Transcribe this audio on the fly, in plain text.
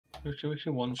Which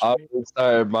one? I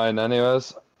started mine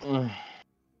anyways. Come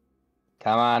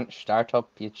on, start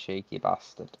up, you cheeky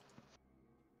bastard.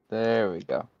 There we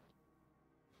go.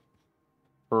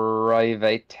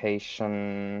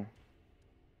 Privatation.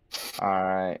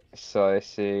 Alright, so I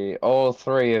see all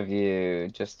three of you.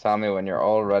 Just tell me when you're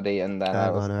all ready and then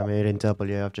I will I'm here in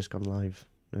W. I've just gone live.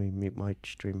 Let me mute my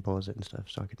stream, pause it and stuff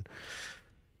so I can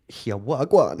hear what I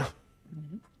want.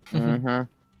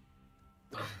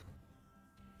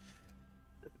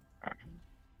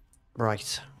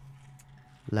 Right.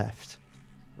 Left.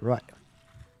 Right.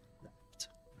 Left.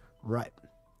 Right.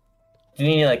 Do you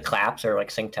need any like claps or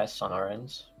like sync tests on our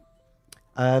ends?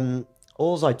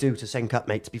 All I do to sync up,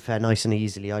 mate, to be fair, nice and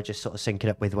easily, I just sort of sync it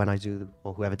up with when I do,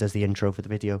 or whoever does the intro for the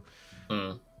video.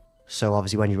 So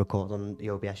obviously when you record on the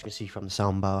OBS, you can see from the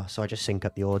soundbar. So I just sync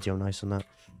up the audio nice on that.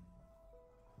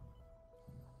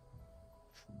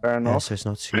 Fair enough. Yeah, so it's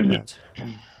not too bad.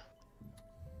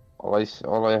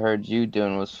 All I heard you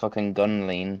doing was fucking gun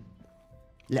lean.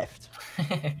 Left.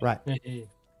 Right.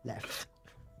 Left.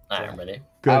 I'm ready.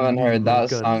 I haven't heard that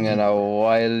song in a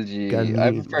while, G.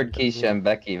 I preferred Keisha and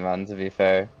Becky, man, to be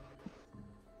fair.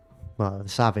 Well,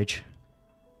 Savage.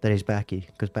 That is Becky,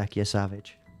 because Becky is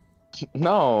Savage.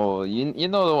 No, you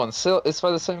know the one. Still, it's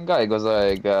by the same guy. It goes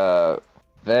like,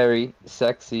 very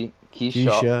sexy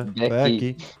Keisha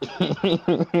Becky.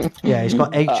 Yeah, he's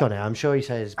got H on it. I'm sure he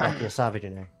says Becky is Savage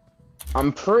in there.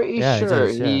 I'm pretty sure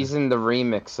he's in the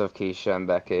remix of Keisha and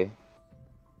Becky.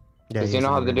 Because you know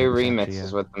how they do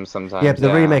remixes with them sometimes. Yeah, but the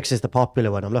remix is the popular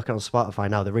one. I'm looking on Spotify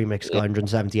now. The remix got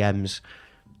 170 M's,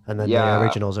 and then the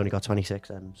original's only got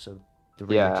 26 M's. So the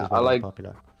remix is really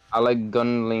popular. I like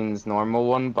Gunlean's normal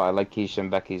one, but I like Keisha and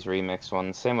Becky's remix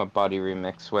one. Same with Body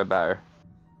Remix, way better.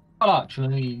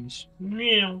 Please.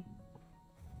 Meow.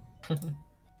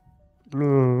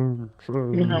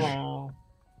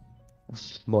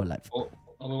 More like. Are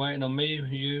we waiting on me?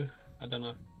 You? I don't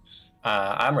know.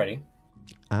 I'm ready.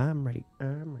 I'm ready.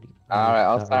 Alright,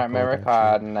 I'll start my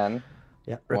recording then.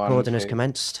 Yeah, recording has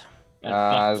commenced.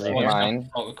 As mine.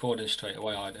 Not recording straight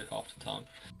away, I did half the time.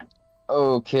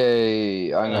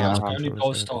 Okay, I'm That's the gonna only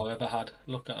gold star I've ever had.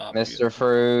 Look at that. Mr.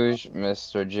 Fruge,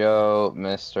 Mr. Joe,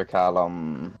 Mr.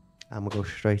 Callum. And we'll go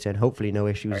straight in. Hopefully no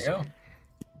issues. There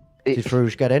Did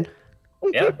Fruge get in?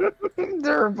 Yeah.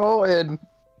 They're voting.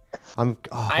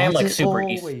 I am like super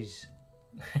easy.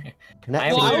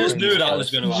 I just knew that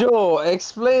was going to happen. Joe,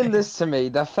 explain this to me.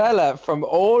 The fella from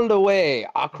all the way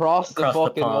across the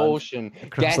fucking ocean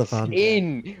gets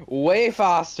in way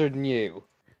faster than you.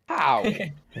 How?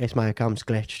 It's my account's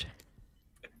glitched.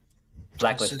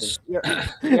 Blacklisted. Your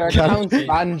account's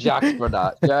banjaxed for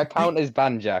that. Your account is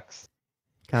banjaxed.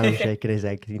 Callum's shaking his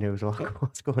head because he knows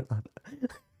what's going on.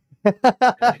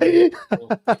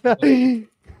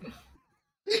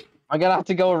 I'm gonna have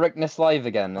to go Ricktness live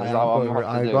again.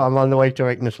 I'm on the way to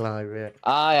Ricktness live, yeah.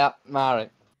 Yeah, alright.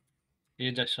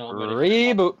 You just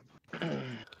reboot. I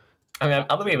mean,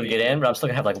 I'll be able to get in, but I'm still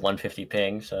gonna have like 150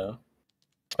 ping, so.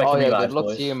 Oh yeah, good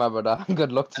luck to you, my brother.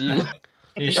 Good luck to you.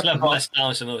 You slept less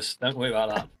down than us. Don't worry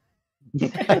about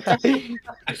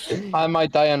that. I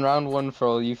might die in round one for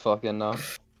all you fucking know.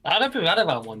 I don't think we had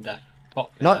about one death.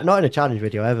 Not in a challenge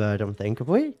video ever, I don't think, have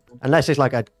we? Unless it's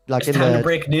like it's time to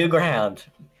break new ground.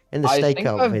 In the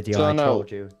stakeout video, I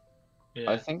told you.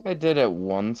 Yeah. I think I did it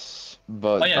once,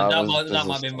 but yeah, that might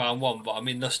have been round one, but I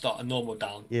mean, that's not a normal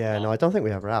down. Yeah, no, I don't think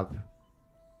we ever have.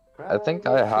 I think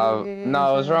I have.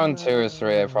 No, it was round 2 or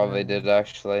 3. I probably did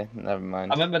actually. Never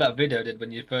mind. I remember that video I did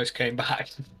when you first came back.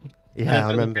 Yeah,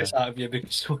 I remember. Out of you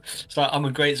because it's like I'm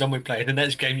a great zombie player. The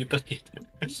next game you played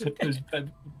it was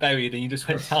buried and you just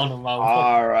went down on round 4.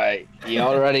 All right, you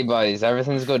all ready, boys?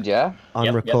 Everything's good, yeah?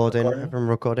 I'm recording. I'm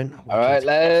recording. All right,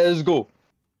 let's go.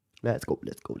 Let's go.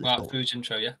 Right, Fruge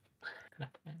intro, yeah.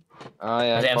 Oh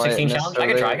yeah. The M16 challenge.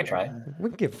 I can try. We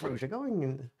can give Fruge a going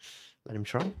and let him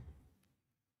try.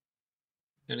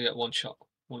 You only get one shot,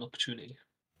 one opportunity.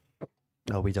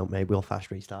 No, we don't, mate. We'll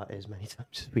fast restart it as many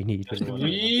times as we need.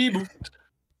 Reboot.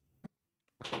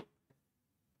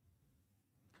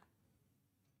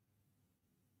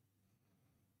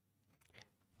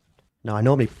 No, I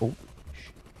normally.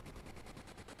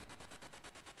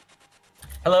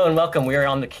 Hello and welcome. We are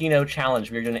on the Kino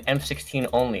challenge. We're doing an M16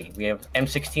 only. We have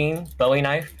M16, Bowie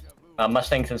knife,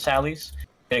 Mustangs and Sallies.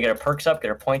 Gonna get our perks up, get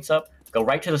our points up. Go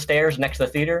right to the stairs next to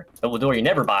the theater. The door you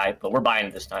never buy, but we're buying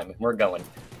it this time. We're going.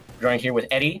 Joining here with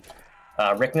Eddie,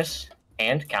 Ricktness,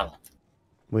 and Callum.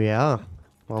 We are.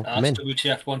 Welcome in.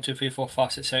 WTF 1 2 3 4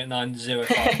 5 6 8 9 0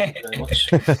 5. Thank you very much.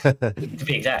 To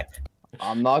be exact.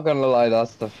 I'm not gonna lie,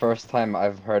 that's the first time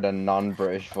I've heard a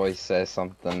non-British voice say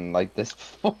something like this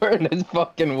before, and it's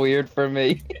fucking weird for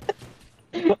me.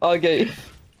 Okay.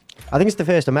 I think it's the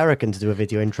first American to do a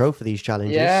video intro for these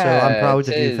challenges, so Yeah, I'm proud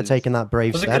of it you for is. taking that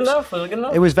brave Was it steps. good enough? Was it good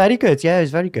enough? It was very good, yeah, it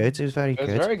was very good. It was very It was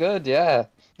good. very good, yeah.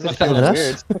 It's Better kind than of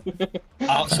us. weird.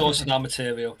 Outsourcing our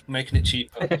material, making it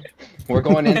cheaper. We're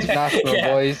going international, Yeah.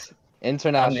 boys. I'm the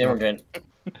International. immigrant.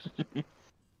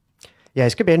 Yeah,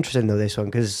 it's going to be interesting though, this one,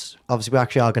 because obviously we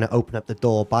actually are going to open up the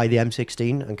door by the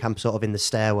M16 and camp sort of in the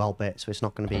stairwell bit, so it's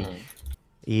not going to be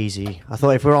easy. I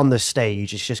thought if we're on the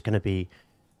stage, it's just going to be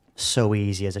so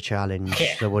easy as a challenge,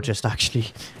 Yeah. so we'll just actually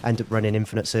end up running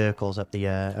infinite circles up the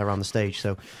around the stage.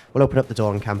 So we'll open up the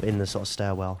door and camp in the sort of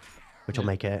stairwell, which will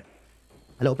make it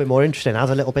a little bit more interesting, add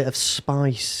a little bit of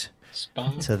spice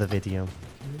Spam, to the video.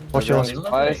 What's yours?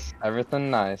 Everything nice.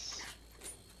 Everything nice.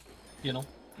 you know.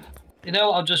 You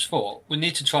know, I just thought we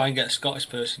need to try and get a Scottish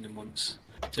person in once.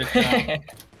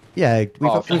 Yeah,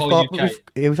 Oh, the whole UK.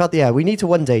 we've had, yeah, we need to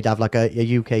one day to have like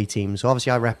a UK team. So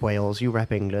obviously I rep Wales, you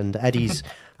rep England. Eddie's,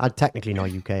 I'd technically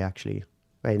not UK actually.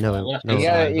 Wait, no, well, no, You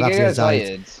gotta that's get it,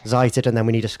 Zite. Zayed. Zited, and then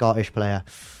we need a Scottish player.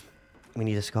 We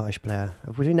need a Scottish player.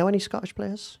 Do we know any Scottish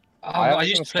players? I have I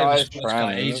used some to play with Scottish Scottish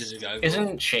guy friends. ages ago.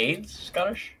 Isn't Shades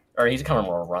Scottish? Or he's kind of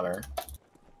more a runner.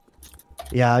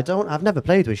 Yeah, I've never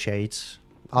played with Shades.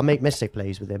 I'll make Mystic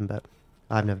plays with him, but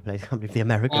I've never played. I can't believe the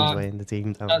Americans were in the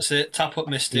team. Though. That's it. Tap up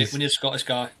Mystic. We need a Scottish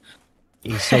guy.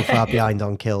 He's so far behind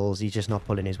on kills. He's just not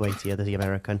pulling his weight here. The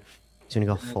American. He's only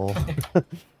got 4.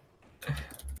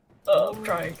 Oh, I'm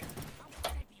trying.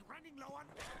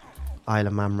 Isle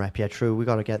of Man rep. Yeah, true. We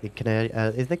got to get the Canary.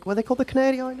 Were they called the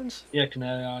Canary Islands? Yeah,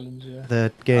 Canary Islands, yeah.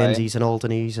 The Guernseys and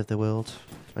Alderneys of the world,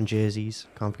 and Jerseys.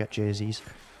 Can't forget Jerseys.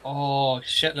 Oh,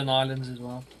 Shetland Islands as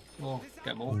well. Oh,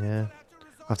 get more. Yeah.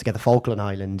 I have to get the Falkland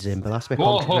Islands in, but that's a bit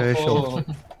Whoa, controversial.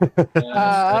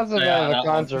 That's a bit of a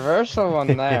controversial one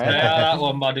there. Yeah, that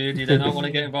one, my dude. You do not want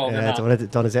to get involved in Yeah, that. don't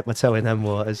want to dip my toe in them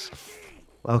waters.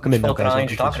 Welcome in, though, Falkland guys.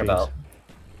 Islands you talking about?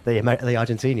 The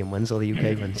Argentinian ones or the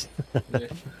UK ones? Yeah.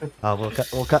 Oh,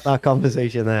 we'll cut that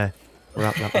conversation there.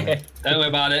 Wrap that one up. Don't worry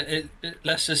about it.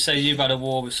 Let's just say you've had a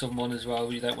war with someone as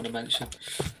well you don't want to mention.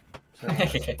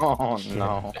 Oh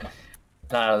no.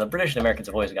 No, the British and Americans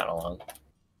have always gotten along.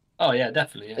 Oh, yeah,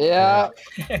 definitely. Yeah.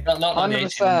 Not like the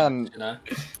 100%. 1800s, you know.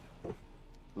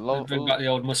 Love, Bring back the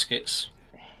old muskets.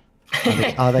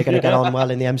 Are they going to get on well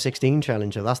in the M16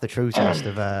 challenge? That's the true test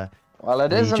of. well,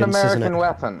 it is an Allegiance, isn't American it?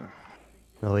 weapon.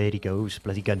 Oh, here he goes,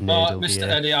 bloody gun Oh, nerd over Mr. here.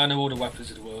 Eddie, I know all the weapons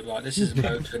of the world, right? This is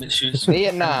America and it shoots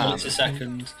Vietnam. bullets a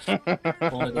second.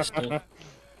 All of this stuff.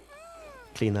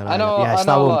 Clean that I out. know- I Yes, know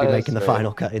that a won't lot be of making the history.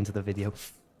 final cut into the video.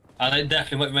 And it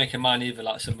definitely won't be making mine either,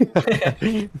 like some.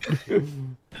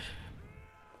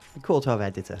 Be cool to have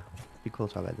editor. Be cool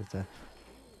to have editor.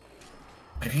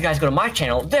 But if you guys go to my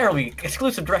channel, there'll be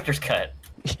exclusive director's cut.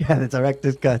 Yeah, the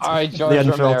director's cut. Alright, The George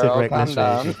unfiltered Romero, calm Ricktness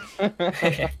down.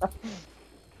 version.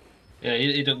 Yeah,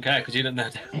 he doesn't care because you don't know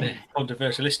the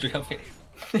controversial history of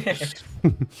it.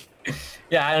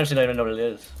 Yeah, I honestly don't even know what it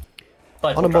is.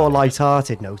 But On a we'll more try.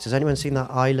 light-hearted note, has anyone seen that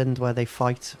island where they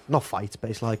fight? Not fight, but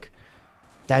it's like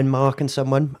Denmark and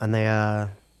someone, and they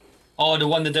Oh, the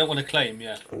one they don't want to claim,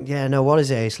 yeah. yeah, no, what is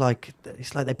it? It's like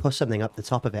they put something up the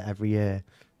top of it every year.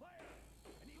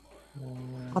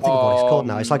 I think of what it's called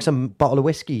now. It's like some bottle of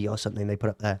whiskey or something they put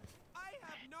up there.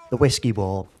 The whiskey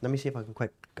wall. Let me see if I can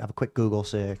have a quick Google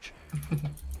search.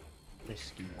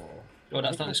 Whiskey wall. Oh,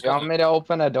 that's not You want Scotland. me to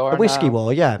open a door The whiskey now?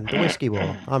 wall, yeah, the whiskey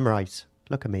wall. I'm right.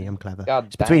 Look at me, I'm clever. God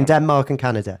It's between damn. Denmark and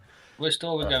Canada. Which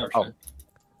store are we going Oh. for? To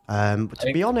I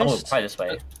think- be oh, honest, probably this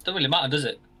way. Don't really matter, does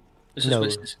it? It's just No.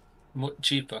 which is much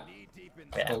cheaper.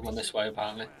 Yeah. Going this way,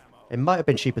 apparently. it might have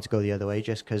been cheaper to go the other way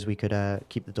just because we could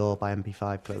keep the door by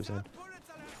MP5 closing.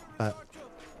 But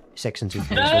 6 and 2 kills,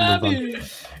 we'll move on.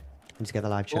 Need to get the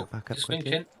live chat back up Just quickly.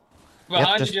 thinking. Yep,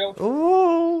 Behind just... you, Joe.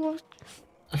 Oh,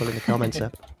 pulling the comments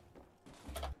up.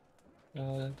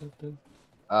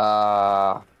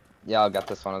 Yeah, I'll get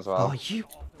this one as well. Oh, you.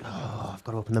 Oh, I've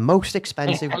got to open the most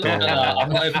expensive Look at door. that. I've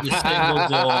not opened a single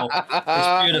door.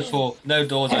 It's beautiful. No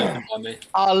doors open by me.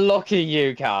 Oh, look at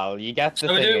you, Cal. You get the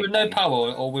So we thing do it with no again.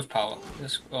 power or with power?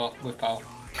 With power.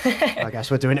 I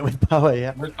guess we're doing it with power,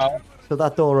 yeah. With power. So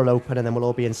that door will open and then we'll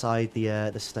all be inside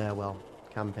the stairwell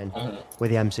camping with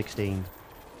the M16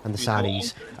 and the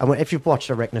Sannies. And if you've watched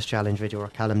a Ricktness challenge video or a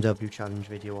Callum W challenge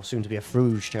video or soon to be a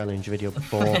Fruge challenge video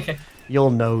before,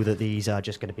 you'll know that these are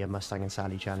just going to be a Mustang and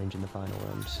Sally challenge in the final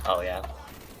rounds. Oh, yeah.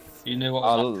 You knew what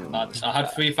was happening, lads. I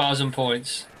had 3,000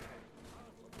 points.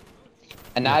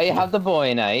 And now you have the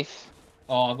boy knife.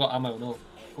 Oh, I've got ammo and all.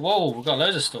 Whoa, we've got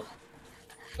loads of stuff.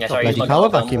 Yeah, Got sorry, bloody you power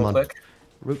plug vacuum real on. quick.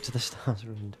 Route to the Stars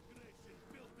ruined.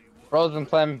 Bro's been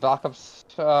playing Black Ops,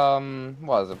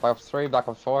 what is it, Black Ops 3, Black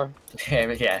Ops 4?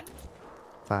 Yeah.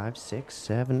 5, 6,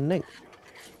 7, 8.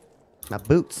 My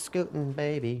boots scooting,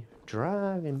 baby.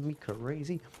 Driving me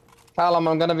crazy. Callum,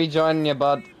 I'm gonna be joining you,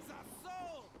 bud.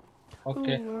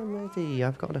 Okay. Ooh, I'm ready.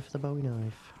 I've got enough for the Bowie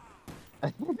knife.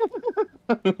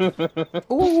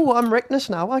 Ooh, I'm Ricktness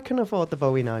now. I can afford the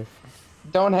Bowie knife.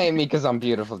 Don't hate me because I'm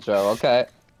beautiful, Joe, okay?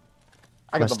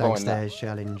 I got the Mustang point now. Stairs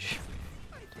challenge.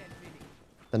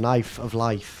 The knife of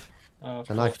life. Oh,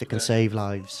 The knife that can save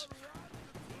lives.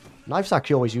 Knife's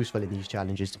actually always useful in these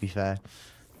challenges, to be fair.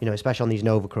 You know, especially on these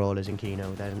Nova crawlers in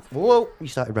Kino. Then, whoa, we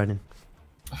started running.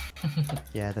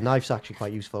 Yeah, the knife's actually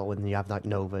quite useful when you have like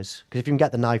Novas. Because if you can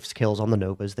get the knife's kills on the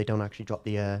Novas, they don't actually drop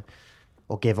the,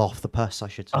 or give off the pus, I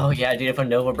should say. Oh yeah, dude, if a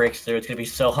Nova breaks through, it's gonna be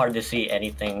so hard to see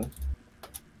anything.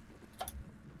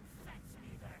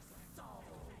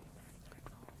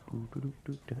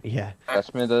 Yeah.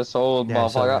 Catch me this old Yeah,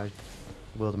 sorry, motherfucker.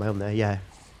 I whirled my own there, yeah.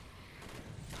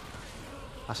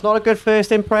 That's not a good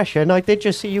first impression. I did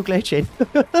just see you glitching.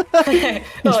 Oh yeah,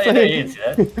 no, you didn't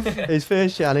see that. His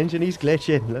first challenge and he's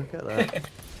glitching. Look at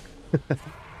that.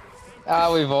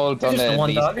 Ah, we've all done Just it the at one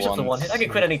least dog, just the one once. hit. I can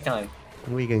quit anytime.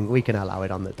 We can allow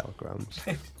it on the dog rounds.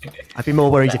 I'd be more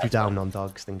worried if you down on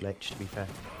dogs than glitch, to be fair.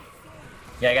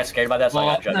 Yeah, I got scared about that, so I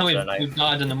Well, got judged no, with a knife. we've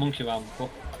died in the monkey round before.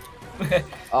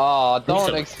 Oh, don't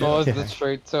Recently. expose the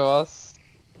truth to us.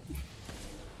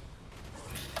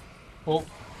 Oh,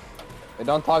 We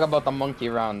don't talk about the monkey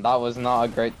round. That was not a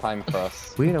great time for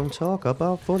us. We don't talk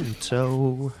about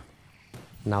Bunto.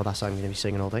 Now that's how I'm going to be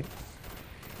singing all day.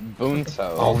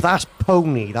 Bunto. Oh, that's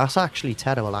pony. That's actually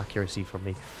terrible accuracy from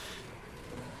me.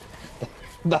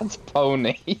 That's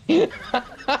pony.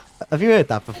 Have you heard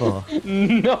that before?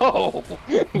 No.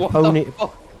 What Pony. the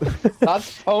fuck?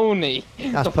 That's pony.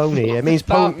 That's The pony. fuck It means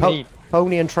does that mean?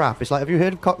 pony and trap. It's like, have you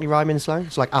heard of Cockney rhyming slang?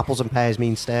 It's like apples and pears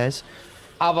mean stairs.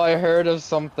 Have I heard of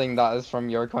something that is from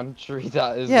your country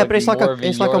that is Yeah, but it's like more a of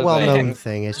it's like a your well-known thing?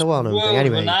 thing. It's a well-known thing. world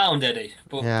Anyway, renowned, Eddie.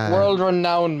 But yeah. World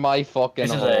renowned, my fucking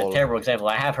This is hole. a terrible example.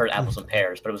 I have heard apples and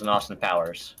pears, but it was in Austin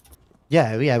Powers.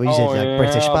 Yeah, well, he's Oh, a like,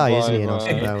 British yeah, spy, isn't he? In boy,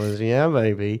 Austin boy. Powers. Yeah,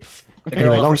 baby. The Anyway,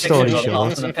 girl long from story Ricktness was short,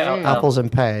 Austin and Powers. apples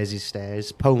and pears is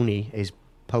stairs. Pony is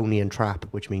pony and trap,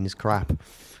 which means crap.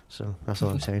 So that's all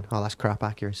I'm saying. Oh, that's crap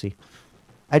accuracy.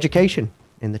 Education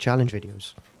in the challenge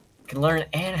videos. You can learn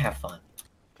and have fun.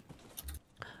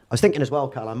 I was thinking as well,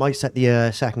 Cal, I might set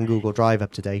the second Google Drive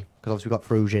up today, because obviously we've got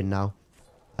Fruge in now.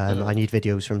 I need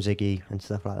videos from Ziggy and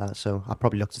stuff like that, so I'll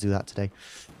probably look to do that today.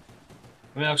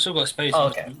 I mean, I've still got space. Oh,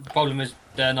 okay. The problem is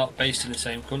they're not based in the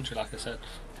same country, like I said.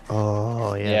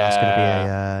 Oh, yeah, that's going to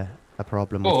Yeah. be a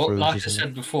problem with But Fruge, like I isn't said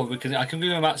it? before, I can give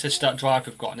them access to that drive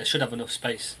we've got, and they should have enough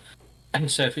space.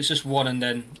 And so if it's just one, and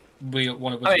then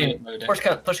one of us I mean, upload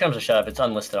push comes to shove, it's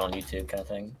unlisted on YouTube kind of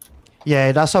thing.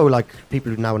 Yeah, that's how, like,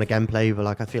 people who now and again play, but,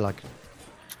 like, I feel like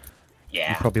you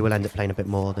Yeah. probably will end up playing a bit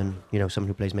more than, you know, someone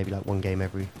who plays maybe, like, one game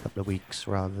every couple of weeks,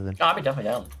 rather than... Oh, I'll be definitely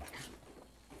down.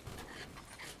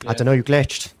 I don't know, you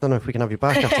glitched. Don't know if we can have you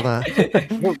back after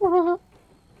that.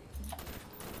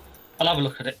 I'll have a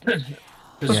look at it.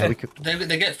 Yeah, we could...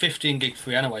 They get 15 gig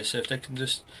free anyway, so if they can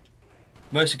just...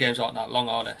 Most of the games aren't that long,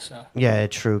 are they? So Yeah,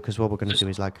 true, because what we're going to Just- do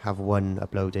is, like, have one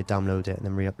uploaded, download it, and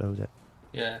then re-upload it,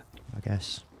 yeah. I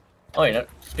guess. Oh, you know,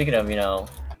 speaking of, you know,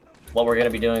 what we're going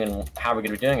to be doing and how we're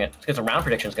going to be doing it, let's get some round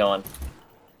predictions going.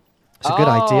 It's a good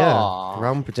idea. Oh,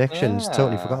 Round predictions.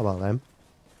 Totally yeah. forgot about them.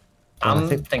 I'm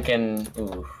think- thinking,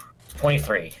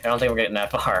 23. I don't think we're getting that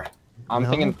far. I'm No.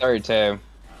 thinking 32.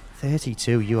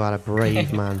 32. You are a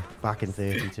brave man. Back in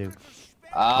 32.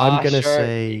 I'm gonna Sure,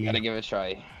 say- you gotta give it a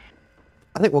try.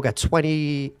 I think we'll get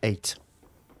 28.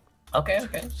 Okay.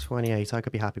 28. I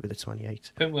could be happy with the 28. I think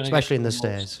we're gonna Especially get in the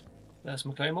Claymores. stairs. There's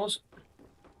some claymores.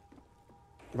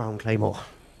 Round Claymore.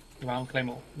 Round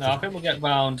claymore. No, I think we'll get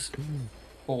round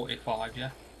 45. Yeah.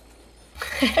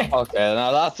 Okay,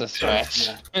 now that's a stretch.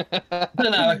 Yeah. I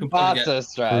don't know. I can probably That's get. a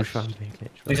stretch. Bush round big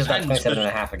glitch. At least it's not Depends, 27 and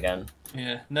a half again.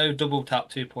 Yeah. No double tap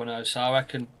 2.0. So I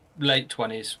reckon late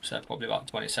 20s. So probably about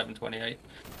 27, 28.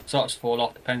 Starts to fall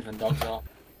off. Depends when dogs are.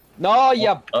 No,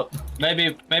 yeah. Oh,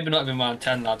 Maybe not even round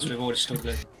 10, lads. We've already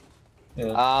struggling.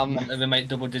 yeah. Never make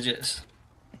double digits.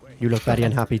 You look very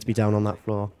unhappy to be down on that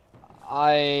floor.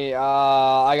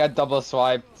 I got double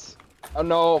swiped. Oh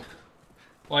no.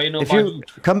 Well, you know, If you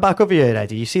come back over here,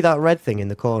 Eddie, you see that red thing in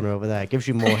the corner over there? It gives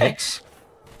you more hits.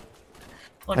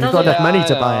 Oh, And you've got does it? enough money I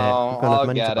to buy it. know. You've got enough I'll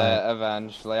money to get buy it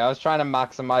eventually. I was trying to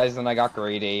maximize and I got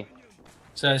greedy.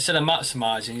 So instead of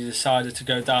maximising, you decided to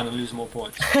go down and lose more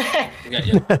points. Get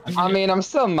you. I mean, I'm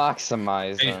still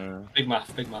maximizing. Big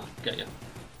math. Get you.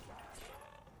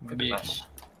 Good match.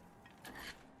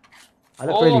 I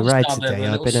look really red stab today. over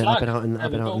a I've been little out in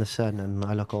slag. There we the go. sun and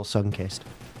I look all sun-kissed.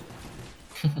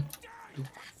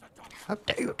 How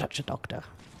dare you touch a doctor?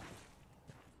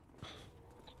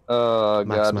 Oh,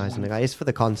 God. Maximising the guy. It's for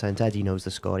the content. Eddie knows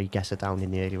the score. He gets it down in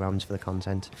the early rounds for the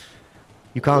content.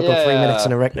 You can't go 3 minutes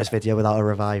in a Ricktness video without a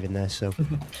revive in there, so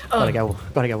gotta get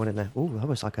one in there. Ooh, that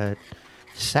was like a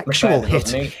sexual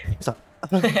hit. It's like...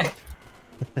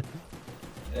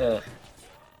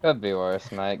 Could be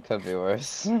worse, mate. Could be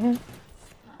worse.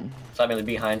 Slap me in the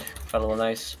behind. Felt a little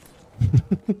nice.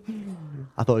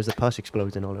 I thought it was the pus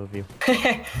exploding all over you.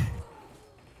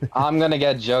 I'm gonna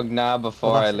get jugged now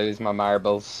before I lose my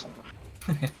marbles.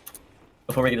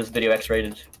 Before we get this video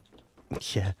X-rated.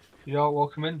 Yeah. You're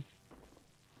welcome in.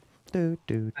 Do,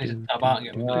 do, I need to do, tab out and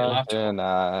get my video live.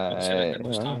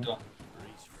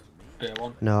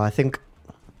 Tonight. No, I think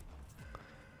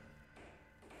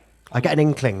I get an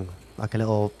inkling, like a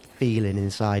little feeling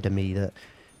inside of me that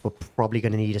we're probably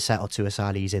going to need a set or two of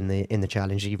Sally's in the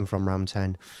challenge, even from round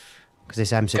 10, because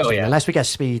this M16, unless we get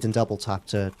speed and double tap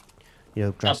to, you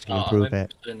know, drastically improve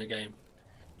it. In the game.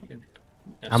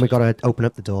 And we got to open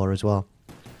up the door as well.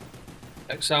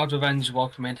 Exiled Revenge,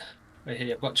 welcome in. We're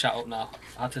here. I've got chat up now.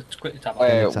 I had to quickly tap out.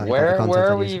 Wait, Exactly, where got the content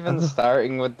are I we use. even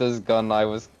starting with this gun? I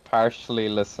was partially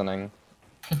listening.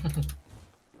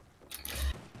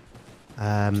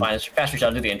 Fine, it's faster shot.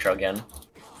 I'll do the intro again.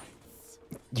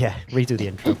 Yeah, redo the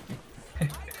intro.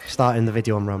 Starting the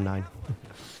video on round 9.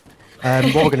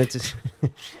 What we're going to do...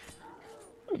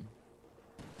 you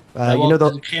know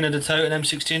the Kino Der Toten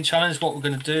M16 challenge. What we're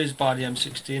going to do is buy the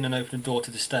M16 and open the door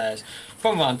to the stairs.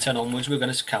 From round 10 onwards, we're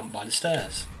going to camp by the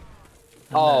stairs.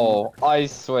 And I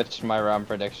switched my round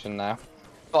prediction now.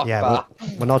 Fuck yeah, that.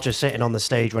 we're not just sitting on the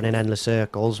stage running endless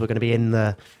circles. We're going to be in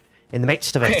the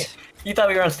midst of it. You thought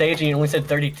we were on stage and you only said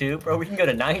 32, bro. We can go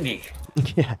to 90.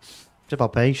 Yeah, it's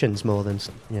about patience more than,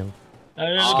 you know.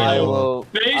 I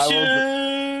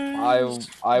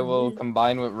will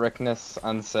combine with Ricktness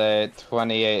and say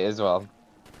 28 as well.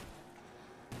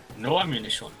 No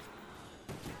ammunition.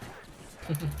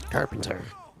 Carpenter.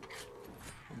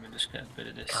 I'm going to just get a bit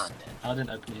of this. I didn't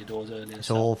open your doors earlier. It's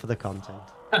so all for the content.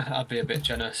 I'd be a bit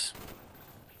generous.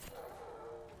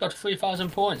 Got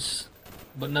 3,000 points,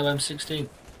 but no M16.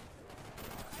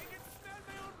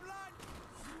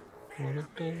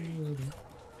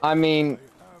 I mean,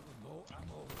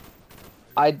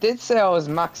 I did say I was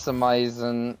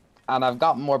maximizing, and I've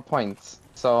got more points,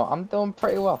 so I'm doing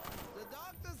pretty well.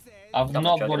 I've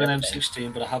not bought an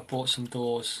M16, but I have bought some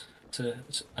doors to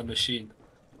a machine.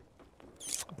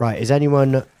 Right, is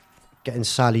anyone getting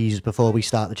Sally's before we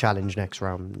start the challenge next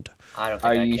round? I don't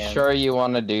think Are you sure you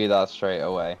want to do that straight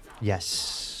away?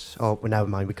 Yes. Oh, well, never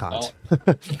mind, we can't.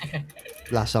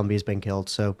 Last zombie has been killed,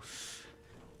 so...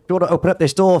 Do you want to open up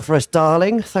this door for us,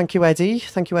 darling? Thank you, Eddie.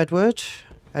 Thank you, Edward.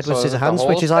 Edward Scissorhands,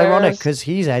 which is ironic, because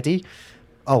he's Eddie.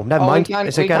 Oh, never mind.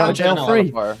 It's a get out of jail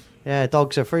free. Yeah,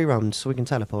 dogs are free rounds, so we can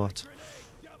teleport.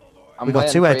 We've got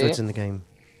 2 Edwards in the game.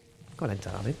 Go on then,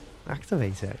 darling.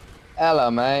 Activate it. Hello,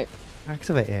 mate.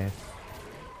 Activate it.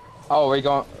 Oh, we're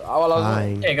going... Oh, well,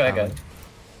 Fine. Yeah, go ahead.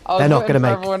 They're not going to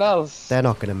make... everyone else. They're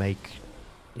not going to make...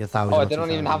 your 1,000. Oh, they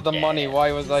don't even have the money.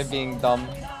 Why was I being dumb?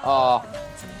 Oh.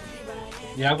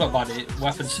 Yeah, I've got body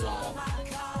weapons to that.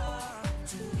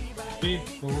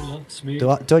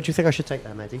 Don't you think I should take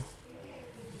them, Eddie?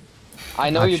 I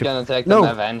know you're going to take them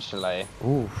eventually.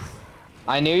 Ooh.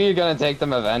 I knew you were going to take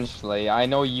them eventually. I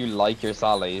know you like your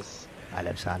Sallys. I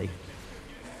love Sally.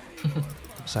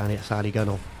 Sally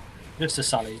Gunnell. Just a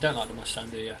Sally. You don't like the Mustang,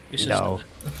 do you? No.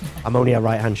 I'm only a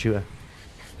right-hand shooter.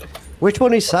 Which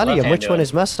one is Sally and which one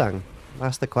is Mustang?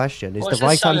 That's the question. Is the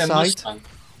right-hand side? Mustang?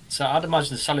 So I'd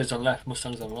imagine Sally's on left,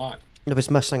 Mustang's on right. No, it's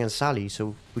Mustang and Sally,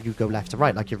 so would you go left to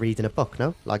right like you're reading a book,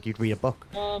 no? Like you'd read a book,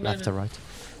 left to right.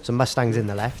 So Mustang's in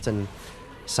the left and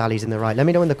Sally's in the right. Let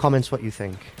me know in the comments what you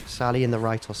think. Sally in the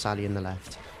right or Sally in the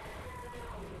left?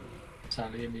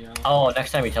 Sally in the Oh,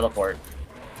 next time we teleport.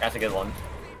 That's a good one.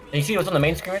 Did you see what's on the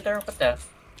main screen right there? What the?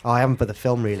 Oh, I haven't put the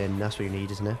film reel in. That's what you need,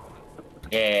 isn't it?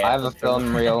 Yeah. I have a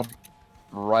film reel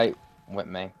right with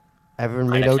me.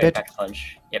 Everyone reloaded?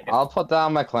 Yep. I'll put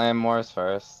down my claymores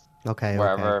first. Okay,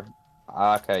 Wherever.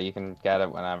 Okay, you can get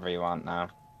it whenever you want now.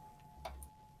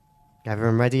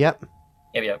 Everyone ready yet?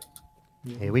 Yep.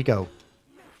 Here we go.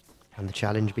 And the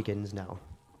challenge begins now.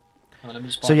 Oh,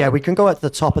 so yeah, we can go at the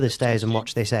top of the stairs and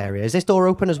watch this area. Is this door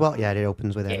open as well? Yeah, it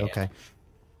opens with it. Yeah. Okay.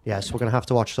 Yeah, so we're going to have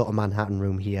to watch sort of Manhattan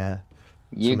room here.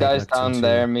 You guys down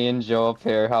there, me and Joe up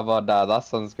here. How about that? That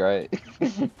sounds great.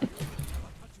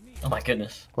 Oh my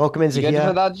goodness. Welcome in, Zahia. You good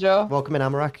for that, Joe? Welcome in,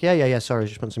 Amarak. Yeah. Sorry, I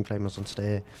just put some claymores on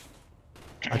today.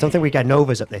 I don't think we get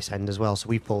Novas at this end as well, so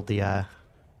we pulled the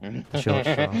Short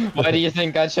straw. Why do you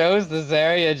think I chose this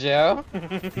area, Joe?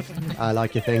 I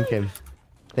like your thinking.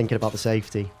 Thinking about the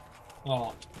safety.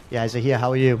 Oh. Yeah, so here,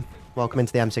 how are you? Welcome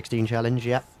into the M16 challenge,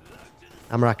 yeah.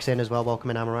 Amarak's in as well,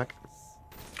 welcome in Amarak.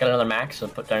 Got another max, so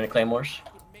put down the claymores.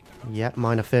 Yeah,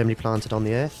 mine are firmly planted on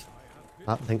the earth.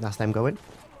 I think that's them going.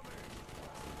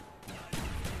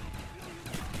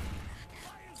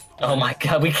 Oh my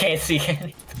god, we can't see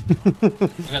anything.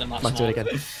 Might do it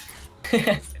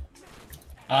again.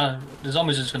 The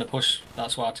zombies are just going to push.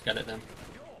 That's why I had to get it then.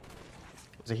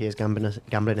 So here's gambling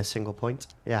a single point.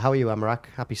 Yeah, how are you, Amarak?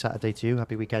 Happy Saturday to you.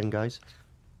 Happy weekend, guys.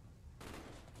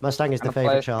 Mustang is the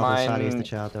favourite child, and Sally is the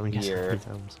child. Don't guess how many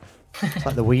times. It's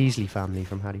like the Weasley family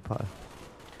from Harry Potter.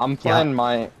 I'm putting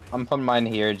mine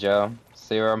here, Joe.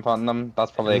 See where I'm putting them?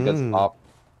 That's probably a good spot.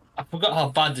 I forgot how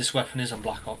bad this weapon is on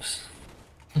Black Ops.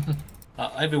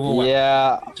 Every war weapon,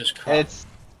 yeah, just crap. It's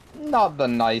not the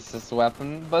nicest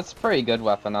weapon, but it's a pretty good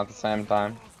weapon at the same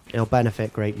time. It'll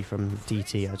benefit greatly from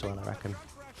DT as well, I reckon.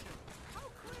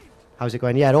 How's it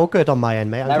going? Yeah, all good on my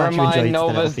end, mate. I'm Never glad you mind, enjoyed the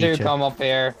Novas little do feature. come up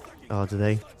here. Oh, do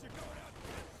they?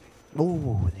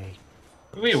 Oh,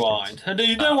 they. Rewind. And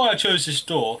you know why I chose this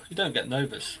door? You don't get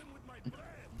Novas.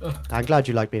 I'm glad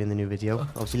you like being in the new video.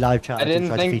 Obviously, live chat. I didn't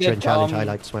try to think feature they'd and challenge come.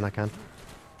 highlights when I can.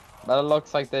 But it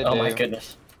looks like they do. Oh my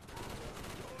goodness.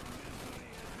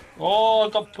 Oh, I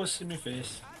got pussy in my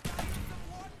face.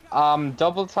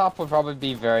 Double tap would probably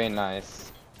be very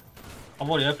nice. I've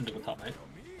already opened double tap, mate.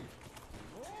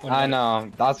 I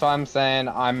know. That's why I'm saying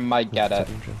I might get it.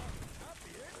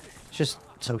 It's just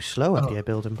so slow up here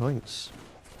building points.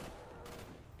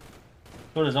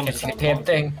 It's the damn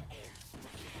thing.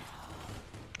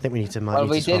 I think we need to. Well,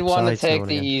 we did want to take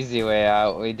the easy way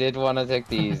out. We did want to take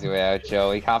the easy way out,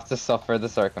 Joe. We have to suffer the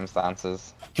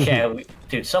circumstances. Yeah,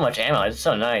 dude, so much ammo. It's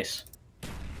so nice.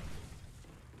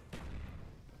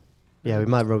 Yeah, we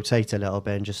might rotate a little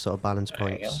bit and just sort of balance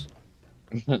There you points.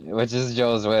 Which is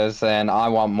Joe's way of saying, I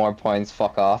want more points,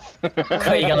 fuck off. You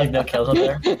got like no kills up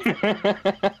there.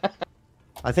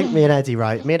 I think me and Eddie,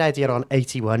 right? Me and Eddie are on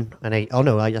 81 and 8. Oh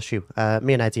no, that's you.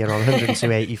 Me and Eddie are on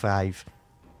 102, 85.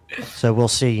 So we'll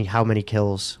see how many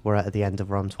kills we're at the end of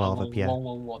round 12 up here.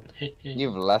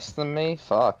 You've less than me?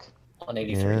 Fuck.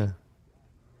 183. Yeah.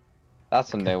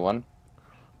 That's a new one.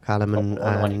 Callum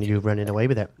and you running away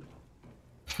with it.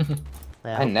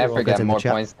 Yeah, I never get more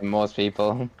points than most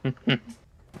people.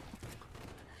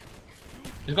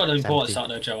 He's got an important start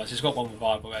though, Joe. He's got one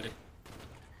revive already.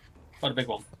 Got a big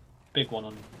one. Big one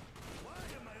on.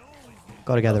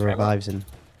 Got to get the revives in.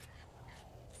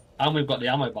 And we've got the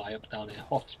ammo buy up down here.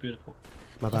 Oh, it's beautiful.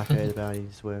 My back hurt about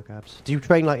these work abs. Do you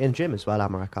train like in gym as well,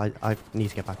 Amarak? I need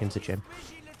to get back into gym.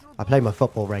 I play my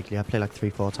football regularly. I play like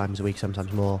 3-4 times a week,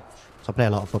 sometimes more. So I play a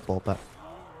lot of football, but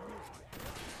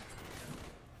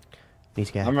need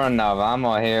to get. I'm running out of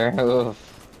ammo here. Oof.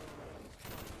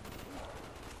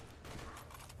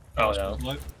 Oh no.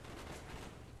 Low.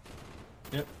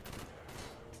 Yep.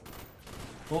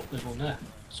 Oh, there's one there.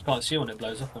 Just can't see when it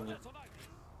blows up on you.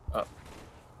 Oh.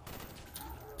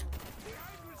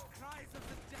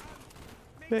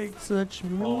 Make such Oh,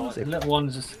 music. the little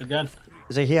ones just again.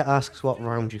 So here asks what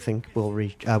round you think we'll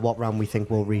reach. What round we think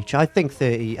we'll reach. I think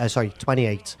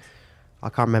 28. I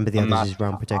can't remember the others'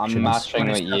 round predictions. I'm matching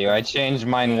with you. I changed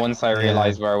mine once I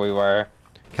realised where we were.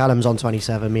 Callum's on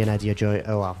 27. Me and Eddie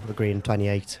are agreeing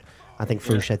 28. I think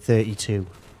Frush said 32.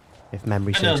 If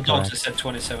memory serves And dogs correct. said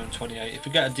 27, 28. If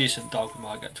we get a decent dog, we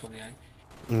might get 28.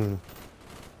 Mm.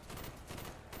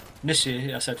 This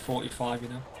year, I said 45. You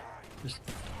know. Just,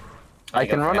 I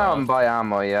can run out and buy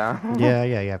ammo, yeah?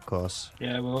 Yeah, of course.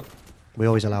 yeah, We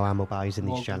always allow ammo buys in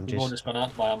these we've challenges. all just gone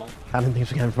out to buy ammo. Callum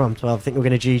thinks we're going from 12. I think we're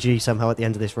going to GG somehow at the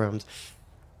end of this round.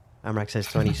 Amrak says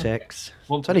 26.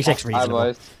 26 Bye, reasonable.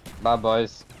 boys. Bye,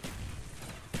 boys.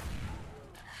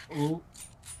 Ooh.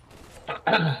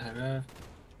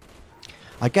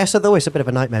 I guess although it's a bit of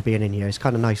a nightmare being in here, it's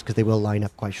kind of nice because they will line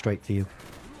up quite straight for you.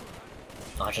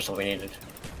 Not just what we needed.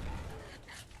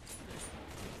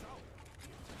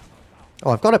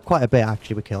 Oh, I've gone up quite a bit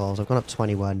actually with kills. I've gone up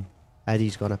 21.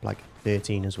 Eddie's gone up like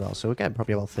 13 as well. So we're getting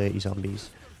probably about 30 zombies.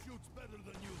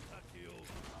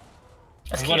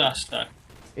 That's I've got cute. to ask though.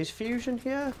 Is Fusion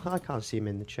here? I can't see him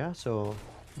in the chat or...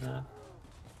 No.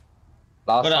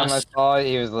 Last But time I saw it,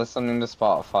 he was listening to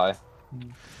Spotify.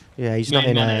 Yeah, he's not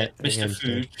in a... Mr.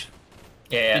 Food.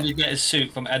 Yeah. Did you get his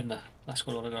suit from Edna? That's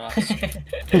what I'm going to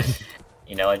ask.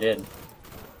 You know I did.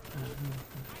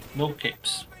 No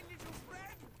capes.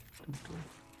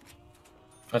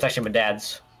 That's actually my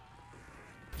dad's.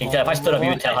 You can tell, if I stood up, you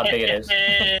would tell how big it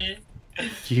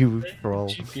is. You troll.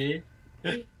 Cheeky.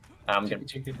 I'm gonna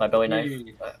my belly knife.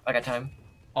 I got time.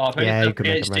 Oh, but Yeah, yeah, you could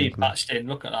make them PhD random. patched in.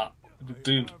 Look at that.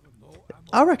 Boom.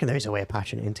 I reckon there is a way of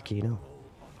patching it into Kino.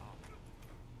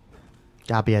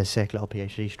 That'd be a sick little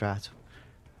PhD strat.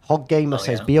 Hog Gamer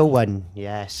says yeah. BO1.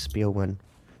 Yes, BO1.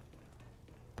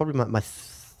 Probably my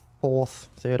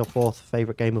third or fourth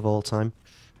favourite game of all time.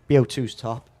 BO2's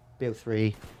top.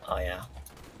 BO3. Oh yeah.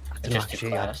 I It's just too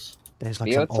actually, class. there's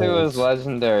like some BO2 is old...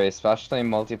 legendary, especially in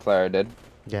multiplayer, dude.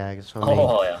 Yeah, that's what I mean.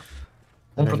 Oh yeah.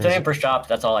 When And then Plutonium there's- first dropped,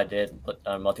 that's all I did.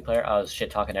 Multiplayer, I was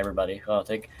shit talking everybody. I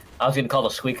think I was getting called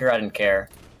a squeaker. I didn't care.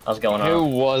 I was going Who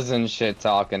on. wasn't shit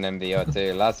talking in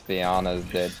BO2? Let's be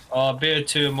honest, dude. Oh,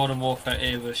 BO2 and Modern Warfare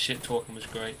era shit talking was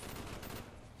great.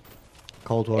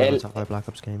 Cold War and top 5 Black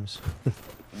Ops games.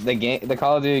 The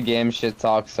Call of Duty game shit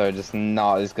talks are just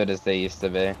not as good as they used to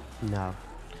be. No.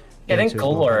 Yeah, I think BO2 is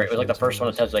Cold more War, it was like the fun first one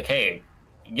that says like, hey,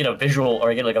 you get a visual or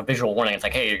you get like a visual warning. It's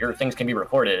like, hey, your things can be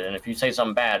recorded, and if you say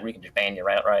something bad, we can just ban you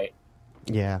right.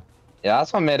 Yeah. Yeah,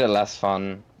 that's what made it less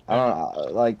fun. I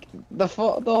don't like the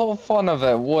whole fun of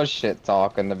it was shit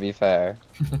talking. To be fair,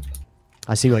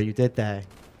 I see what you did there.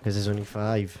 Because there's only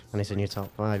 5, and it's in your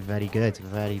top 5. Very good.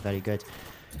 Very, very good.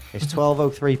 It's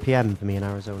 12:03 PM for me in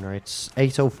Arizona. It's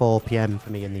 8:04 PM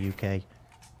for me in the UK.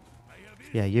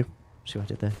 Yeah, you. See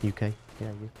what I did there? UK.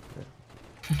 Yeah, you.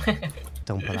 Yeah.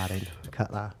 Don't put that in.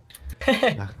 Cut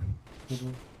that. Nah.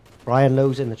 Brian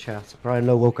Lowe's in the chat. Brian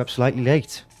Lowe woke up slightly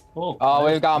late. oh,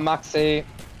 we've got Maxi.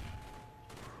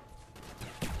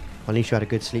 At least you had a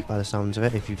good sleep by the sounds of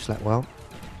it, if you've slept well.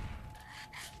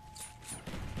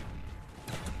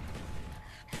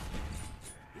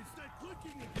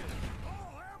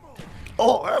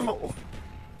 Oh, ammo!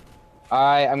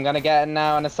 Alright, I'm gonna get it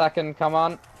now in a second. Come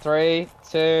on. 3,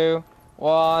 2,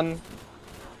 1.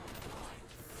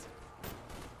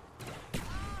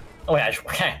 Oh yeah,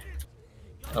 okay.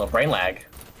 Oh, brain lag.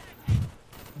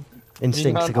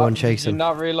 Instinct to go and chase Did you him.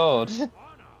 not reload?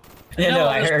 Yeah, no,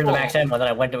 I just heard the thought- max ammo, then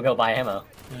I went to go buy ammo.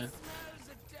 Yeah.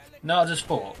 No, I just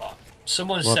thought, like,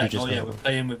 someone What have said, you oh just yeah, thought? we're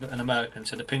playing with an American,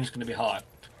 so the ping's going to be high.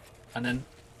 And then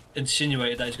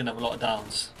insinuated that he's going to have a lot of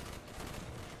downs.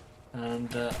 And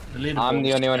the leaderboard I'm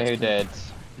the only one who suggested-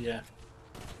 did. Yeah.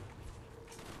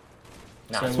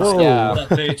 No, So it's we'll Whoa. Yeah. put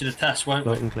that through to the test, won't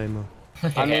we? Floating claymore.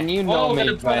 I mean, you Oh, know we're me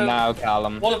gonna by put now,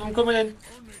 Callum. One of them coming in.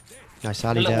 I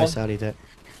sallied little it, I one. sallied it.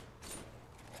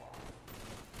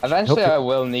 Eventually, Hope I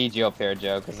will need you up here,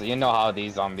 Joe, because you know how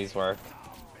these zombies work.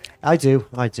 I do,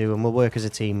 and we'll work as a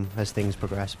team as things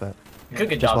progress, but Could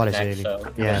get just dog while it's next, early.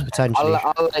 so. Yeah, potentially.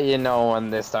 I'll let you know when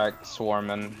they start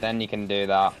swarming. Then you can do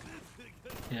that.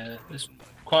 Yeah, it's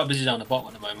quite busy down the bottom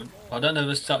at the moment. I don't know if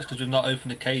it's because we've not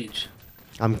opened the cage.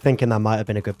 I'm thinking that might have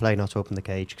been a good play not to open the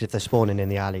cage, because if they're spawning in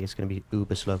the alley, it's going to be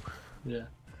uber slow. Yeah.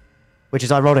 Which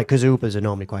is ironic, because Ubers are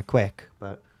normally quite quick,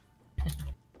 but...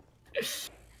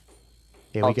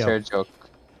 Here we Top tier go. joke.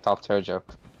 Top tier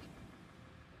joke.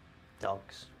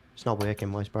 Dogs. It's not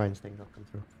working, why is Brian's thing not come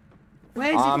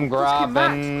through? I'm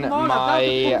grabbing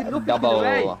my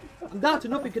double. I'm down to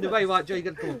nothing in the way, right, Joe? You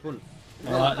got to come up front.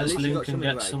 Alright, At let's least you link got and something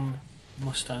get right. some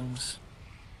Mustangs.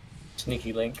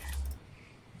 Sneaky link.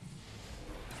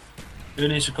 Who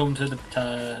needs to come to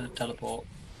the teleport?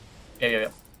 Yeah.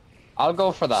 I'll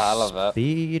go for the hell of it.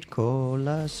 Speed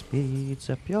cola speeds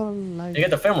up your life. You get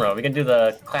the film room. We can do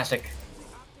the classic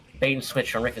bait and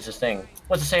switch on Ricktness' thing.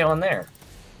 What's it say on there?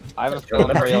 I have a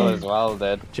film reel as well,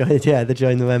 dude. Join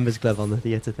the members club on the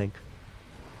theatre thing.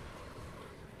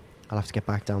 I'll have to get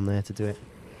back down there to do it.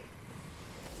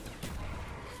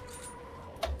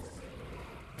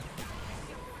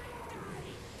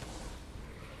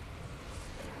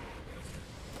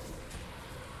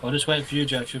 I'll just wait for you,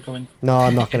 Joe, if you're coming. No,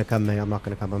 I'm not going to come, mate. I'm not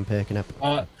going to come. I'm perking up.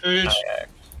 Alright, food. Okay.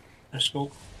 Let's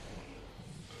go.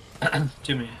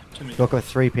 Jimmy. Woke up at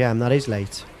 3 PM. That is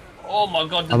late. Oh my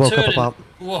god, the I woke up turning. about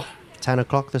Whoa, 10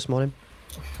 o'clock this morning.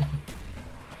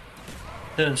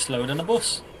 turn slower than a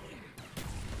bus.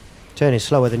 Turning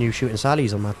slower than you shooting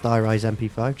Sally's on that Die Rise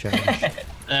MP5 challenge.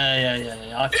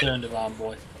 Yeah. I turned around,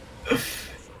 boy.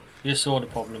 You saw the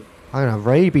problem. I'm going to have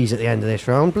rabies at the end of this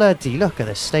round. Bloody look at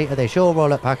the state of this. Your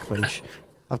roll up pack punch.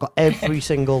 I've got every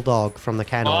single dog from the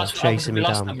kennel that's chasing me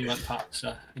last down. time you went back, so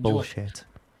enjoy. Bullshit.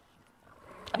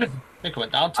 I think I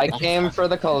went down to I came for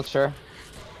the culture.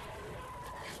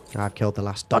 I've killed the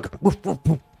last dog. Woof, woof,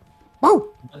 woof.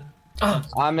 Woo!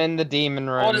 I'm in the demon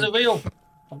Oh, there's a room. wheel.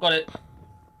 I've got it.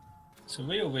 It's a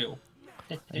real wheel.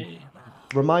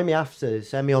 Remind me after,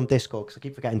 send me on Discord, because I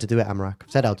keep forgetting to do it, Amrak. I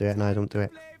said I'll do it, and I don't do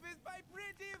it.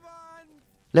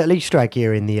 Little Easter egg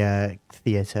here in the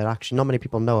theatre, actually, not many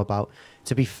people know about.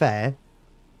 To be fair,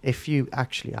 if you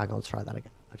actually... I'm going to try that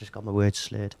again. I just got my words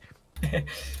slurred.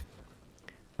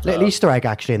 Little Easter egg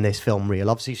actually in this film reel.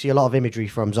 Obviously, you see a lot of imagery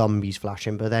from zombies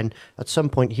flashing, but then at some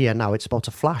point here now, it's about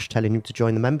a flash telling you to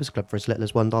join the members club for as little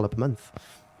as $1 per month.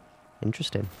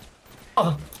 Interesting.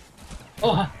 Oh.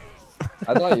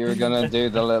 I thought you were gonna do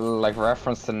the little like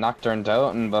reference to Kino Der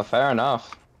Toten, but fair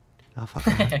enough. Oh, fuck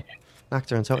that.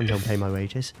 Actor and Toten don't pay my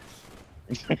wages.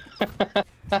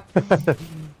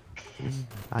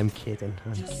 I'm kidding.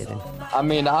 I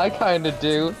mean, I kind of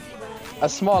do. A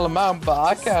small amount, but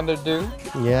I kind of do.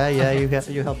 Yeah, you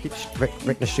help keep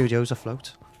Ricktness Studios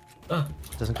afloat.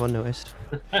 Doesn't go unnoticed.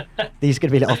 These are going to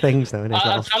be little things, though. I'm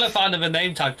trying to find a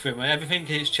name tag for him. Everything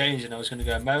keeps changing. I was going to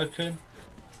go American.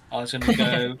 I was going to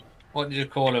go. What did you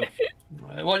call them?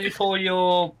 What do you call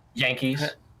your Yankees?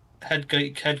 Head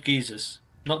geezers.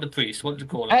 Not the priest. What do you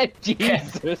call them? Hey,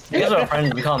 Jesus. These are our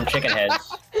friends. We call them chicken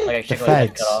heads. Like a chicken The head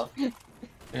feds. cut off.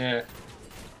 Yeah.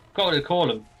 What do they call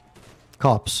them?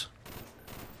 Cops.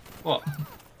 What?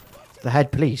 The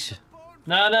head police.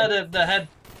 No, the head.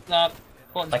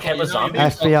 Like headless zombies?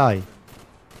 FBI.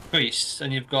 Priests,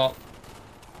 and you've got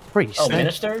Priests. Oh,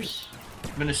 ministers?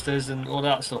 ministers and all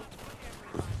that stuff.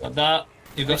 Like that.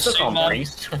 You've They got still call them Superman.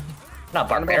 priests. Not What about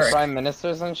barbaric. prime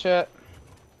ministers and shit?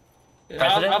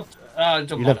 President? It don't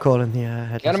You matter. love calling the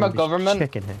head Get him a zombies government.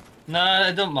 chicken head. No,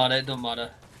 it don't matter. It don't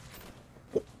matter.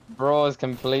 Bro is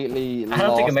completely I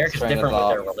don't think lost America's his train of different with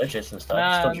their thought. religious and stuff. Nah,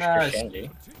 It's still nah, just Christianity.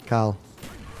 Carl.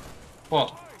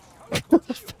 What?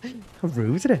 How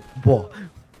rude, isn't it? What?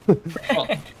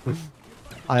 What?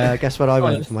 Guess what I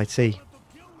went for my tea?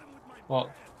 What?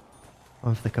 I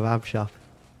went for the kebab shop.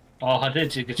 Oh, I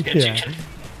did. You could get Yeah. chicken.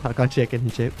 I got chicken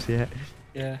and chips, yeah.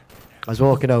 Yeah. I was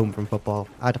walking home from football.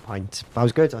 I had a pint. But I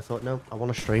was good. I thought, no, I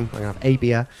want to stream. I'm going to have a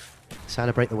beer,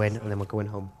 celebrate the win, and then we're going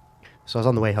home. So I was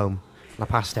on the way home, and I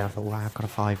passed out. I thought, wow, I've got a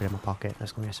fiver in my pocket.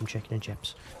 Let's go get some chicken and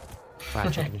chips.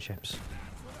 Fried chicken and chips.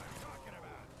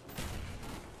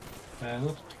 Fair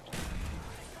enough.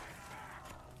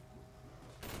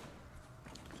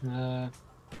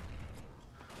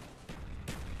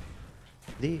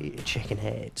 The chicken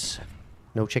heads.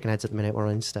 No chicken heads at the minute. We're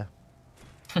on Insta.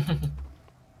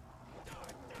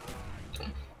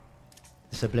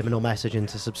 Subliminal messaging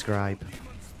to subscribe.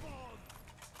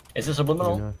 Is this You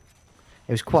subliminal? know.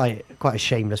 It was quite a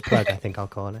shameless plug, I think I'll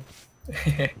call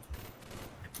it.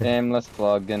 Shameless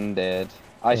plug indeed.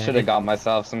 I Yeah, should have got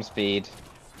myself some speed.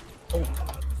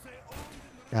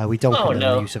 We don't Oh, condone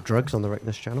no. the use of drugs on the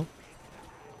Ricktness channel.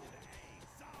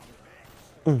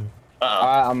 Uh-oh.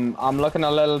 I'm looking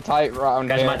a little tight around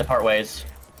Guys here. might depart ways.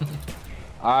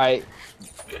 Alright,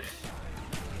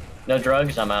 No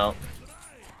drugs, I'm out.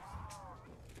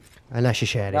 Unless you're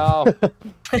sharing. no.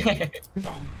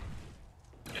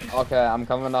 Okay, I'm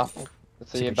coming up. So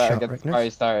It's a you good better shot, get the Ricktness. party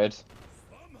started.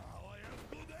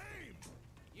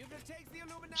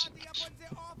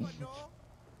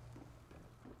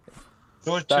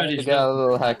 Starting to get a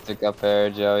little hectic up here,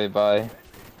 Joey boy.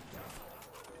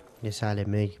 You're telling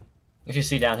me. If you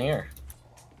see down here.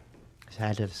 His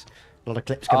head is a lot of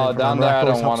clips coming Oh, from down there, I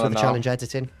records, don't helps wanna with the know. challenge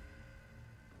editing.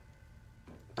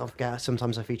 Don't forget,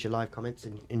 sometimes I feature live comments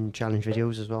in challenge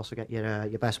videos as well, so get your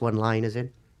best one-liners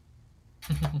in.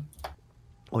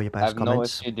 Or your best I've comments.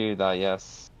 noticed you do that,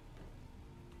 yes.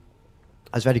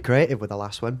 I was very creative with the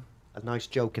last one. A nice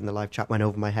joke in the live chat went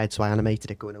over my head, so I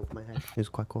animated it going over my head. It was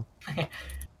quite cool.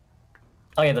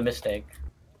 Oh yeah, the mistake.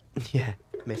 Yeah,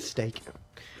 mistake.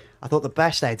 I thought the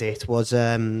best edit was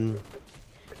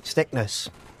Stickness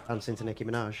dancing to Nicki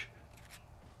Minaj.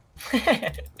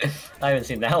 I haven't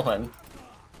seen that one.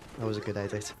 That was a good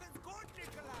edit.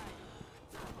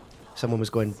 Someone was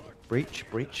going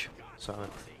breach. So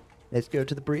let's go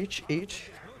to the breach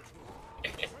each.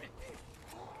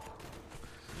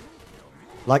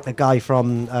 Like the guy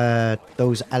from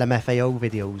those LMFAO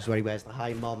videos where he wears the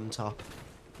high mom top.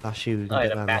 That shoe. Oh, yeah,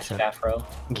 the massive afro.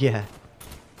 Yeah.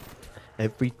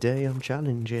 Every day I'm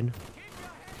challenging.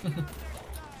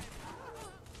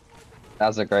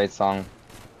 That's a great song.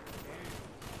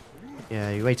 Yeah,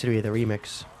 you wait to do the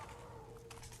remix.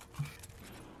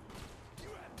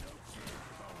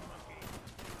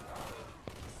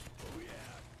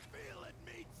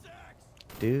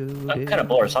 I'm kind of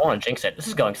bored, so I want to jinx it. This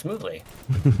is going smoothly.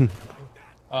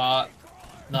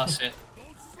 That's it.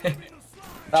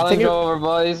 Challenge over,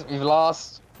 boys. We've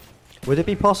lost. Would it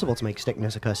be possible to make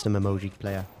Stickness a custom emoji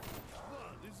player?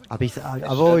 I've should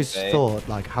always be. thought,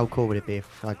 like, how cool would it be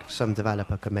if, like, some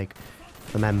developer could make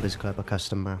the members club a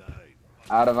custom map?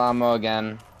 Out of ammo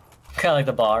again. Kind of like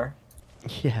the bar.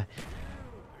 Yeah.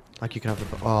 Like, you can have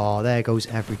the... Oh, there goes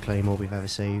every claymore we've ever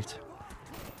saved.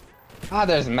 Ah,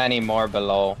 there's many more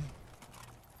below.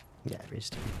 Yeah, there is,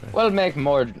 to be fair. We'll make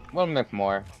more. We'll make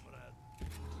more.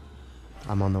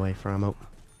 I'm on the way for ammo.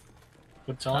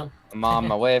 Good time. I'm on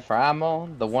my way for ammo.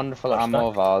 The wonderful ammo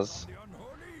of Oz.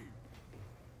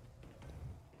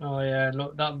 Oh yeah,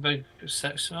 look, that big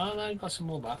section. Oh, they got some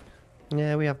more back.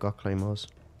 Yeah, we have got claymores.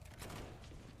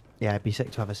 Yeah, it'd be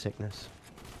sick to have a sickness.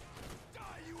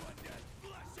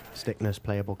 Sickness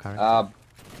playable character.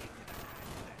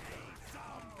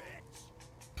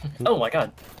 Oh my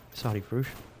god. Sorry, Frush.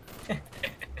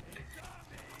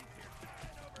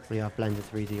 We have blended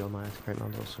 3D on my current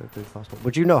models, so if possible.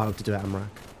 Would you know how to do it, Amrak?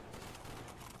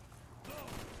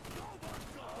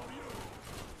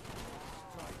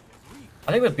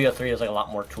 I think with BO3 there's like a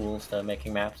lot more tools to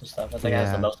making maps and stuff. I think it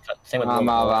has the most. Same with I'm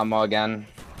out of World War. ammo again.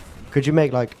 Could you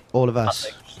make like all of us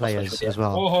I'll switch players with you. as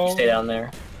well? Oh, Stay down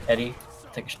there, Eddie.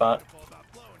 Take your spot.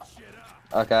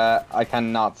 Okay, I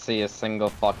cannot see a single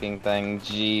fucking thing.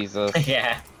 Jesus.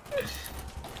 Yeah.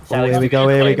 Oh, here we go,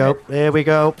 here we go, here we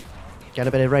go. Get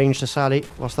a bit of range to Sally.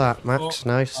 What's that, Max? Oh,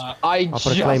 Nice. I'll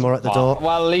put a claymore at the door.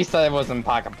 Well, at least I wasn't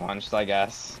pack-a-punched, I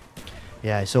guess.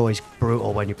 Yeah, it's always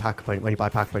brutal when you buy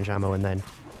pack-a-punch ammo and then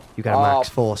you get a max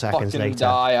 4 seconds fucking later.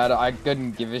 Die. I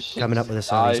couldn't give a shit. Coming up with a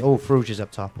Sally's. Oh, Fruge is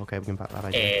up top. Okay, we can back that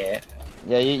idea. Yeah.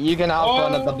 Yeah, you can have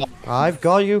fun at the bottom. I've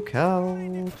got you, Cal. I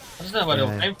don't know where they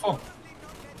all came from.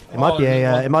 It might be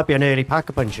it might be an early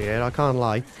pack-a-punch here. I can't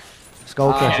lie.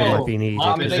 Skull Crusher might be needed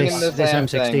I'm because thinking the this same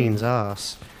M16's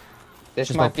arse. This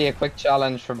Just might about- be a quick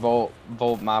challenge for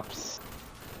both maps.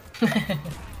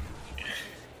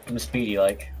 I'm speedy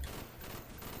like.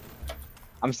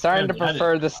 I'm starting to Yeah,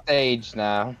 prefer the stage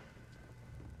now.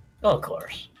 Oh, of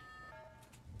course.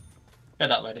 Get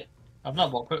that ready. I've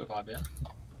not bought quick revive yet.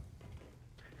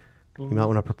 You might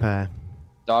want to prepare.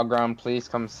 Dog round, please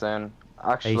come soon.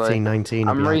 Actually, 18, 19.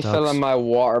 I'm refilling my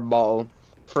water bottle.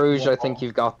 Fruge, I think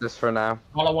you've got this for now.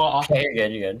 Bottle of water. Yeah, you're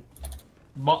good. You're good.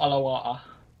 Bottle of water.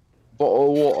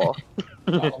 Bottle of water.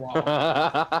 Bottle of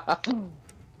water.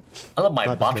 I love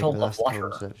my bottle of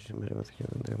water.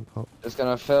 Just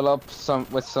gonna fill up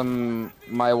with some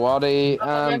my waddy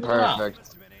and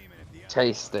perfect.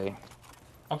 Tasty.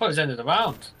 I thought it was the end of the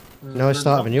round. No, it's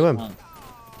start of a new one.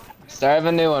 Start of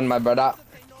a new one, my brother.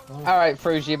 Alright,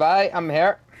 Fruge, bye. I'm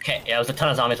here. Okay, yeah, it was a ton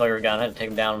of zombies while you were gone. I had to take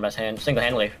them down with my hand,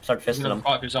 single-handedly. Start fisting them.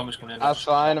 Quite a few zombies coming in. That's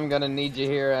fine, I'm gonna need you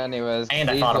here anyways. And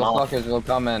I These fought 'em little all. fuckers will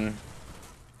come in.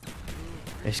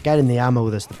 It's getting the ammo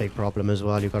that's the big problem as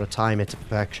well. You've got to time it to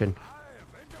perfection.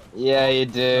 Yeah, you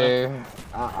do.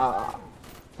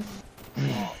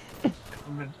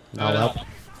 No help.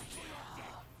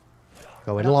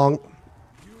 Going long.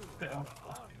 Yeah,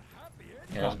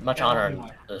 there's much honor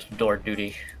in this door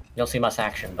duty. You'll see much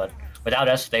action, but without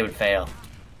us, they would fail.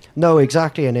 No,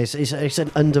 exactly, and it's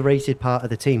an underrated part of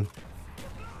the team.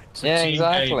 It's a Yeah, team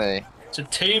exactly. game. It's a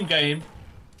team game.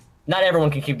 Not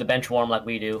everyone can keep the bench warm like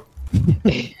we do.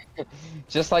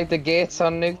 Just like the gates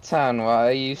on Nuketown, what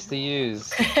I used to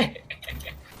use.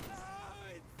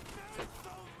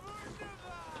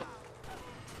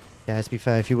 Yeah, to be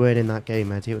fair, if you weren't in that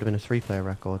game, Eddie, it would have been a 3-player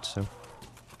record, so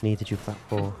needed you for that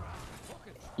 4.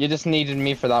 You just needed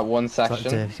me for that one It's like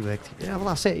section. dirty work. Yeah, well,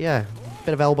 that's it, yeah.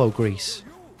 Bit of elbow grease.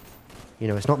 You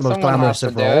know, it's not the most Someone glamorous has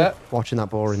of to do role, it. watching that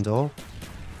boring door.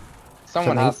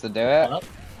 Someone Something. has to do it.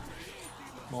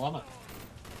 More ammo.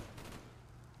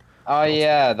 Oh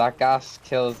yeah, that gas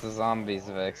kills the zombies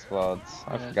if it explodes.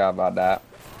 I forgot about that.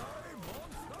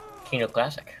 Kino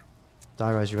Classic.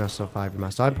 Die Rise Remaster or 5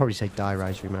 Remaster? I'd probably say Die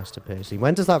Rise Remaster, personally.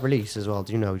 When does that release as well?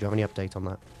 Do you know? Do you have any update on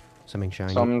that? Something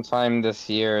shiny? Sometime this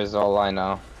year is all I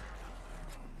know.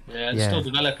 Yeah, they're still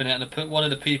developing it, and one of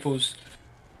the people's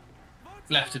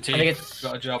left the team. I think it's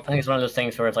Got a job. I think it's one of those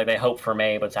things where it's like they hope for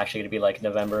May, but it's actually going to be like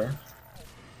November.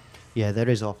 Yeah, there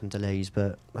is often delays,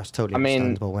 but that's totally I mean,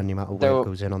 understandable when the amount of there- work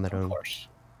goes in on their Of own. course.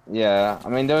 Yeah, I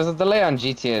mean there was a delay on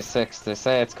GTA 6. They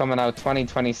say it's coming out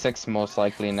 2026 most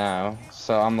likely now.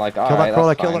 So I'm like, Kill alright, that crawler,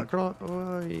 that's kill fine. that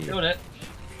crawler. Oi. Doing it.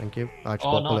 Thank you. I just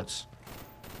Oh, bought no. bullets.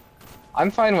 I'm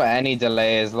fine with any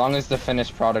delay as long as the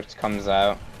finished product comes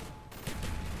out.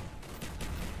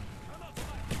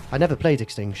 I never played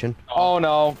Extinction. Oh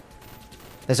no.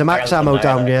 There's a max I ammo haven't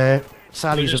down played here.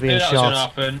 Sally's are Just knew being that was gonna shot,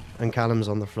 happen. and Callum's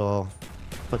on the floor.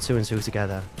 Put 2 and 2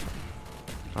 together.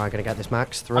 Alright, gonna get this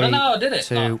max. 3, I don't know, I did it.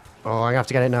 2. Oh, I have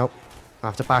to get it now. I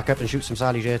have to back up and shoot some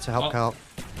Sally's here to help Oh. Carl.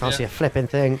 Can't Yeah. see a flipping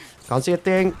thing. Can't see a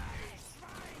thing.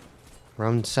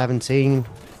 Round 17.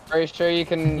 Pretty sure you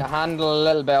can handle a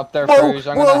little bit up there, Whoa, Fruge.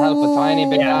 I'm gonna help a tiny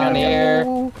bit Yeah, down yeah, here.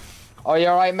 Whoa. Oh, you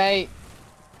alright, mate?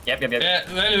 Yep. Yeah,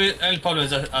 the only problem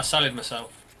is I sallied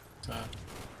myself. So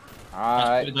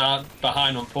Alright. I'm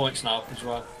behind on points now as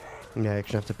well. Yeah, you're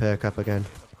gonna have to perk up again.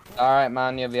 Alright,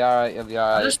 man, you'll be alright, you'll be I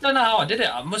alright. just don't know how I did it.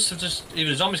 I must have just either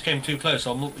the zombies came too close,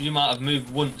 or you might have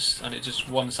moved once and it just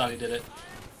one Sally did it.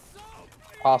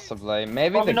 Possibly.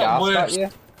 Maybe Probably the not gas worse. got you?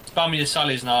 Spam your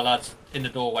Sallys now, lads, in the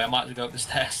doorway. I might have to go up the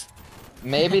stairs.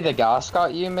 Maybe the gas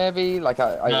got you, maybe? Like,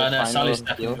 No, find Sally's those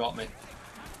definitely skills? got me.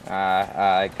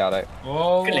 I got it.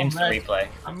 Oh, Good I'm instant red. replay.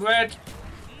 I'm red.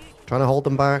 Trying to hold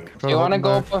them back. Do you want to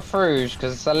go for Fruge?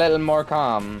 Because it's a little more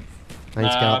calm. I need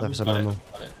to get out there for I've some got it, ammo.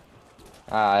 got it.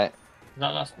 Alright.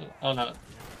 That last. Oh no,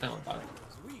 don't worry about it.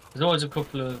 There's always a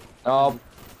couple of.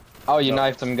 Oh, you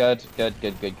knifed him good. Good.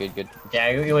 Yeah,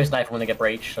 you always knife them when they get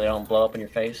breached so they don't blow up in your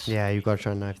face. Yeah, you've got to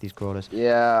try and knife these crawlers.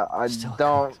 Yeah, I Still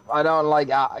don't like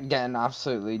getting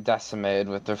absolutely decimated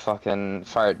with their fucking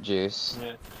fart juice.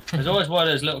 Yeah. There's always one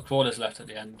of those little crawlers left at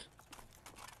the end.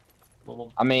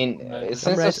 I mean, No, since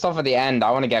ready. there's stuff at the end,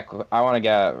 I want to get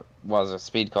what was it,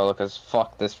 speed cola, because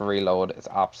fuck this reload, it's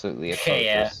absolutely atrocious.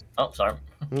 Yeah. Oh, sorry.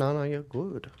 No, you're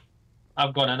good.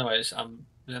 I've gone anyways. I'm.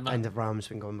 End of rounds,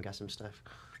 we can go and get some stuff.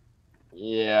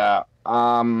 Yeah,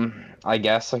 I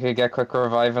guess I could get quick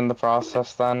revive in the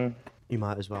process then. You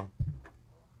might as well.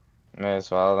 May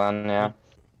as well then, yeah.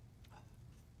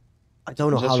 I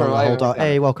don't know Just how long I'll revive hold out. again.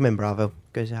 Hey, welcome in, Bravo.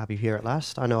 Good to have you here at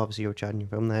last. I know obviously you were chatting your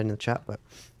phone there in the chat, but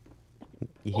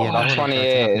you hear that.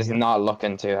 28 is not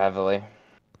looking too heavily.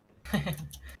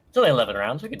 It's only 11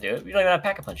 rounds. We can do it. We don't even have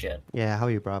Pack-a-Punch yet. Yeah, how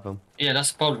are you, Bravo? Yeah,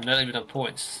 that's the problem. They don't even have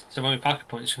points. So when we pack a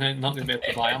points, we're not going to be able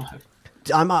to buy ammo.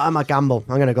 I'm a gamble.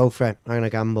 I'm gonna go for it. I'm gonna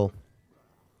gamble.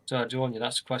 So I join you.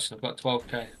 That's the question. I've got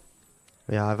 12k.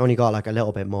 Yeah, I've only got like a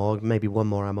little bit more, maybe one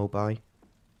more ammo buy.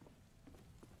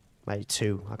 Maybe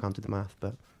two. I can't do the math,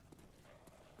 but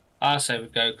I say we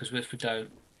go because if we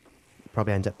don't,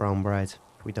 probably end up brown bread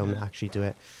if we don't actually do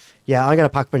it. Yeah, I'm gonna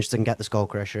pack punches and get the skull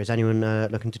crusher. Is anyone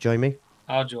looking to join me?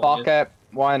 I'll join Fuck you. it,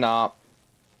 why not?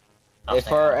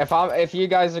 If you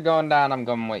guys are going down, I'm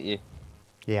going with you.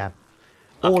 Yeah.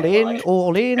 Okay,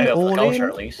 All in, Gotta go for all the culture in.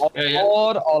 at least. All Yeah.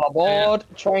 aboard, all aboard.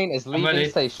 Train is I'm leaving ready.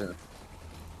 station.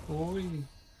 Oi.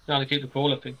 Trying to keep the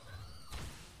crawl up in.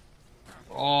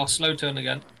 Oh, slow turn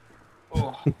again.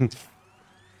 Oh.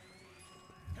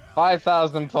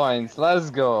 5,000 points. Let's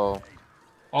go.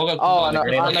 I'll go Oh, and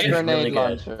grenade a launcher is grenade really good.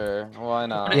 launcher. Why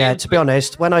not? Yeah, to be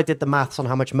honest, when I did the maths on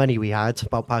how much money we had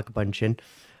about pack a bunching,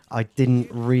 I didn't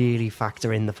really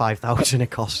factor in the 5,000 it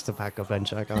costs to pack a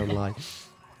bunch. I can't lie.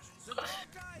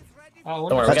 Oh,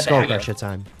 Don't worry, Let's we got go the hang of crusher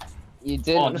time. You Oh,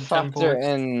 didn't the 10 factor points.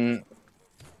 in.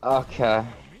 Okay.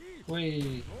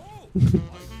 Wee.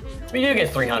 We do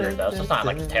get 300 though, so it's not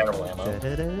like terrible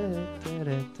ammo.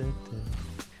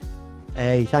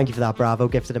 Hey, thank you for that, Bravo.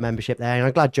 Gifted a membership there. And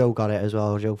I'm glad Joe got it as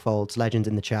well. Joe Folds, legend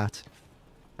in the chat.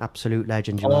 Absolute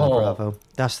legend, you are, Oh. Bravo.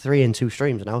 That's 3 in 2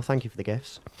 streams now. Thank you for the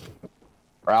gifts.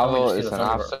 Bravo Oh, we is just an do the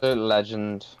Thunderbird. absolute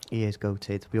legend. He is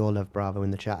goated. We all love Bravo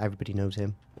in the chat. Everybody knows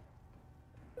him.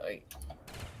 Like,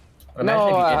 No, imagine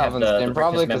if you I did have haven't the seen,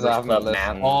 probably Ricktness 'cause I Members haven't Club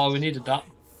listened. map, Oh, we needed that.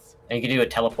 and you could do a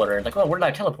teleporter. And like, oh, where did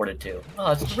I teleported to?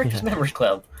 Oh, it's the Ricktness Members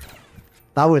Club.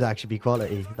 That would actually be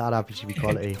quality. That'd actually be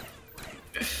quality.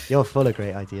 You're full of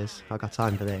great ideas. I got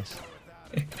time for this.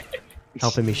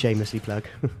 Helping me shamelessly plug.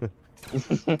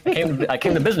 I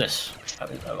came to business.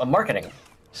 I'm marketing.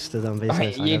 Stood on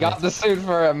business. I You love got it. the suit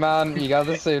for it, man. You got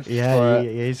the suit for Yeah,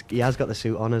 it. he has got the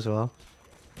suit on as well.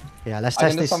 Yeah, let's I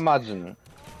test can this. just imagine.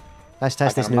 Let's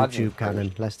test I this can noob imagine tube first.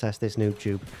 cannon. Let's test this noob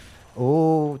tube.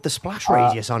 Oh, the splash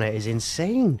radius on it is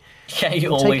insane. Yeah, you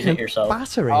I'm always taking hit a yourself.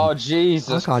 Battering. Oh,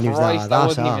 Jesus I can't use that, Christ, I that's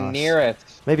wasn't even arse. near it.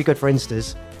 Maybe good for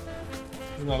instas.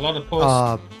 We've got a lot of pulls.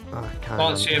 I Can't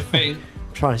can't. see a thing.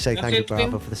 I'm trying to say That's thank you, it, Bravo,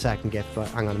 Tim. for the second gift, but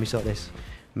hang on, let me sort this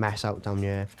mess out down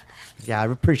here. Yeah, I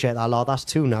appreciate that a lot. That's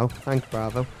 2 now. Thank you,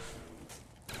 Bravo.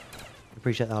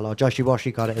 Appreciate that a lot. Joshy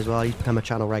Washi got it as well. He's become a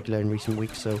channel regular in recent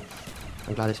weeks, so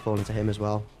I'm glad it's fallen to him as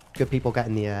well. Good people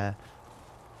getting the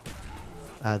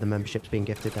memberships being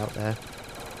gifted out there.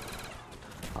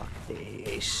 Fuck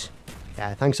this.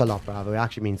 Yeah, thanks a lot, Bravo. It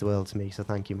actually means the world to me, so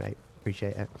thank you, mate.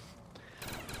 Appreciate it.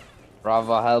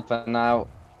 Bravo helping out.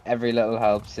 Every little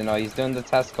helps, you know. He's doing the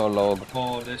Tesco logo.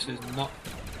 Oh, this is not.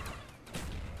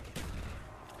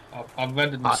 I've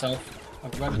rendered myself.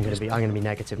 I've rendered I'm gonna be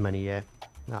negative money, yeah.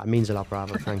 That means a lot,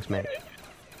 Bravo. Thanks, mate.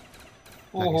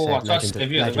 Like Oh, I I said, tried to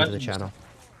save you. The legend of the rendered channel.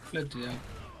 Bloody hell.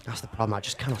 That's the problem. I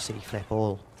just cannot see flip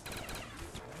all.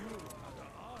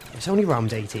 It's only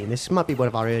round 18. This might be one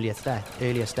of our earliest deaths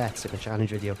in the challenge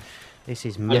video. This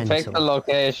is You mental. picked the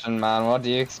location, man. What do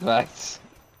you expect?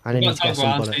 And I We've need got to get dog some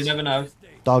rounds, so bullets. you never know.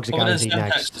 Dogs are Other than guaranteed stem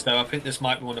next. textures, though, I think this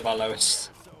might be one of our lowest.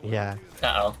 Yeah.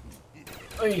 Uh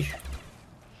oh. Oy.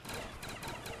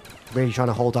 Really trying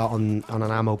to hold out on an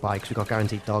ammo buy because we've got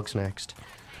guaranteed dogs next.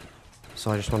 So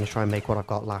I just want to try and make what I've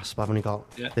got last, but I've only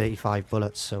got 35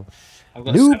 bullets, so... I've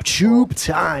got Noob tube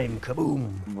time!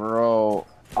 Kaboom! Bro,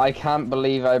 I can't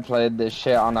believe I played this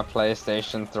shit on a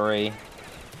PlayStation 3.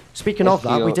 Speaking of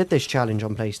that, we did this challenge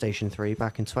on PlayStation 3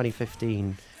 back in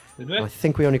 2015. Did we? I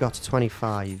think we only got to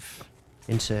 25.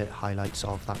 Insert highlights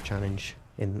of that challenge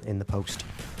in the post.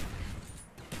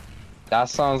 That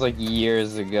sounds like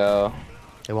years ago.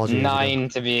 It was years 9 ago.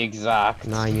 to be exact.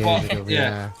 9 years ago,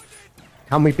 yeah.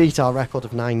 Can we beat our record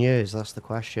of 9 years? That's the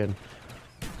question.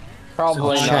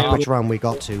 Probably I'll check not. which round we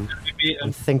got to.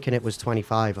 I'm thinking it was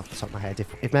 25 off the top of my head.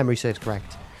 If memory serves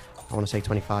correct, I want to say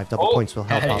 25. Double points will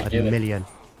help out a million.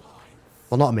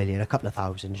 Well, not a million, a couple of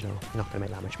thousand, you know. You're not going to make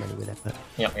that much money with it, but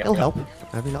it'll help.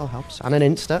 Every little helps. And an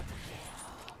Insta.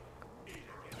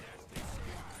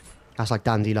 That's like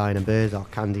Dandelion and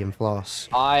Burdock, Candy and Floss.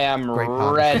 I am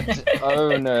red.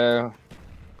 Oh no.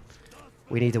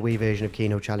 We need a Wii version of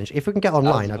Kino Challenge. If we can get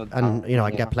online, and you know, I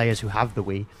can get players who have the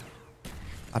Wii,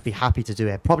 I'd be happy to do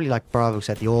it. Probably like Bravo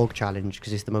said, the Org Challenge,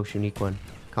 because it's the most unique one.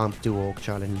 Can't do Org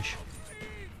Challenge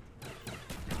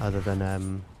other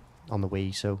than on the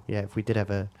Wii. So yeah, if we did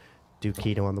ever do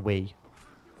Kino on the Wii,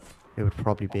 it would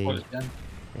probably be me.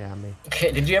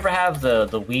 Okay, did you ever have the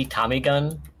Wii Tommy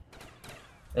gun?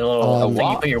 The little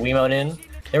thing you put your Wiimote in?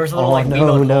 There was a little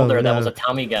Wiimote holder that was a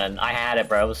Tommy gun. I had it,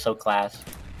 bro. It was so class.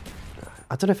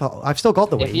 I don't know if I've still got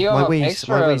the Wii. If you have a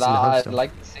picture of that, I'd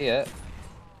like to see it.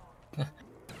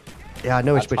 Yeah, I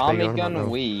know it's which Tommy gun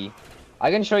Wii.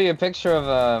 I can show you a picture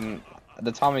of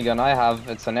the Tommy gun I have.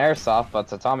 It's an airsoft, but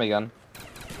it's a Tommy gun.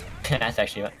 That's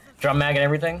actually drum mag and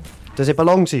everything. Does it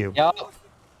belong to you? Yeah,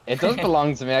 it does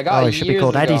belong to me. I got it. Oh, it should be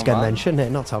called Eddie's gun then, shouldn't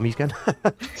it? Not Tommy's gun.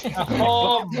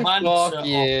 Oh man! Fuck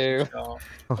you.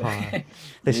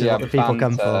 This is what the people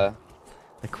come for.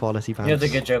 The quality bands. You know,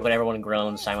 it's a good joke when everyone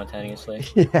groans simultaneously.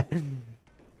 Yeah.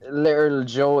 Little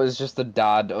Joe is just the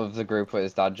dad of the group with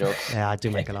his dad jokes. Yeah, I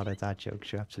do make a lot of dad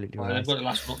jokes. You're absolutely right. I've got the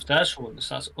last one upstairs for once.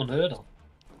 That's unheard of.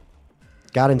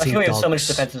 Guaranteed we have dogs. so much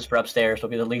defenses for upstairs. There'll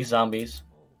be the least zombies.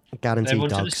 Guaranteed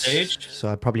dogs. So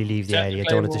I'd probably leave the area.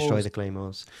 Don't want to destroy the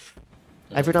claymores.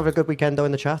 Everyone have a good weekend though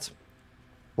in the chat.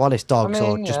 While it's dogs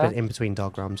or just in between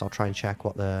dog rounds, I'll try and check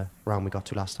what the round we got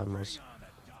to last time was.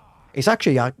 It's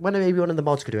actually, when maybe one of the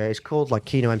mods could do it, it's called like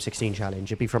Kino M16 Challenge.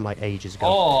 It'd be from like ages ago.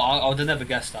 Oh, I would have never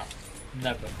guessed that.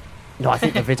 Never. No, I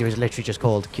think the video is literally just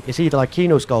called, it's either like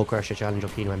Kino Skull Crusher Challenge or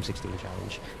Kino M16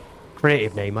 Challenge.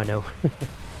 Creative name, I know.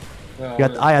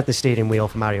 I had the steering wheel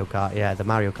for Mario Kart, yeah, the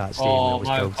Mario Kart steering wheel was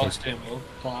Mario goated. Kart steering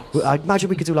wheel. I imagine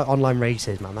we could do like online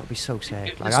races, man, that'd be so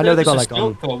sick. Like, I know they got like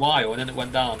on for a while and then it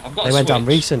went down. They went down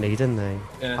recently, didn't they?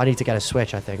 Yeah. I need to get a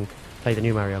Switch, I think. Play the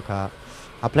new Mario Kart.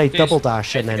 I played Double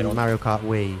Dash and then Mario Kart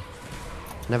Wii.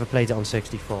 Never played it on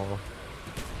 64.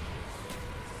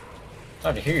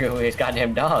 Oh, to hear you with these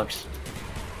goddamn dogs.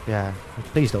 Yeah,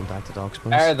 please don't die to dogs, please.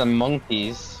 Better than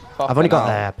monkeys. I've only got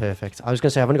there, perfect. I was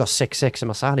gonna say I've only got 6.6 in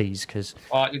my sallies because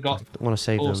I want to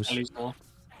save those. Good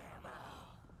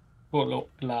luck,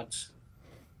 lads.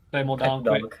 Claymore down,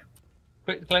 quick.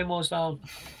 Quick, Claymore's down.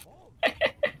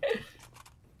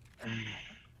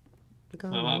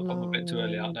 I'm a bit too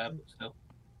early out there, but still.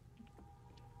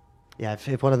 Yeah,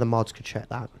 if one of the mods could check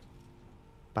that.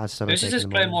 Bad stomach. This is just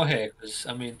Claymore here, because,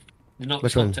 I mean, you're not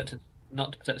protecting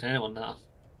anyone now.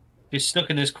 You're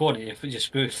stuck in this corner, you're just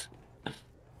spoofed.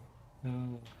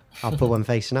 I'll put one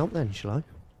facing out then, shall I?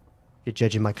 You're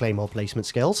judging my Claymore placement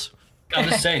skills. I'm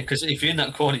just saying, because if you're in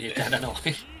that corner, you're dead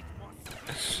anyway.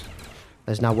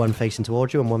 There's now one facing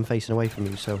towards you and one facing away from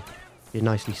you, so you're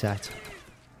nicely set.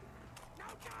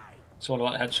 It's all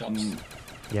about headshots.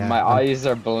 Yeah. My eyes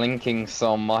are blinking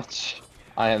so much.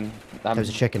 There's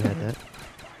a chicken head there.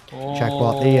 Oh. Check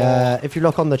what the if you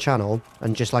look on the channel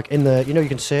and just like in the you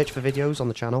can search for videos on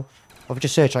the channel. Or if you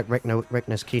just search like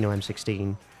Ricktness Kino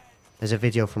M16. There's a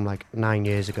video from like 9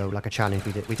 years ago, like a challenge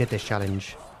we did this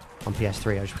challenge on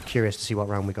PS3. I was curious to see what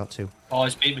round we got to. Oh,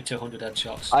 he's beat me to 100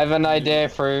 headshots. I have an idea,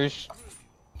 Fruge.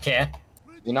 Yeah.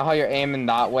 You know how you're aiming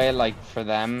that way, like for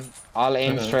them? I'll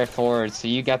aim straight forward, so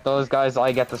you get those guys,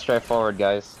 I get the straight forward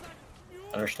guys.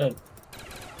 Understood.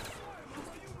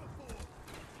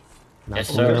 Nice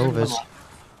yes, sir. overs.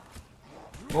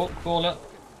 Oh, crawler.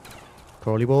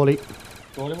 Crawly Wally.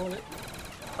 Crawly Wally.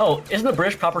 Oh, isn't the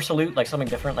British proper salute like something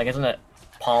different? Like, isn't it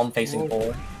palm facing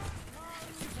forward?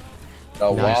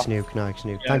 Oh, nice nuke, nice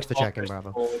nuke. Yeah, thanks for checking,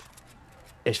 Bravo. Forward.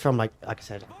 It's from like I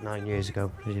said, 9 years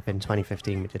ago. It's been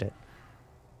 2015 we did it.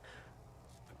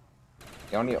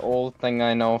 The only old thing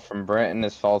I know from Britain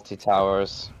is Faulty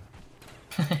Towers.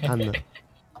 And the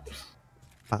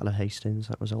Battle of Hastings,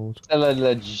 that was old.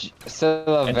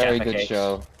 Still a very good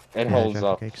show. It holds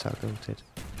up. Cakes, that goated.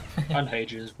 And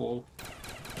Hadrian's Wall.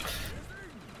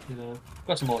 You know,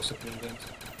 got some more stuff in England.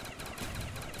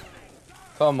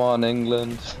 Come on,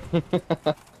 England.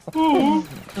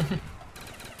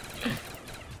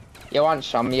 You want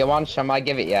some? You want some? I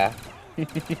give it ya.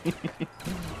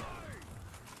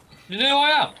 You know who I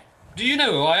am? Do you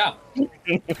know who I am?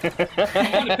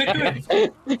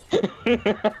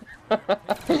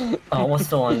 Oh, what's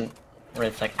the one where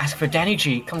it's like, ask for Danny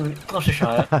G, come to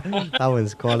Gloucestershire. That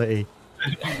one's quality.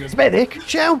 Medic,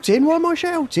 shouting, why am I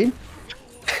shouting?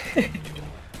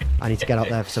 I need to get up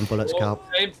there for some bullets, Carl.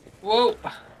 Whoa.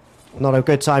 Not a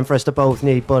good time for us to both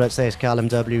need bullets. There's Callum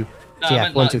W. No, TF, I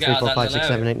meant 1, like 2, 3, get 4, out 5, that 6,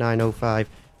 7, 8, 9, 0, 5.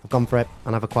 I've gone for it,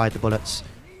 and I've acquired the bullets.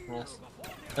 Nice.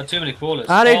 Got too many crawlers.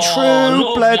 And in true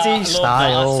love bloody that,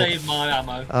 style. Love that. I saved my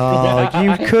ammo. Oh,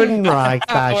 you couldn't write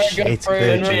that shit,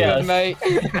 could you? Yes. mate.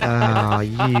 Oh,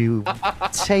 you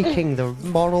taking the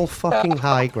moral fucking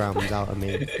high ground out of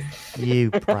me. You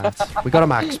brat. We got a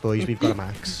max, boys. We've got a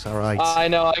max. All right. I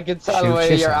know. I could tell Shoot away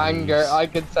your yourselves. anger. I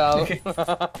could tell.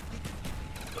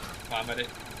 I'm at it.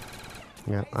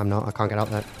 Yeah, I'm not. I can't get out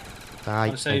there. I'll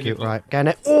Thank save you. you. Right,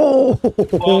 getting it. Oh! Well,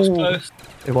 close.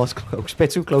 It was close.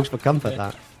 Bit too close for comfort,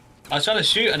 that. I was trying to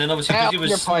shoot, and then obviously Get because he off was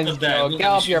your points, stood there, bro. he Get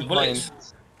off shooting your the bullets.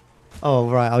 points. Oh,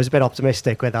 right. I was a bit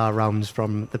optimistic with our rounds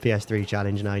from the PS3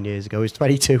 challenge 9 years ago. It was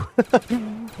 22.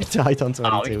 We died on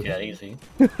Oh, we 22. can do that easy.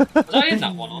 Was I in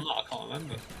that one or not? I can't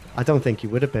remember. I don't think you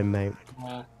would have been, mate.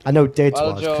 Uh, I know Dids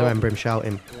Well, was, 'cause I Joe. remember him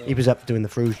shouting. He was up doing the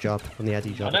Fruge job on the Eddie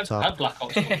I job up never top. had Black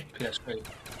Ops on PS3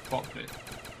 properly.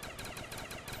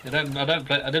 I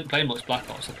didn't play much Black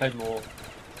Ops. I played more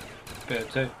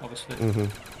BO2, obviously. Mm-hmm.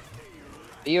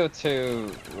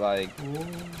 BO2, like,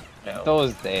 No.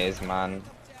 those days, man.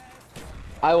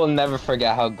 I will never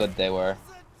forget how good they were.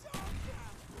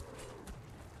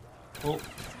 Oh,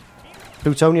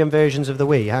 Plutonium versions of the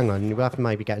Wii. Hang on, we'll have to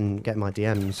maybe get my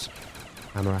DMs.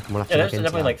 I reckon we'll have to Yeah, look there's into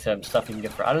definitely that. like some stuff you can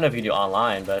get for. I don't know if you can do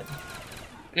online, but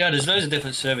yeah, there's loads of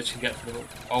different servers you can get for the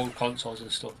old consoles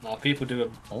and stuff now. People do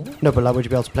them. No, but like, would you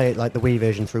be able to play it like the Wii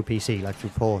version through PC, like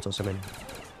through port or something?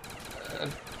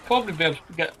 Probably be able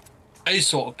to get a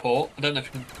sort of port. I don't know if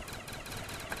you can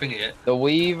bring it. The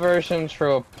Wii version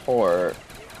through a port.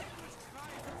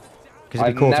 Because it'd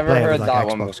I've be cool to never play it heard with like that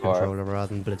one Xbox before. controller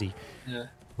rather than bloody Yeah.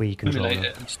 Wii controller. Emulate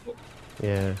it and stuff.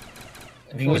 Yeah.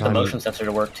 if you can use the I'm- motion sensor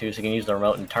to work too, so you can use the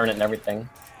remote and turn it and everything.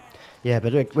 Yeah,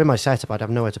 but like, with my setup, I'd have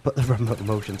nowhere to put the remote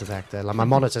motion detector. Like my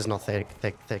monitor's not thick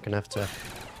enough to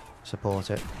support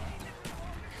it.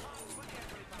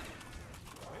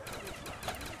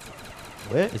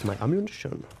 Where is my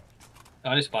ammunition?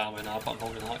 I need to buy ammo now, but I'm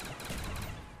holding height.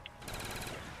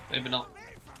 Maybe not.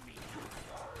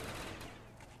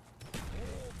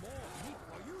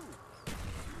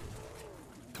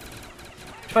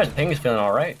 I'm surprised the ping is feeling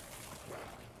alright.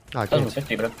 Oh, It doesn't good.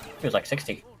 50, but it feels like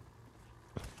 60.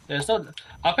 Yeah, it's not.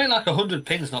 I think like 100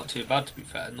 ping's not too bad to be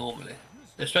fair. Normally,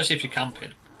 especially if you're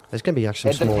camping. There's gonna be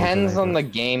actually It some small. depends on the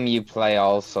game you play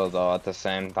also, though, at the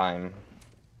same time.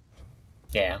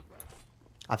 Yeah.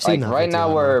 I've seen Like, that. right video,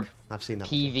 now we're I've seen that.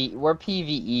 We're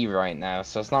PvE right now,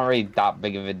 so it's not really that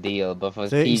big of a deal, but if it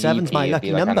was 37's PvP, my it'd lucky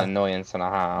be like number. an annoyance and a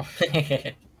half.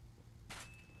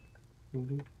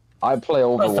 Mm-hmm. I play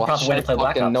What's the Overwatch, proper way to play I Black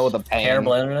fucking Ops? know the pain.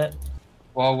 Terrible internet?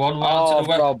 Well, one round Oh, to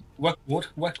the bro.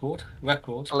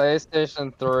 record.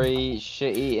 PlayStation 3,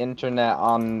 shitty internet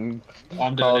on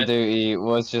I'm Call doing of it. Duty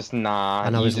was just nah,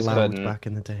 And I you was just loud couldn't. back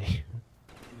in the day.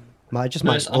 My First,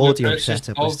 my I'm gonna audio purchase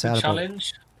setup of was the terrible.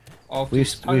 challenge. Of We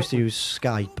used to the use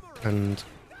Skype, and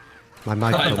my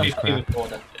title. microphone was MVP crap.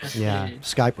 recorder. Yeah,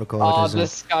 Skype Oh, recorders. the and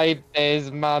Skype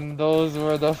days, man, those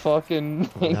were the fucking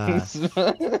Nah. things. Enjoy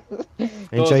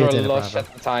Those your were dinner, lush brother.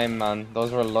 at the time, man.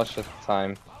 Those were lush at the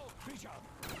time.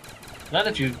 I don't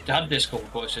know if you had Discord,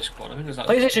 but it's Discord. I think it was like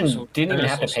PlayStation didn't even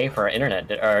have to pay for internet,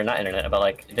 or not internet, but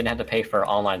like, it didn't have to pay for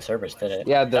online service, did it?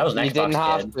 Yeah, that was an you Xbox didn't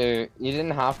have kid. to. You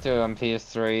didn't have to on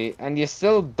PS3, and you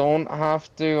still don't have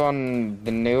to on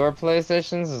the newer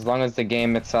PlayStations as long as the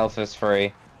game itself is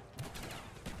free.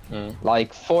 Mm.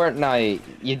 Like Fortnite,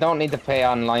 you don't need to pay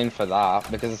online for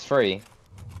that because it's free.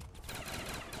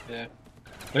 Yeah.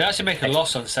 But they actually make a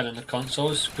loss on selling the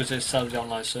consoles because they sell the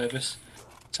online service.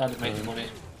 It's how they make the money.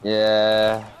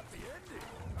 Yeah.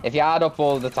 If you add up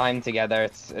all the time together,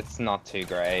 it's not too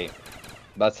great.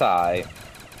 That's alright.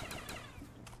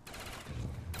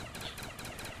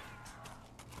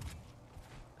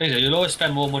 Basically, you'll always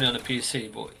spend more money on a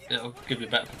PC, but it'll give you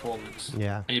better performance.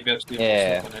 Yeah. And you'll be able to do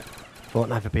Yeah. more stuff on it.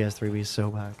 Fortnite for PS3 was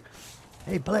so bad.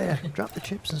 Hey Blair, drop the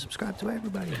chips and subscribe to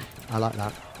everybody. I like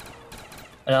that.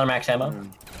 Another max ammo?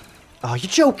 Oh, you're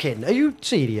joking? Are you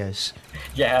serious?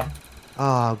 Yeah.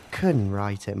 Oh, couldn't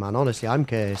write it, man. Honestly, I'm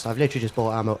cursed. I've literally just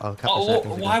bought ammo a couple of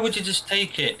seconds ago. Why would you just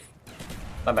take it?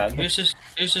 My bad. Who's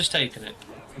just taking it?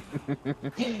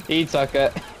 He took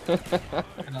it.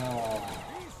 Oh.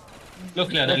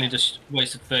 Luckily, I'd only just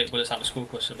wasted 30 bullets out of school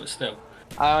crusher, but still.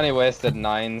 I only wasted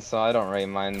 9, so I don't really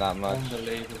mind that much.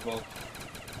 Unbelievable.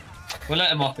 We'll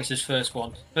let him off. It's his first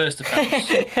one. First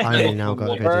offense. I only now got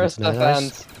a good First internet.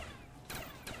 offense.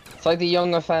 It's like the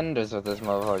young offenders with this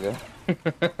motherfucker.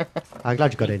 I'm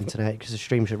glad you got internet, because the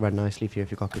stream should run nicely for you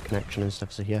if you've got good connection and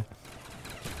stuff, so yeah.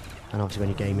 And obviously when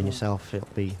you're gaming yourself, it'll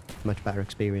be a much better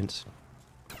experience.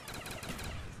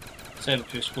 Save up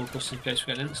to your school crusher in case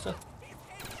we get Insta.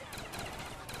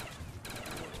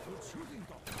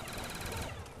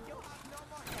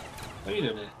 What are you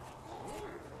doing here?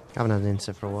 Haven't had an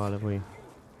Insta for a while, have we?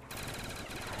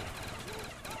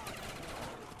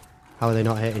 How are they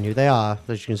not hitting you? They are,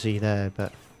 as you can see there,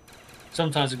 but...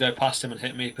 Sometimes they go past him and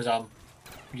hit me because I'm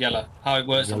yellow. How it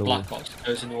works on Black Ops, it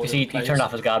goes in order. He turned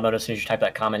off his God mode as soon as you typed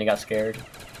that comment, he got scared.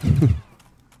 Yeah.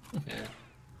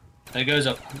 And it goes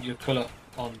up your colour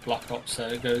on Black Ops, so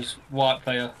it goes white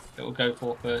player, it will go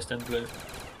for first, then blue.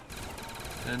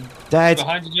 And Dead!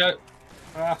 behind you, Joe.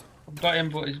 Ah, I've got him,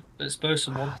 but it's supposed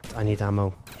to one. I need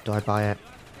ammo. Do I buy it?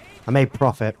 I made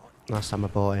profit last time I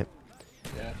bought it.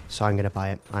 Yeah. So I'm going to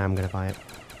buy it. I am going to buy it.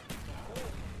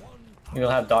 You'll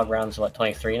have dog rounds, what,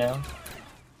 23 now?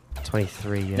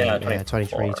 23, yeah. Yeah, Yeah,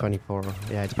 23, 24.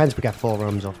 Yeah, it depends if we get 4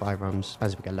 rooms or 5 rooms.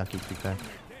 Depends if we get lucky, to be fair.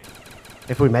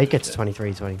 If we make it to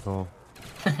 23, 24.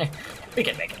 We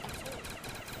can make it.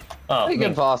 Oh, We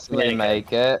can possibly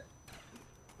make it.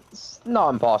 It's not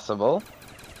impossible.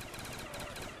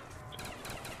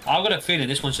 I've got a feeling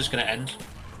this one's just going to end.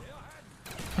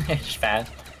 Just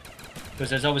fast. Because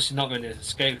there's obviously not going to be an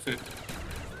escape route.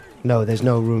 No, there's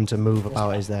no room to move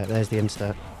about, is there? There's the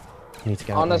insert. Need to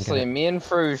get Honestly, me and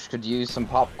Fruge could use some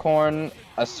popcorn,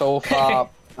 a sofa,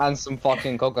 and some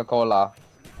fucking Coca-Cola.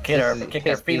 Kick our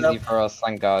feet easy up. for us,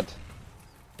 thank God.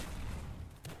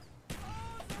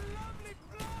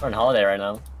 We're on holiday right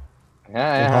now. Yeah,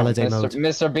 yeah. holiday Mr. mode.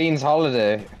 Mr. Bean's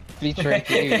holiday, featuring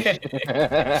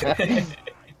Fruge.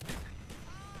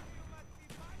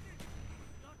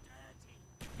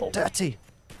 Dirty!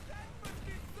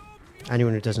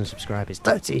 Anyone who doesn't subscribe is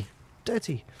dirty!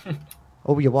 Dirty!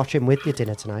 Oh, you're watching with your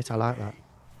dinner tonight. I like that.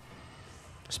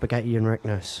 Spaghetti and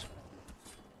Ricktness.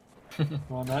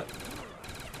 Well, no.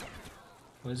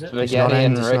 What is it? Spaghetti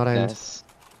and it's not end. Ricktness.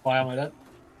 Why am I dead?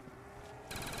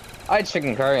 I had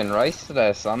chicken curry and rice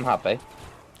today, so I'm happy.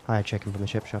 I had chicken from the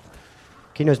chip shop.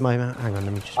 Kino's my man. Hang on,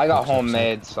 let me just... I got put this up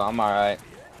homemade, so I'm alright.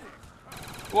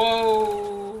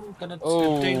 Whoa! Gonna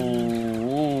ding.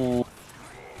 Oh,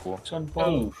 It's on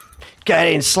both. so.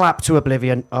 Getting slapped to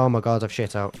oblivion. Oh my god, I've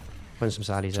shit out. Putting some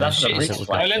Sally's in. That's Shit, a you Rickt Gary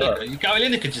slap. Lineker. You Gary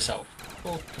Lineker yourself.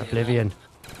 Oblivion.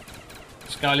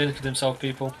 It's Gary Lineker himself,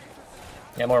 people.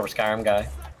 Yeah, more of a Skyrim guy.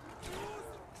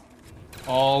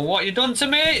 Oh, what you done to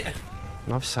me?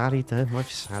 I've sallied them. I've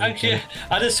sallied Thank you.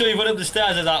 I just saw you run up the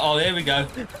stairs. I was like, oh, here we go.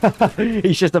 them.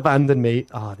 He's just abandoned me.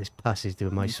 Oh, this puss is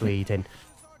doing my Sweden.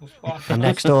 I'm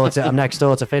next door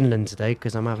to Finland today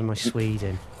because I'm having my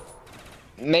Sweden.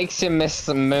 makes you miss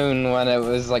the moon when it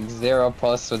was like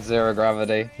 0+ with 0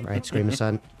 gravity. Right, Screamer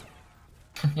Son.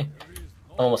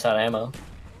 Almost out of ammo.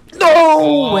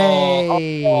 No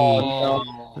way! Oh,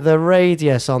 no. The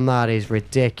radius on that is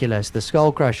ridiculous. The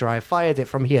Skull Crusher, I fired it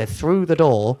from here through the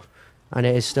door, and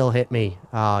it has still hit me.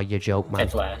 Ah, you joke, man.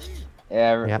 It's last.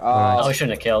 Yeah, Yep, Oh, right. we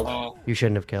shouldn't have killed. Oh, You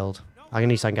shouldn't have killed. At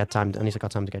least I got time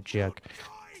to get Jug.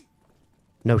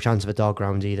 No chance of a dog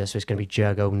round either, so it's going to be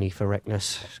Jug only for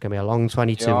Ricktness. It's going to be a long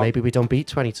 22. Yeah. Maybe we don't beat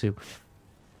 22.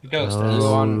 you go Oh. upstairs. Do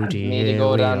you want me to dear,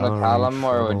 go we down with are in Callum,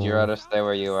 or would you trouble. rather stay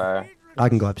where you are? I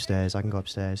can go upstairs. I can go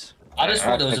upstairs. I just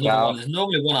thought there was Have to another go. one. There's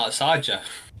normally one outside you.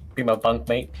 Be my bunk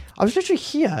mate. I was literally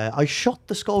here. I shot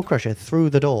the Skull Crusher through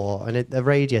the door, and the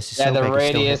radius is Yeah, so the big. it still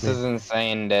hit radius me. is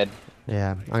insane, dude.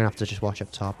 Yeah, I'm gonna have to just watch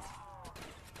up top.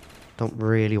 Don't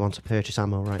really want to purchase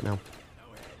ammo right now.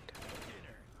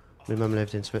 My mum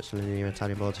lived in Switzerland in the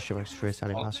Italian border. She works for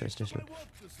Italian passports district.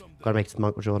 Gotta make it the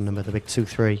Michael Jordan number, the big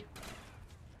 2-3.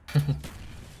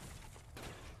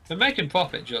 We're making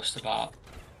profit just about.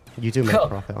 You do make a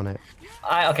profit on it.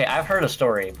 Okay, I've heard a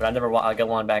story, but I never got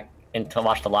one back in to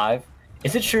watch the live.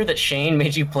 Is it true that Shane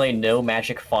made you play No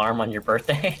Magic Farm on your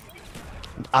birthday?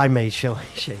 I made sure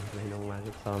she made all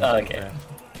magic farms. Oh, okay.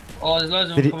 Oh, there's loads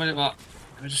of Did them it- coming in. Let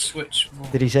me just switch.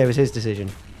 Did he say it was his decision?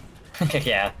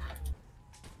 Yeah.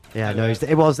 Yeah, no,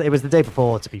 it was the day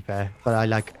before, to be fair. But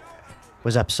I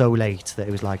was up so late that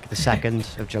it was like the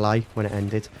 2nd of July when it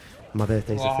ended. My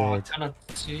birthday's Wow, I the 3rd. cannot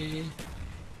see.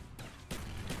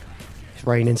 It's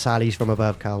raining Sally's from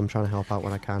above, Cal. I'm trying to help out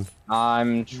when I can.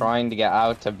 I'm trying to get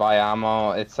out to buy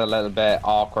ammo. It's a little bit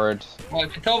awkward. Well,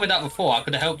 if you told me that before, I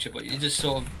could have helped you, but you just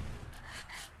sort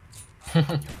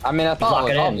of. I mean, I thought it was Lock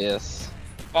it in. obvious.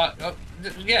 But,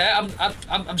 yeah,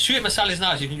 I'm shooting my Sally's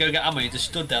now, so you can go get ammo. You just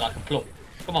stood there like a plump.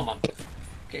 Come on, man.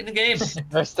 Get in the game.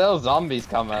 There's still zombies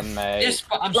coming, mate. Yes,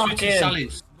 but I'm Lock shooting in.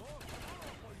 Sally's.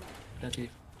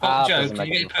 Bloody. Ah, Oh, Joe, doesn't can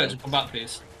you make get your any perks and come back,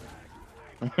 please?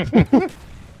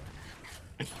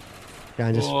 Yeah,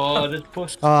 and just... Oh, the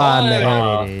push. Oh, there we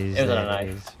go. there it is. It was a There it knife.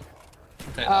 is. I'll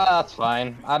take that. That's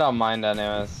fine. I don't mind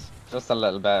anyways. Just a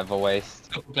little bit of a waste.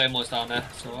 Couple claymores down there,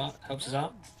 so that helps us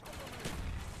out.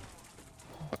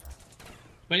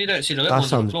 When you don't see the little That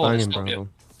ones on the sounds floor, they banging, stop bro. you.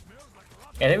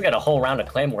 Yeah, I think we got a whole round of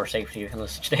Claymore safety in the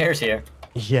stairs here.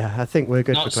 Yeah, I think we're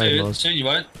good Not for soon. claymores. Soon you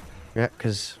won't. Yeah,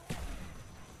 because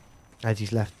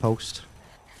Eddie's left post.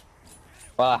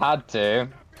 Well, I had to.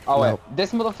 Oh No. wait,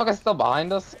 this motherfucker's still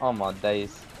behind us? Oh my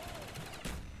days.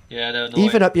 Yeah, they're annoying.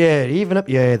 Even up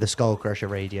here, the Skull Crusher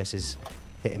radius is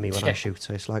hitting me when I shoot,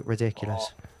 so it's like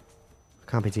ridiculous.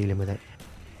 Can't be dealing with it.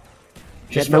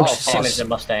 Just no for s- damage to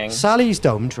Mustang. Sally's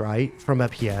domed, right, from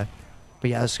up here.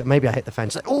 But yeah, maybe I hit the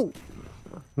fence. Oh!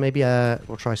 Maybe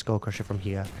we'll try Skull Crusher from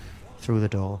here. Through the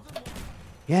door.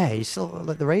 Yeah, he's still,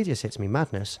 like, the radius hits me.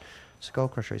 Madness. Skull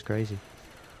Crusher is crazy.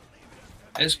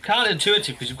 It's kind of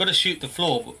intuitive because you've got to shoot the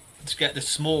floor to get the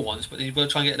small ones, but then you've got to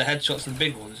try and get the headshots and the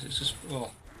big ones. It's just,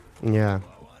 oh, Yeah,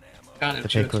 kind of the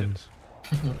big intuitive.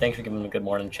 ones. Thanks for giving them a good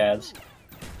morning, Chads.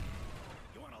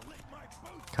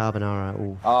 Carbonara,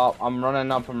 ooh. Oh, I'm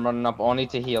running up, Only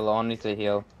to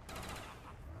heal,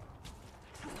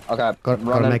 Okay,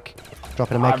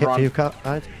 Dropping a med kit for you, Cut,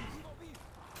 right?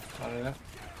 Oh, yeah.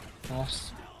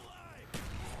 Nice.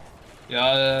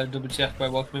 Yeah, WTF, very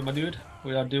welcome, my dude.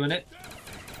 We are doing it.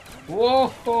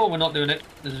 Whoa, oh, we're not doing it.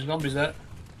 There's zombies there.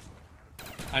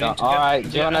 I need to Alright, do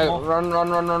you get wanna ammo.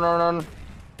 run?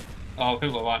 Oh,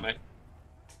 people are right, mate.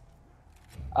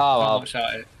 Oh I'm well, not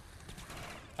shouting.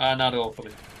 Now they're all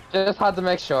coming. just had to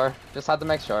make sure.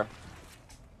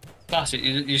 Classic,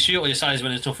 you shoot all your size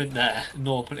when there's nothing there,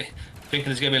 normally. Thinking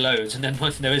there's going to be loads, and then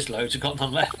when there is loads, you've got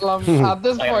none left. Well, at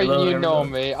this I point, love you it. know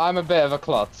me. I'm a bit of a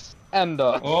klutz. End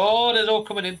up. Oh, there's all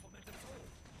coming in.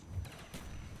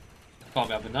 Can't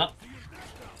be having that.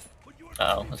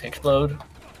 Uh-oh, let's explode.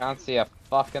 Can't see a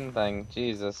fucking thing.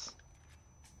 Jesus.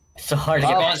 It's so hard to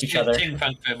get Can't past each see a other. thing,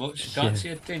 thank you very much. Can't see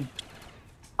a thing.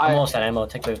 I'm I almost at ammo.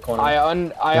 Take the corner. I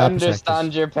Yeah,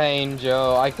 understand your pain,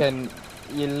 Joe.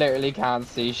 You literally can't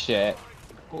see shit.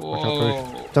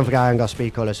 Oh. Don't forget I haven't got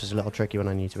speed colours, so it's a little tricky when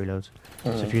I need to reload.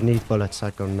 So if you need bullets,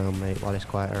 I'd go now, mate, while it's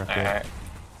quieter up here. Alright.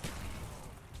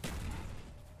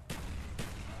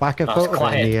 Back a Oh, it's photo in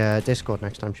quiet. the Discord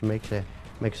next time she makes it.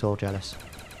 Make us all jealous.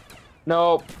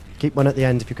 Nope. Keep one at the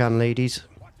end if you can, ladies.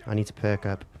 I need to perk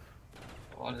up.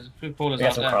 Oh, there's a few ballers We got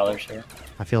out some there. crawlers here.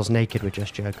 I feels naked with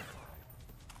just Jug.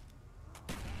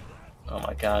 Oh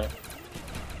my god.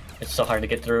 It's so hard to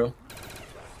get through.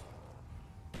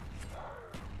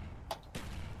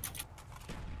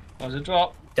 There's a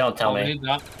drop. Don't tell Oh, we me. need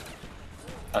that.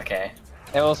 Okay.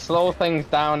 It will slow things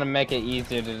down and make it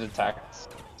easier to detect.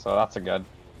 So that's a good.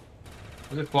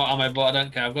 There's a quite ammo, but I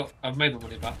don't care. I've made my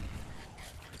money back.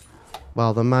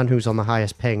 Well, the man who's on the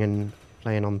highest ping and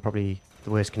playing on probably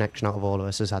the worst connection out of all of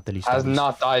us has had the least Has damage.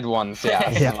 not died once. Yeah.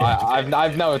 Yeah.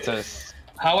 I've noticed.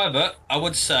 However, I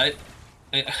would say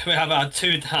we have had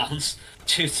 2 downs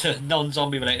due to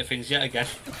non-zombie related things yet again.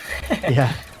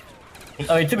 Yeah.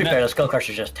 I mean, to be fair, the Skull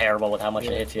Crusher's just terrible with how much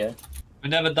it hits you. We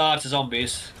never died to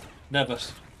zombies. Never.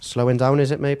 Slowing down,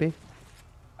 is it, maybe?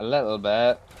 A little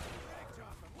bit.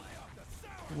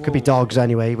 Could be dogs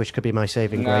anyway, which could be my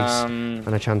saving grace. And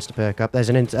a chance to perk up. There's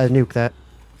a nuke there.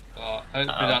 Oh, hopefully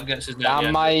that gets us That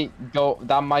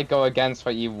there. might go against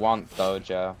what you want though,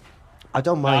 Joe. I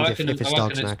don't mind if I it's reckon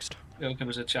dogs it's- next. It'll give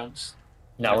us a chance.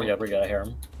 No, we're good. I hear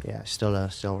him. Yeah, still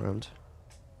around.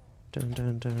 Dun,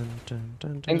 dun, dun, dun,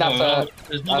 dun, I think dun. that's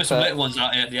There's normally that's some a- little ones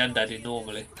out here at the end, Eddie,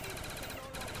 normally.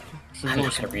 So there's I'm always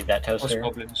just some gonna read that toaster.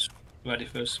 goblins ready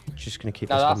for us. Just gonna keep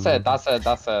No, this that's one it. moving.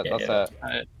 That's it.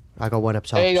 Yeah. I got one up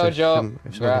top. There you so go, if Joe. if someone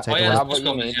can Oh take yeah, the Grab one. what you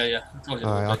zombies, need. yeah. I told you Alright,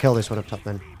 about I'll that. kill this one up top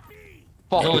then.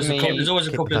 Fuck There's always a me.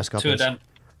 couple of best 2 of copies. them.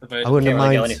 I available. wouldn't Can't have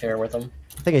really go mind. anywhere with them.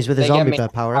 Thing is, with the They get zombie me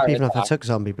blood power up, heart even if I attack. took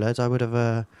zombie blood, I would have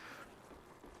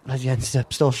I ended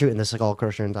up still shooting the Skull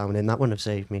Crusher and down in. That wouldn't have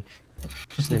saved me.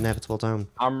 Just an inevitable down.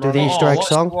 I'm Do the running. Easter egg what's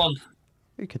song? the one?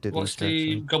 We could do the What's Easter egg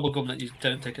the song. gobble gum that you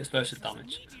don't take explosive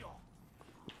damage?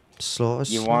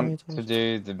 Slaughter You want Slide? to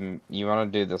do the? You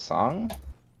want to do the song?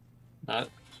 No.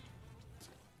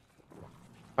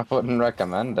 I wouldn't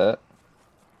recommend it.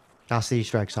 That's the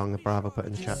Easter egg song that Bravo put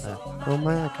in the chat there. Oh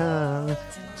my god.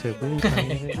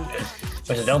 Wait,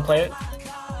 so don't play it?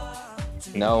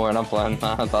 No, we're not playing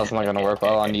that. That's not gonna work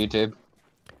well on YouTube.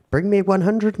 Bring me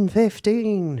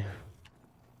 115.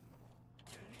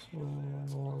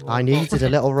 I needed a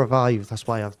little revive. That's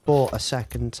why I've bought a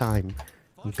second time.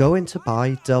 I'm going to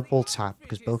buy double tap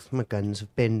because both of my guns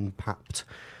have been papped.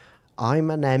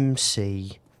 I'm an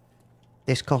MC.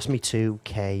 This cost me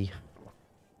 2k.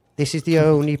 This is the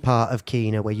only part of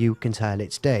Kino where you can tell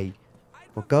it's day.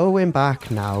 We're going back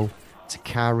now to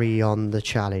carry on the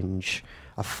challenge.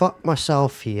 I fucked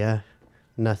myself here.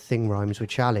 Nothing rhymes with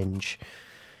challenge.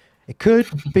 It could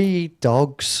be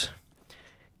dogs.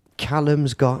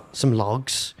 Callum's got some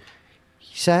logs.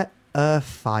 He set a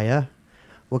fire.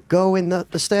 We're going up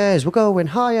the stairs. We're going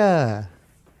higher.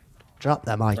 Drop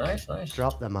the mic. Nice, nice.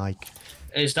 Drop the mic.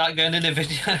 Is that going in the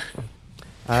video?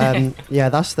 Yeah,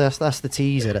 that's the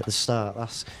teaser at the start.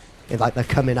 That's like they're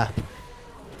coming up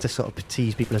to sort of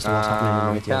tease people as to what's happening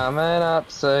in the video. Coming up,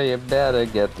 so you better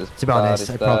get this. To be honest,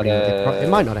 it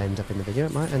might not end up in the video.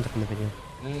 It might end up in the video.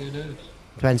 Who knows?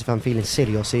 Depends if I'm feeling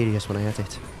silly or serious when I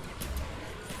edit.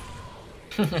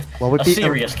 Well, A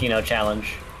serious Kino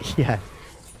challenge. Yeah.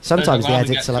 Sometimes the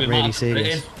edits are like really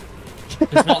serious.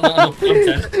 There's not enough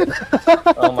content.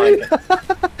 Oh my god.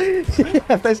 Yeah,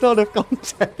 if there's not enough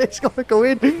content, it's got to go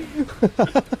in.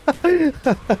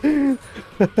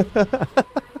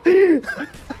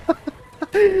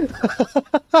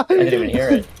 I didn't even hear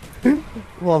it.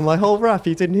 Well, my whole rap,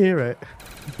 you didn't hear it.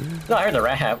 No, I heard the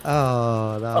rap.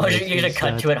 Oh, that Oh, makes you're me gonna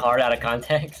cut sad. to it hard out of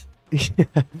context?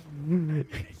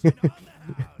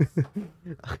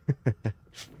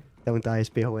 Don't die,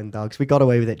 SPO dogs. We got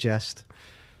away with it, Jest.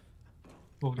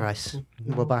 Right,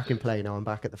 we're back in play now. I'm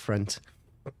back at the front.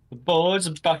 The boys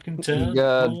are back in town.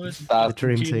 Good. Boys are The back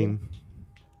dream in team.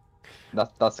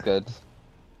 That's good.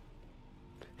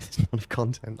 There's not enough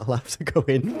content. I'll have to go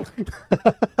in.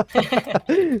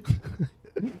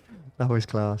 That was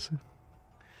class.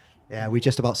 Yeah, we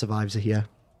just about survives here.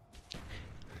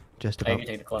 Just Oh, you about. can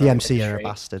take the corner, The take MC it are a straight.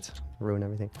 bastard. Ruin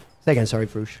everything. Say again, sorry,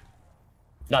 Frush.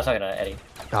 No, it's not gonna Eddie.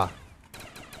 Ah,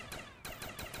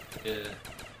 Yeah.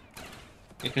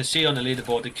 You can see on the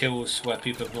leaderboard the kills where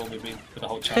people have normally been for the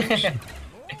whole challenge.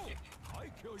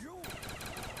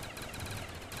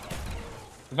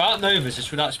 Without Novas, this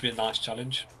would actually be a nice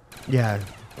challenge. yeah.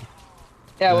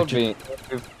 Yeah, it would be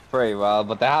pretty well,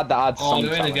 but they had to add Oh, some.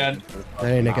 they're in again.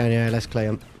 They're in again, yeah, let's play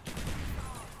them.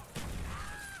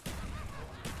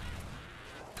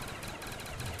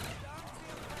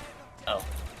 Oh.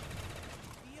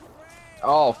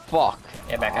 Oh fuck!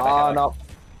 Yeah, back up, Oh back up. no!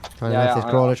 Trying to Yeah, know if yeah, this I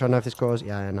crawler, know. trying to know if this crawls.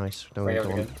 Yeah, yeah, nice. Don't Right, want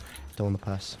we're to good. don't want the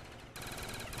pass.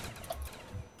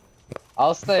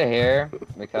 I'll stay here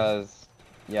because,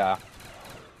 yeah.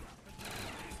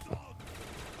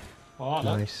 Oh,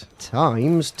 no. Nice.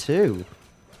 ×2.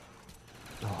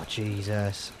 Oh,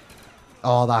 Jesus.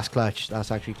 Oh, that's clutch.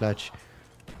 That's actually clutch.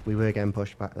 We were getting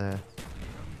pushed back there.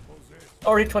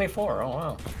 Already 24. Oh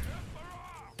wow.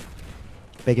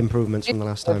 Big improvements from the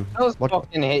last time. Those What?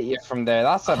 fucking hit you from there.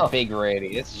 That's a Oh. big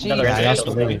radius. Another Yeah, Yeah, that's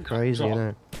yeah, really yeah. crazy, isn't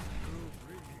it?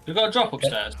 We've got a drop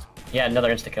upstairs. Yeah,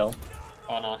 another insta kill.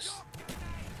 Oh, nice.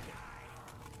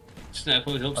 Just know,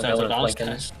 put it upstairs Oh, or they're blinking.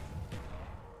 downstairs.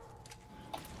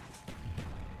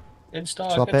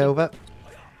 Insta. Swap it over.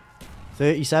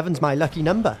 37's my lucky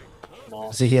number.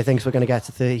 Nice. So here thinks we're going to get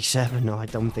to 37. No, I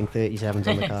don't think 37's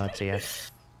on the cards here.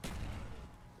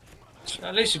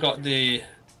 At least you got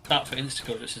that for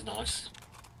insta-kill, which is nice.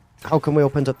 How come we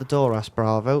opened up the door, asked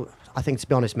Bravo? I think, to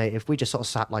be honest, mate, if we just sort of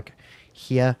sat like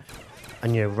here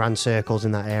and, you know, ran circles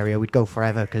in that area, we'd go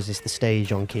forever because it's the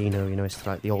stage on Kino, you know, it's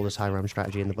like the oldest high round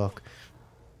strategy in the book.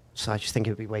 So I just think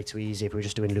it would be way too easy if we were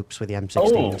just doing loops with the M16.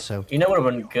 Oh, So you know what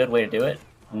would have been a good way to do it?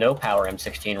 No power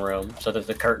M16 room. So there's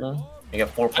the curtain. You get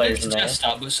 4 I didn't players in there. suggest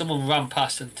that, but someone ran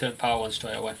past and turned power on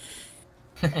straight away.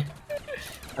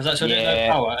 As I said, Yeah.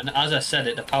 no power, and as I said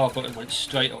it, the power button went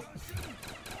straight up.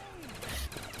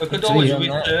 We could So always you-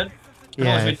 return. Could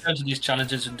Yeah, always if- return to these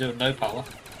challenges and do no power.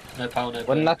 No power, no power.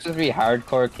 Wouldn't that just be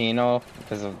hardcore Kino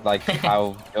because of like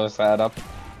how it was set up?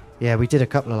 yeah, we did a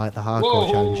couple of like the hardcore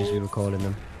Whoa. challenges, we were calling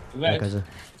them. Red. Because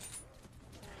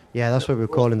yeah, that's what we were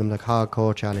calling them, like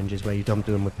hardcore challenges where you don't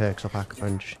do them with perks or pack a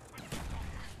punch.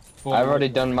 I've already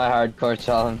done my hardcore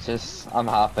challenges. I'm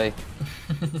happy.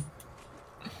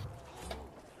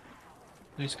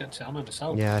 Need to get to ammo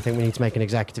myself. Yeah, I think we need to make an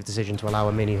executive decision to allow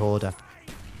a mini hoarder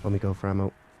when we go for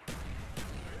ammo.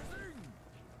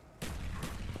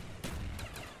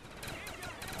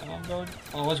 I'm going.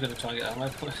 Oh, I was going to try and get ammo,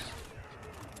 but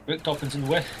Rickt Points in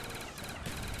the way.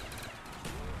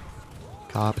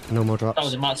 Carp, no more drops. That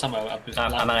was a max ammo.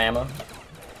 I'm out of ammo.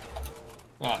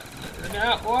 Right, let me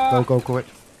out. Whoa. Go quick.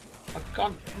 I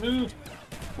can't move.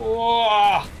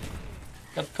 Whoa.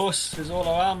 The puss is all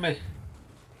around me.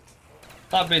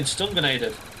 That being stun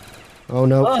grenaded. Oh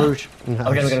no, Fruge.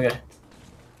 Okay.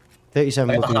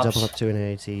 37 will the be hops. double up to in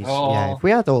 80s. Oh. Yeah, if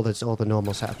we had all the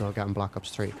normal setup, though, getting Black Ops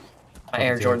 3. My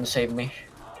Air Jordan saved me.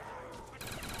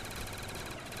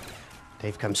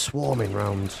 They've come swarming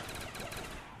round.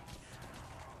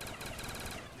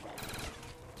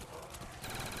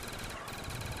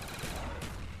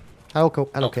 Hello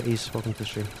kitties, welcome to the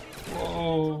stream.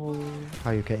 Whoa.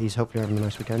 How are you kitties? Hope you're having a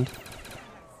nice weekend.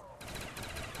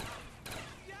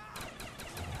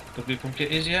 W from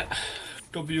kitties yet?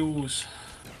 W's.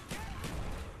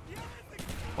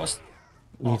 What's...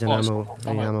 Need an ammo.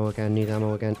 Need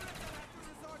ammo again.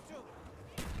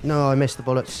 No, I missed the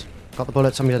bullets. Got the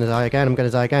bullets, I'm gonna die again.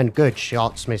 Good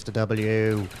shots, Mr.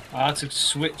 W. I had to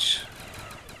switch.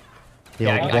 The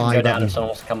Yeah, I old can Y go down button. if someone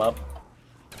wants to come up.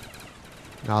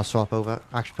 I'll swap over.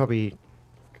 Actually, probably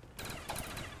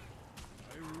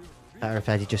better if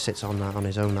Eddie just sits on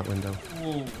his own, that window.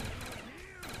 Whoa.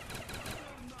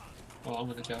 Well, I'm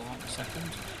gonna go out in a second.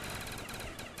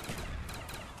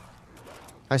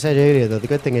 I said earlier, though, the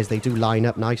good thing is they do line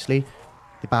up nicely.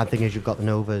 The bad thing is you've got the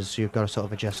Novas, so you've got to sort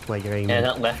of adjust where you're aiming. Yeah,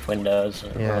 that left windows.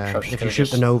 Yeah, if you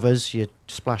shoot the Novas, your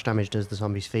splash damage does the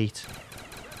zombie's feet.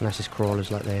 Unless it's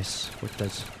crawlers like this, which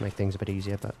does make things a bit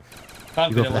easier, but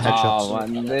you go for the headshots. Oh,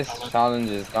 when this challenge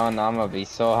is done, I'm gonna be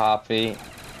so happy.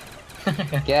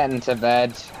 Get into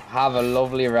bed, have a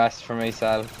lovely rest for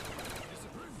myself.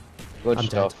 Good I'm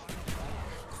stuff.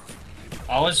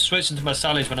 I was switching to my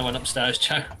Sally's when I went upstairs,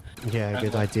 Joe. Yeah,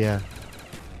 good idea.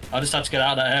 I just had to get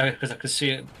out of that area because I could see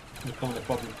it becoming a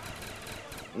problem.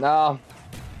 No.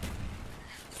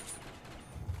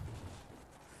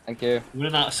 Thank you.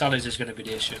 Running out of Sally's is going to be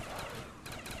the issue.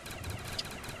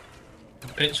 I'm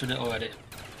picturing it already.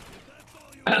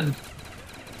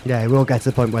 Yeah, we'll get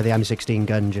to the point where the M16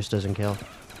 gun just doesn't kill.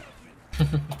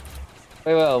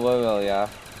 We will, yeah.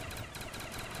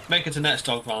 Make it to next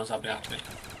dog rounds, I'll be happy.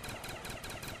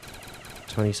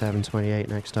 27, 28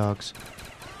 next dogs.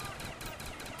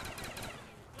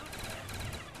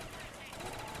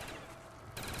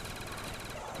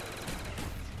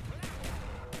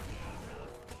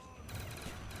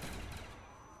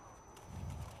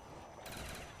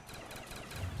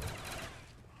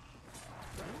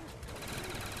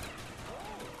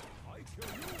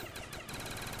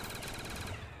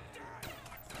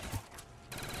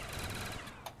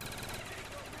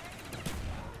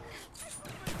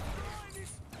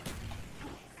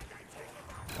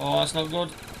 Oh, that's not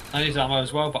good. I need ammo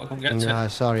as well, but I can't get to Nah,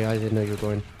 it. sorry, I didn't know you were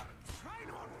going.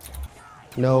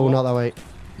 No, not that way.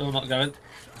 Still not going.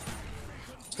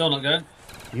 Still not going.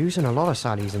 Using a lot of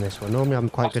Sallies in this one. Normally I'm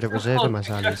quite good at reserving my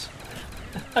Sallies.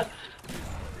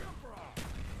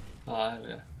 Oh, there we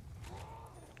go.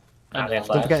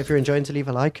 Don't forget, if you're enjoying, to leave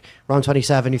a like. Round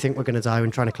 27, you think we're going to die when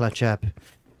trying to clutch up.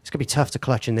 It's going to be tough to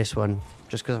clutch in this one,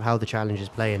 just because of how the challenge is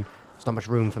playing. There's not much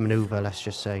room for manoeuvre, let's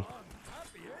just say.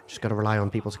 Just got to rely on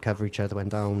people to cover each other when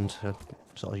downed, to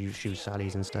sort of use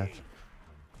Sallies and stuff.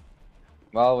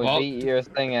 Well, we beat your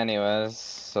thing anyways,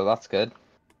 so that's good.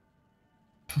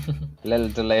 Little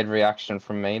delayed reaction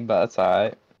from me, but it's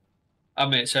alright. I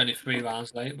mean, it's only 3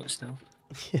 rounds late, but still.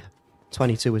 Yeah,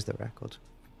 22 is the record.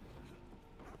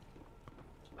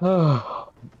 Claymores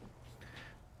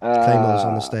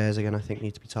on the stairs again, I think,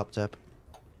 need to be topped up.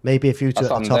 Maybe if you two at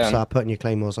the top start putting your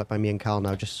Claymores like by me and Carl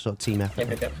now, just sort of team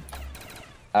effort. Yep.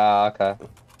 Okay.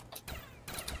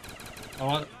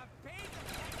 Alright. Well,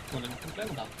 then, we'll play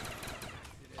with that.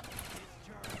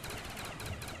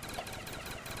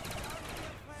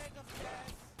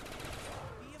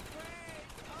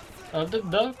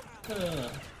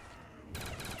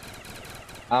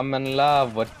 I'm in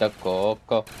love with the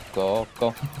coco.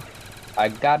 I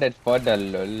got it for the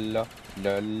lolo.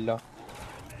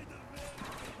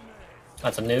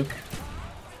 That's a nuke.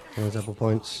 And double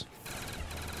points.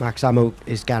 Max ammo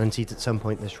is guaranteed at some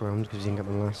point this round because he didn't get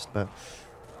one last, but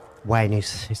when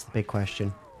is the big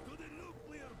question.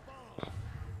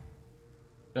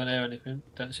 Don't hear anything.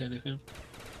 Don't see anything.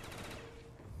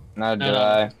 No, do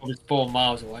I? It's 4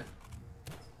 miles away.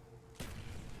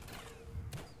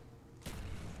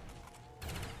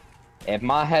 If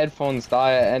my headphones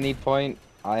die at any point,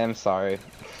 I am sorry.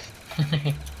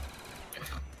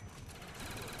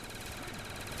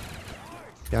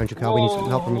 Behind you, Carl. We need some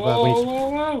help from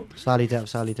above. Sally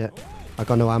it. I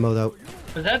got no ammo though.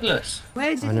 It's headless.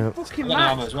 Where's I know. it fucking I got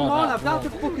ammo Max? as Come well, on, that. I've down to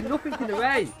fucking nothing in the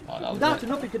way. I'm down to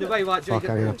nothing in the way, right, Jay? Fuck,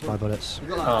 I'm gonna have to buy bullets. You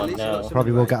got Oh, at least you no. got some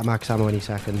Probably will right. get a max ammo any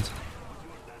second.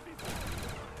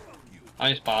 I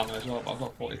used Barmer as well, but I've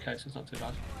got 40k, so it's not too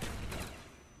bad.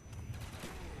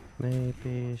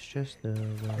 Maybe it's just the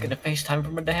I'm gonna FaceTime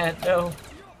from my dad, no.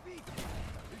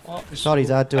 Oh, Sorry,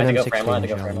 Dad, doing I had to M16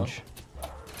 go for ammo, challenge.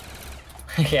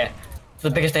 Yeah, it's the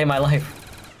biggest day of my life.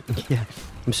 Yeah,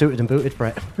 I'm suited and booted for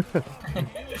it.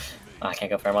 I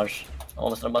can't go for ammo.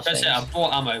 Almost a Mustang. That's it, I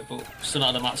bought ammo, but still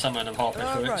not the max ammo and I'm halfway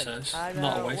through it, so it's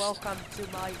not a waste. Welcome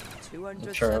to my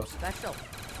 200 Sure. sub special.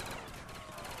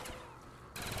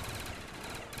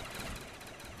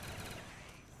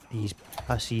 These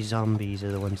pussy zombies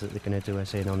are the ones that they're gonna do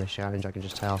us in on this challenge. I can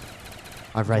just tell.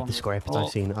 I've read the script. I've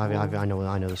seen. I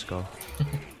know the score.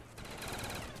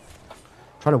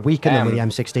 Trying to weaken them with the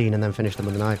M16 and then finish them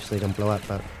with a knife so they don't blow up,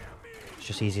 but it's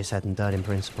just easier said than done in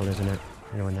principle, isn't it?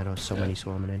 You know, when there are so many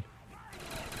swarming in.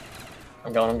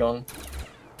 I'm going.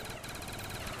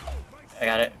 I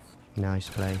got it. Nice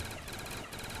play.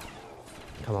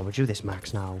 Come on, we'll do this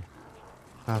max now.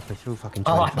 Halfway through fucking.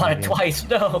 Oh, I bought it twice.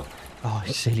 No. Oh,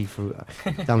 silly fruit.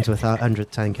 Down to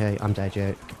 110k. I'm dead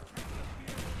yet.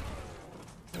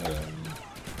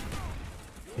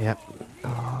 Yep.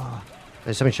 Oh.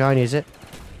 There's something shiny, is it?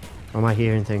 Or am I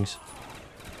hearing things?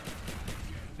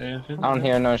 I don't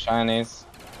hear no shinies.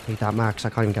 Need that max.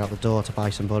 I can't even get out the door to buy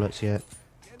some bullets yet.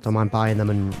 Don't mind buying them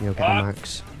and, you know, getting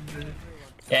max.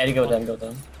 Yeah, you go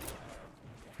down.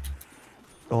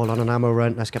 All on an ammo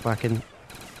run. Let's get back in.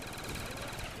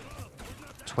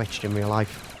 Twitched in real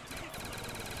life.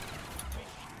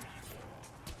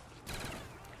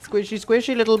 Squishy,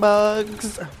 squishy little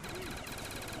bugs.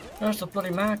 There's the bloody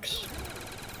max.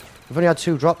 We've only had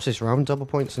 2 drops this round. Double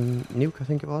points and nuke, I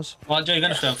think it was. Well, Joe, you're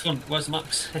going to show front. Where's the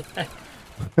max?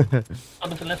 Got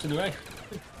nothing left in the ray.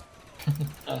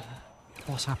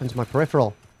 What's happened to my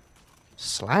peripheral?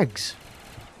 Slags.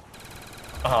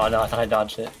 Oh no, I thought I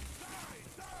dodged it.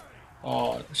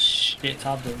 Oh, shit,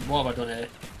 I've done. What have I done here?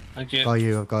 Thank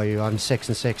you. I've got you. I'm 6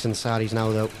 and 6 and Sally's now,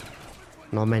 though.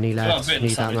 Not many left.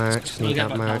 Need that max. Need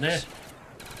that max.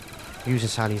 Using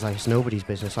Sally's like it's nobody's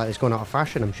business. Like it's going out of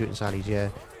fashion. I'm shooting Sally's, yeah.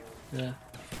 Yeah.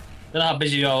 I don't know how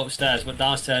busy you are upstairs, but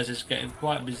downstairs is getting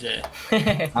quite busy.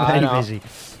 Very busy.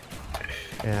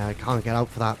 Yeah, I can't get out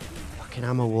for that fucking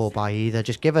ammo wall by either.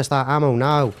 Just give us that ammo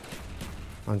now.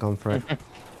 I'm going for it.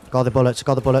 Got the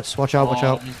bullets. Watch out, watch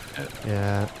out.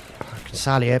 Yeah. I can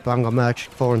Sally it, but I haven't got much.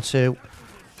 4 and 2.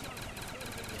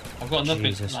 I've got nothing.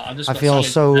 Jesus. No, I feel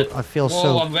so.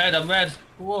 Whoa, I'm red.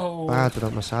 Whoa. Bad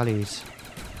without my Sallies.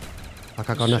 Like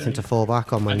I got nothing to fall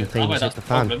back on when things hit the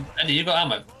fan. Eddie, you got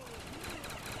ammo?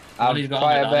 I've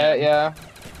quite a bit, yeah.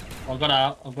 I've got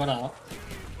out. Watch out.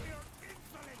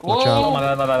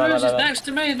 Whoa! Who's next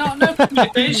to me? No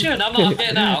communication. I'm not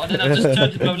getting out, and then I've just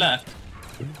turned to go left.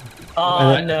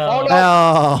 Oh no!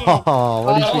 Oh,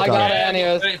 at least we I got it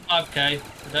anyways. 35k. I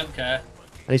don't care.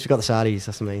 At least we got the Sallies.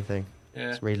 That's the main thing. Yeah.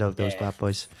 Let's reload those bad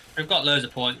boys. We've got loads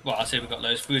of points. Well, I say we've got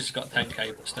loads. Food's got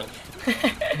 10k, but still.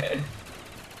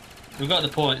 We've got the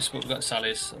points, but we've got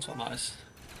Sally's. That's what matters.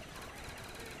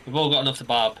 We've all got enough to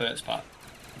buy our perks back.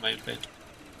 The main thing.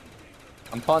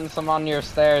 I'm putting some on your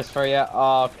stairs for you.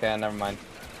 Oh, okay, never mind.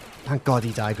 Thank God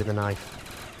he died with a knife.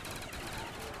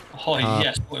 Oh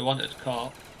yes, what we wanted,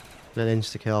 Carl. An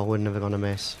insta-kill, wouldn't have gone to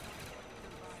miss.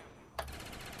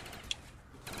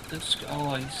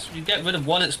 You get rid of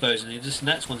one explosion, and just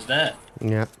next one's there.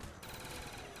 Yeah.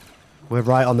 We're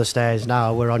right on the stairs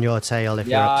now. We're on your tail if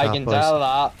you're up top, I can boys. tell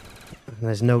that.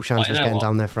 There's no chance of us getting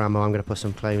down there for ammo. I'm gonna put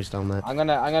some claims down there. I'm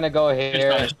gonna go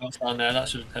here. Down there. That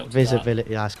should help.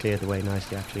 Visibility, that's cleared the way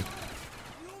nicely actually.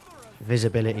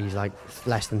 Visibility is like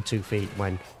less than 2 feet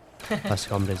when plus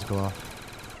combos go off.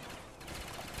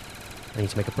 I need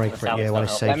to make a break for it here while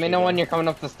it's safe. Let me know when you're coming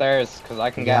up the stairs, because I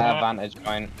can get an advantage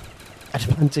point.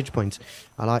 Advantage points.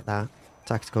 I like that.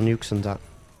 Tactical nukes and that.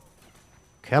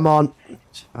 Come on.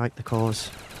 Fight the cause.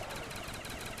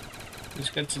 Let's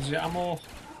get to the ammo.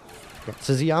 Get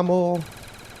to the ammo.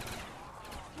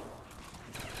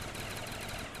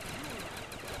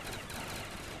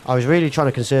 I was really trying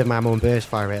to conserve my ammo and burst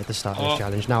fire it at the start of this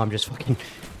challenge. Now I'm just fucking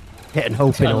hitting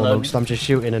hoping almost. I'm just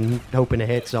shooting and hoping to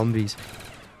hit zombies.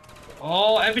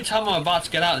 Oh, every time I'm about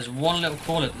to get out, there's one little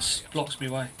corner that blocks me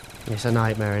away. It's a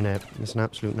nightmare, innit? It's an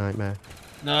absolute nightmare.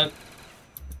 No.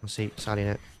 I'll see Sally in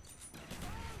it.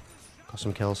 Got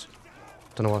some kills.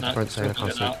 Don't know what the front saying, I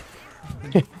can't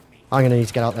see. I'm gonna need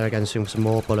to get out there again soon for some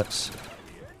more bullets.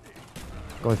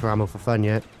 Going for ammo for fun,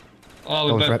 yeah.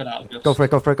 Oh, we're both out. Go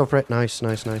for it. Nice.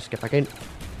 Get back in.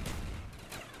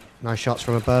 Nice shots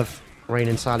from above.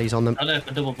 Raining Sally's on them. I don't know if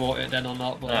I double bought it then or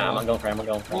not, but... Nah, I'm going for him.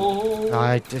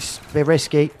 Oh. Just a bit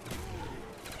risky.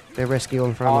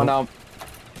 Going for ammo. Oh no.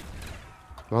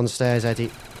 We're on the stairs,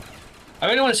 Eddie. I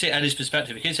really want to see Eddie's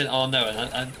perspective. He keeps saying, "Oh no,"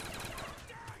 and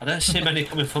I don't see many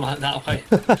coming from that way.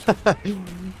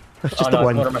 That's just no, the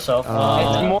one. I myself.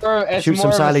 It's Shoot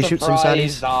more some of a Sallies, shoot some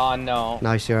surprise. Sallies. Oh no.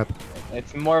 Nice, you're up.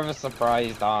 It's more of a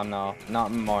surprise. Oh no,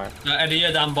 not more. No, Eddie,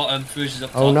 you're down bottom. Fuze is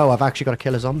up top. Oh no, I've actually got to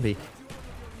kill a zombie.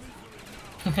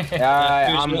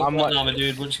 Yeah, I'm armor,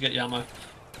 dude. Once you get your ammo,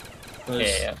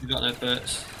 Yeah. You got no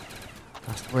bursts.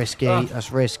 That's risky.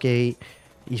 That's risky.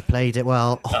 He's played it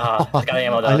well. Got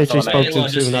ammo, though. I literally That's all spoke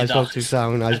that too soon. I spoke too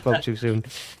soon. I spoke too soon.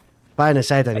 If I hadn't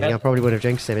said anything, I probably would have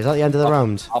jinxed him. Is that the end of the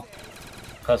round?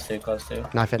 Close to.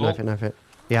 Knife it.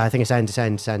 Yeah, I think it's end.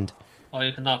 It's end. Oh,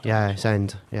 you can knock. Yeah, it's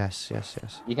end. Yes.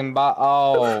 You can buy.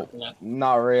 Oh,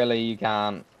 not really. You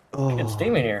can't. Oh, Get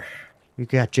steam in here. you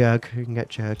can get jug. You can get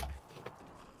jug.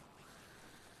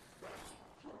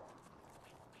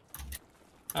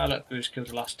 I'll let Bruce kill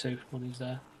the last two when he's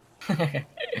there.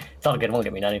 It's all good. It won't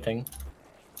get me anything.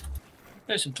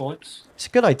 There's some points. It's a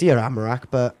good idea, Amarok,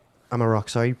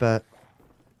 but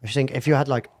I just think if you had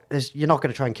like, you're not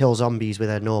going to try and kill zombies with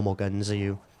their normal guns, are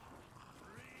you?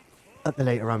 At the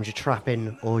later rounds, you're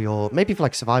trapping, or you're maybe for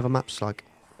like survival maps, like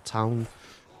town.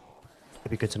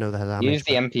 It'd be good to know the damage. Use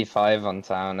the MP5 on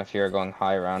town if you're going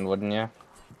high round, wouldn't you?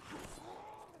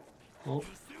 Oh.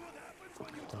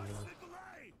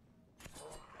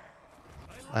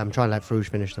 I'm trying to let Fruge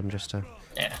finish them just to.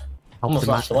 Yeah. help Almost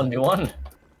them lost the out. 1v1.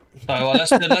 So well, let's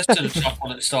do the top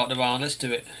one at the start of the round. Let's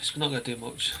do it. It's not going to do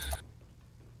much.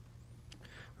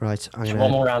 Right, I'm Just gonna.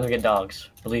 one more round and get dogs.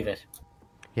 Believe it.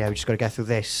 Yeah, we just got to get through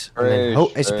this. And then,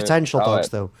 oh, it's potential dogs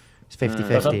though. It's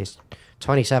 50-50. It's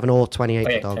 27 or 28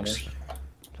 for dogs. Finish.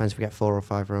 Depends if we get 4 or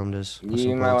 5 rounders.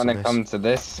 You might want to come to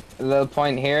this little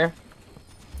point here.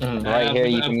 Right here,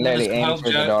 you can literally aim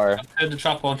through the door. Turn the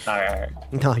trap on. Alright.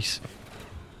 Nice.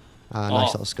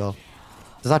 Nice little skull.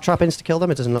 Does that trap insta kill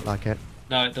them? It doesn't look like it.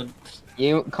 No, it doesn't.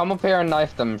 You come up here and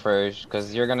knife them, Fruge,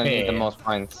 because you're gonna need the most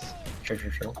points. Sure.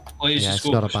 Or use Yeah, the it's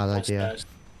skull not a push bad idea. upstairs.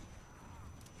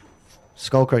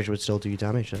 Skull Crusher would still do you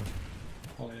damage though.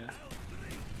 Oh yeah.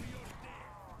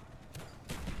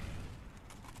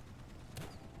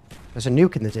 There's a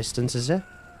nuke in the distance, is there?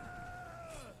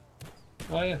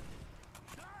 Oh yeah.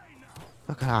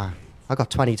 Look at that. I got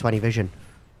 20/20 vision.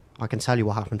 I can tell you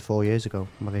what happened 4 years ago.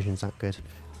 My vision's that good.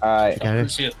 Alright. I couldn't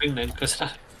see a thing then because I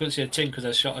couldn't see a thing because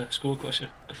I shot a skull crusher.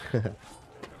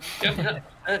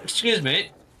 Excuse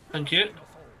me. Thank you.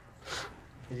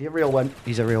 Is he a real one?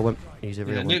 He's a real one. He's a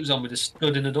real The one. nuke zombie just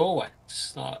stood in the doorway,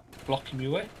 just like blocking me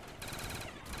away.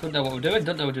 Don't know what we're doing.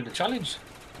 Don't know we're doing the challenge.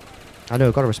 I know,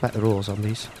 gotta respect the rules on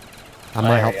these. I might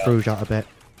There help you go. Fruge out a bit.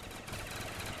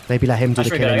 Maybe let him do I the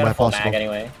should killing get where a full possible. mag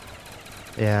anyway.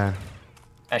 Yeah.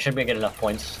 I should be getting enough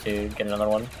points to get another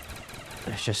one.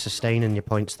 It's just sustaining your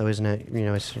points though, isn't it? You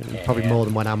know, it's probably Yeah. more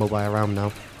than one ammo by a round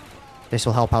now. This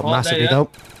will help out Oh, there massively you go. though.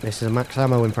 This is a max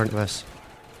ammo in front of us.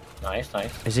 Nice.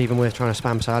 It's even worth trying to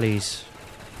spam Sally's.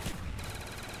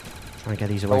 Trying to get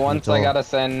these away But from once the door. I gotta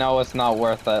say, no, it's not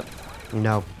worth it.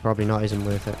 No, probably not, isn't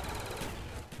worth it.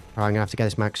 Right, I'm gonna have to get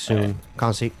this max soon. Okay.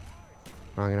 Can't see.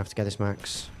 Right, I'm gonna have to get this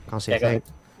max. Can't see a Yeah, go thing. ahead.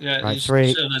 Yeah. Right, there's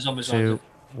 3, certain zombies 2,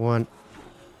 1.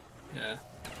 Yeah.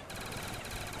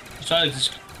 Try to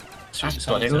just. That's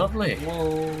bloody lovely.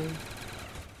 Whoa.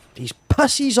 These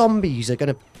pussy zombies are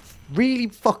gonna really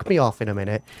fuck me off in a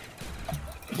minute.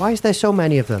 Why is there so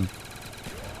many of them?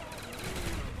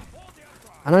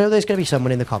 And I know there's gonna be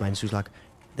someone in the comments who's like,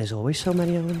 "There's always so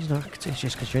many of them. It's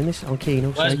just because you're in this on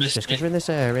Kino. Where's It's just Mystic? because you're in this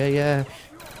area. Yeah.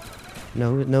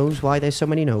 Knows why there's so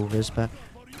many Novas, but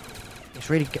it's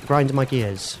really grinding my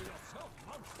gears.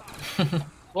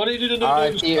 What are you doing? The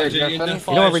Alright, moves, Peter Roger? You're Griffin. doing You know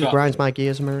fire what really trap. grinds my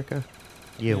gears, America?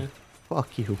 You. Yeah.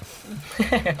 Fuck you.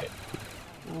 Family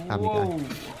Guy. Whoa.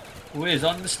 Where's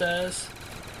on the stairs?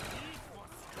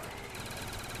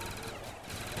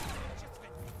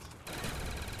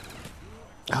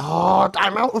 Oh,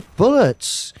 I'm out of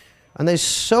bullets. And there's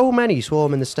so many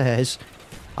swarming the stairs.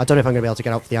 I don't know if I'm going to be able to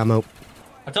get out for the ammo.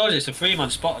 I told you it's a 3-man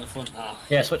spot at the front. Ah.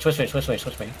 Yeah, switch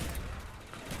me.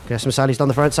 Okay, some Sally's down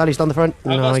the front. Sally's down the front. I've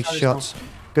got Nice Sally's shots.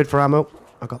 Good for ammo.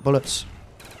 I've got bullets.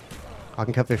 I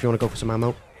can cover if you want to go for some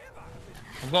ammo.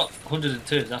 I've got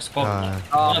 102, that's the problem. When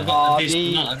Oh, I've got a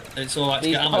decent amount, it's alright to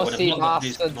These get ammo. When I've pussy not got a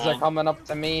decent bastards are amount, coming up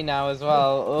to me now as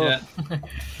well. yeah. Ugh.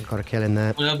 I've got a kill in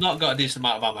there. When I've not got a decent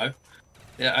amount of ammo,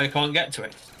 yeah, I can't get to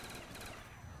it.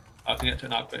 I can get to it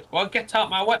now quick. Well, get out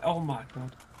my way. Oh my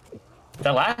god. Is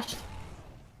that last?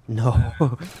 No.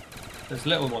 There's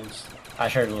little ones. I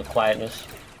heard a little quietness.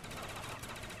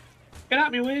 Get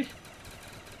out my way.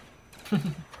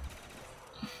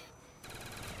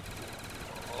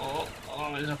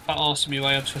 Oh, there's a fat arse in my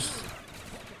way. I'm just.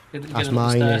 That's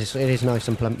mine. It is nice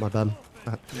and plump, my bum.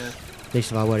 Yeah.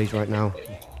 Least of our worries right now.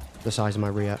 The size of my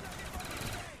rear.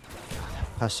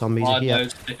 Past zombies are Wide here.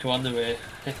 nose sticker on the rear.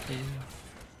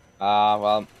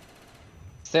 Well.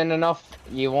 Soon enough,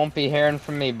 you won't be hearing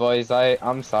from me, boys.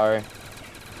 I'm sorry.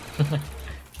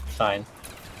 Fine.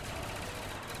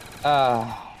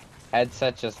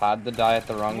 Headset just had to die at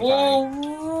the wrong Whoa! time.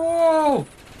 Whoa!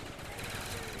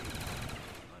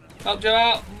 Help you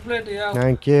out! Bloody hell!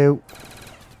 Thank you.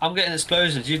 I'm getting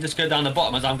explosions. You just go down the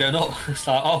bottom as I'm going up. It's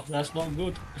like, oh, that's not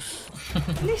good.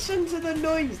 Listen to the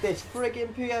noise this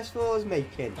friggin' PS4 is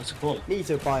making. That's cool. Need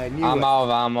to buy a new I'm one. out of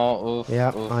ammo. Oof,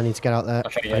 Yeah, oof. I need to get out there.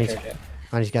 I'll show you, I I'll need show to, you.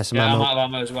 I need to get some Yeah, I'm ammo. out of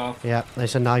ammo as well. Yeah,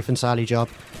 it's a knife and Sally job.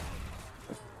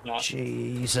 Right,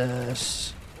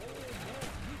 Jesus.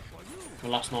 my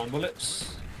last 9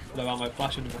 bullets. No ammo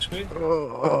flashing on my screen.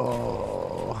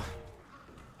 Oh.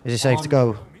 Is it safe to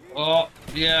go? Oh,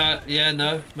 yeah,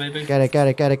 no, maybe. Get it.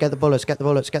 Get the bullets. Get the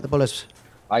bullets.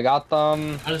 I got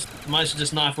them. I managed to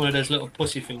just knife one of those little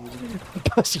pussy things.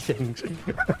 Pussy things.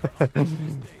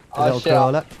 Oh, Little shit.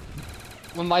 crawler.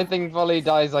 When my thing fully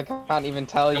dies, I can't even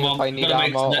tell Come you on, if I need gotta make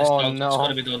it to ammo. the next Oh dog. It's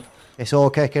gotta no. be done. It's all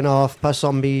kicking off. Plus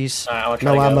zombies. Alright, I'll try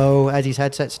No to go. ammo. Eddie's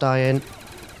headset's dying.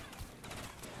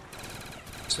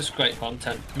 It's just great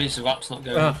content. Means the rap's not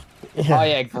going. Ugh. Oh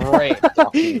yeah, great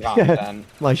fucking content.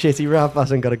 My shitty rap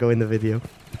hasn't got to go in the video.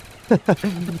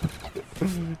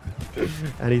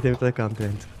 Anything for the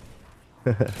content.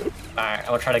 Alright,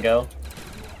 I'll try to go.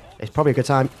 It's probably a good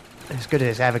time. As good as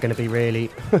it's ever going to be, really.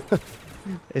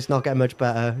 It's not getting much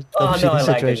better. Oh, Obviously, no, I the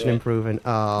lagged situation into it. improving.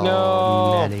 Oh,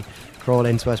 No. Nelly. Crawl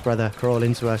into us, brother. Crawl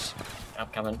into us. I'm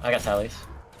coming. I got Sally's.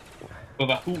 With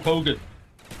a Hulk Hogan.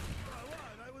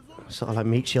 Sort of like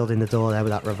meat shield in the door there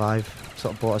with that revive.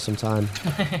 Sort of bought us some time.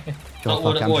 Not fuck,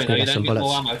 one at I'm boy, just though. gonna You get some don't get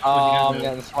more bullets. ammo. Oh, when I'm you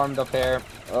getting swarmed up here.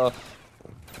 Ugh.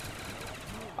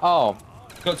 Oh,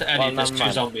 go to Eddie, well, there's never 2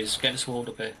 mind. zombies getting swarmed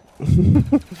up here.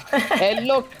 it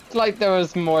looked like there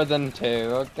was more than 2.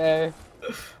 Okay.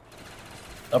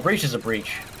 A breach is a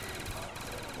breach.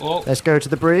 Oh, Let's go to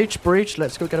the breach. Breach.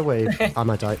 Let's go get a wave. I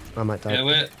might die. yeah,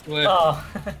 we're Oh.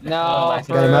 No, Oh, nice.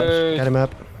 Get him up. Bruce. Get him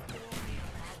up.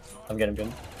 I'm getting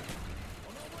good.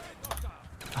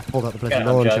 I pulled out the bloody Yeah, I'm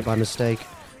launcher jug. by mistake.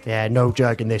 Yeah, no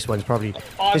jug in this one. It's probably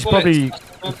 5 it's bullets. probably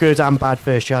good and bad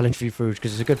first challenge for you, Fruge,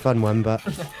 because it's a good fun one, but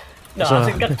No, So- I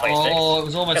think got 26. Oh, it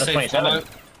was almost Got a safe 27. ammo.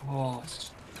 Oh,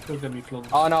 it's still gonna be plumb.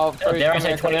 Oh no, Bruce, dare I come say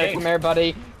here, come here, 28? come here,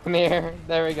 buddy. Come here.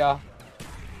 There we go.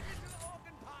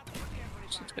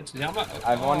 Let's get to the ammo.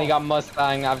 I've only got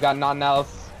Mustang. I've got nothing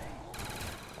else.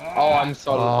 Ah. Oh, I'm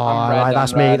so. I'm red. right,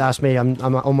 that's I'm me. red. That's me.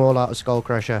 I'm all out of Skull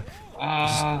Crusher.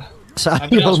 Ah. So I've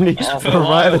been you'll on need Skull we're for a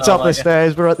right at the while. top Oh of my the God.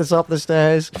 stairs. We're at the top of the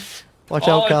stairs. Watch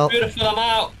Oh, out, Cal. it's beautiful. I'm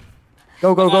out.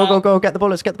 Go, go, go, Come go, on. go. Get the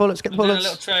bullets. Get the bullets. Get the I'm doing a little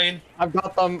bullets. train. I've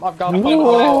got them. I've got them.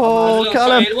 Whoa, There's a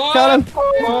Callum, little train. Callum.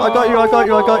 Whoa. I got you. I got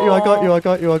you. I got you. I got you. I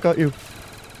got you. I got you.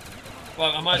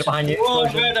 Well, I might Behind you, Whoa,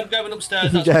 explosion. red, I'm going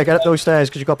upstairs. That's Yeah, get up those stairs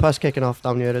because you've got pus kicking off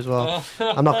down here as well. Oh.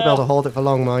 I'm not gonna be able to hold it for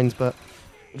long, mind, but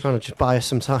I'm trying to just buy us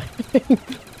some time.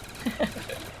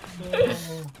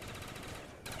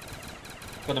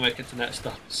 Gotta make it to next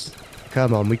stops.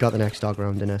 Come on, we got the next dog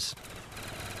round in us.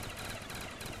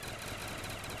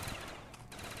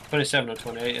 27 or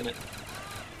 28, isn't it?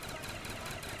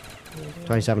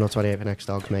 27 or 28 for next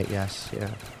dogs, mate. Yes, yeah.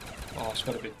 Oh, it's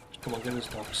gotta be. Come on, give us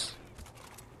dogs.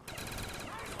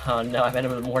 Oh no, I've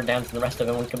ended with more downs than the rest of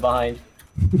everyone combined.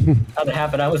 How'd it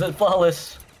happen? I was at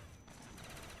flawless.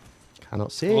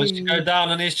 Cannot see. Once you go down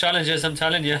on these challenges, I'm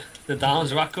telling you, the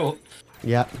downs rack up.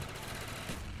 Yep.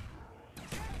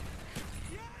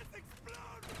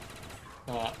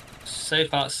 Alright,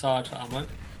 safe outside for ammo.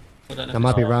 I don't know That if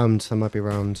might be it's- round. That might be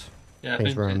round. Yeah, I think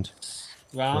think round. it's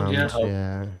round, yeah. Oh.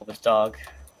 Yeah. This dog.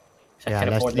 I Yeah,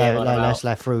 can't let's afford the ammo I'm let's out.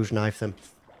 let Fruge knife them.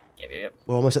 Yep.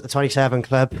 We're almost at the 27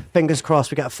 club. Fingers crossed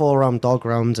we get a 4-round dog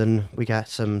round and we get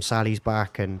some Sally's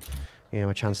back and, you know,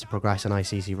 a chance to progress a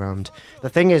nice easy round. The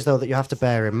thing is, though, that you have to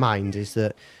bear in mind is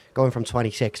that going from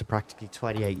 26 to practically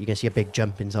 28, you can see a big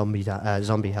jump in zombie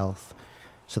health.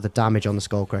 So the damage on the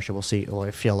Skull Crusher will see, or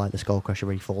I feel like the Skull Crusher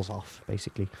really falls off,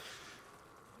 basically.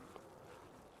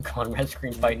 Come on, red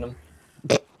screen fighting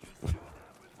them.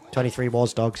 23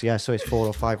 was dogs, yeah, so it's 4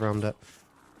 or 5 round up.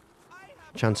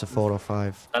 Chance of 4 or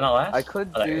 5. I know last. I could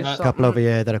Oh, there do you A go. something. couple over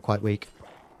here that are quite weak.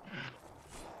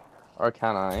 Or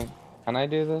can I? Can I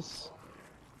do this?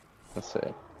 Let's see.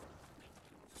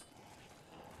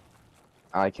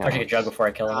 I can't. I should get Jug before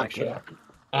I kill him, actually.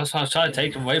 That's why I was trying to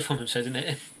take him away from him, so didn't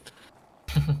it?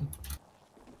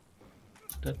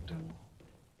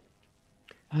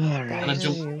 Can I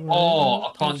jump? Oh,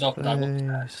 I can't dog dab.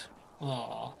 Place.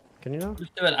 Oh, Can you not?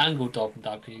 just do an angle dog and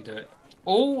dab. Can you do it?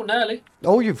 Oh, nearly.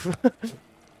 Oh, you've.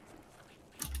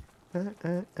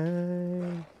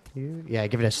 Yeah,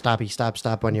 give it a stabby,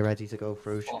 stab when you're ready to go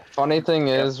through. Funny thing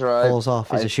is, right? Falls off.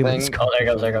 He's I a shooting think- scope.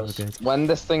 Oh, there goes. Good. When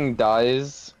this thing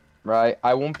dies, right,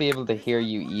 I won't be able to hear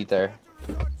you either.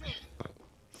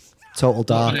 Total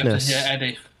darkness. Yeah,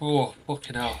 Eddie. Oh,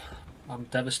 fucking hell. I'm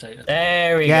devastated.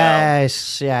 There we go.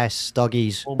 Yes,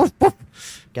 doggies.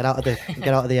 Get out of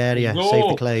the area. No.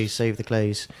 Save the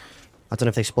clays. I don't know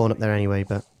if they spawn up there anyway,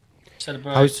 but Set of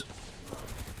how's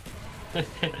birds.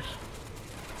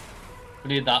 We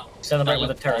need that. Celebrate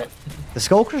with a turret. the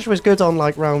Skull Crusher was good on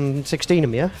like round 16 of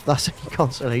me, if that's any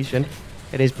consolation.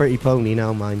 It is pretty pony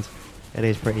now, mind. It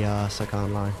is pretty arse, I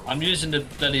can't lie. I'm using the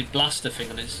bloody blaster thing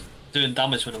and it's doing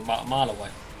damage when I'm about a mile away.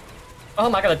 Oh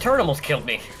my god, the turret almost killed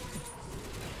me.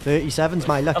 37's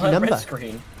my lucky On that number. red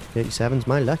screen. 37's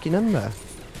my lucky number.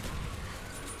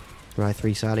 Right,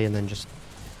 3 Sally and then just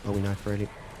Bowie knife really.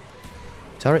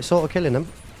 Turret sort of killing them.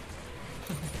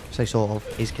 Say sort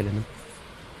of, is killing them.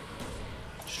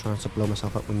 Just trying to blow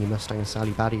myself up with me Mustang and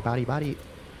Sally. Baddie.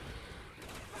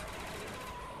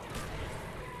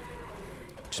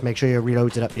 Just make sure you're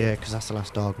reloaded up, yeah, because that's the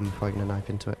last dog and before you're going to knife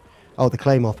into it. Oh, the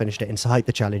Claymore finished it inside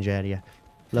the challenge area.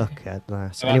 Look at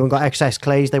that. Anyone got excess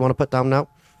clays they want to put down now?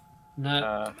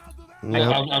 No.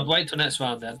 No. I'll wait till next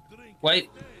round then. Wait.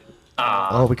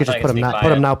 Oh, we could just put them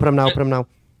now. Put them now.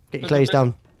 Get your clays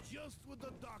down.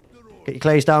 Get your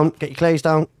clays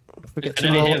down. We get Can 2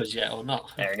 any more. hear us yet or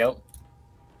not? There we go.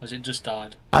 Has it just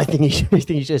died? I think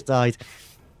he just died.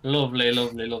 Lovely,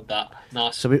 love that.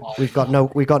 Nice. So we've got no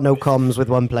comms with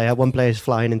one player. One player's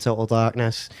flying in total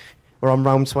darkness. We're on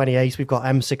round 28. We've got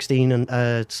M16 and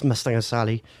Mustang and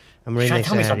Sally, and we're in this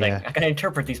Tell me something. area. I can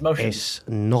interpret these motions. It's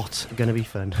not gonna be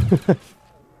fun.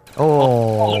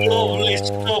 Oh, lovely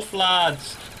stuff,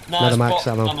 lads. Nice Another max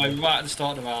ammo ammo. right at the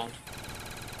start of the round.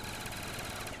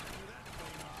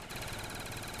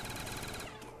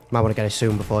 Might want to get it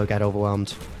soon before we get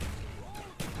overwhelmed.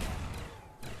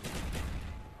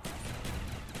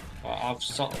 Right, I've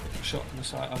shot on the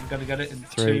side. I'm gonna get it in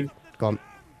 3. 2. Gone.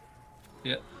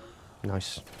 Yeah.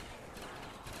 Nice.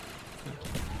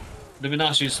 It'd be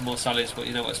nice to use some more Sallys, but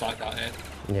you know what it's like out here.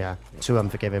 Yeah. 2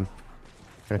 unforgiving.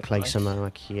 Gonna clay some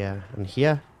like here and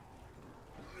here.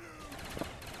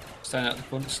 Staying out the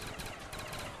front.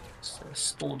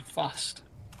 Spawned fast.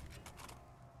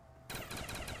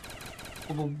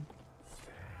 Boom.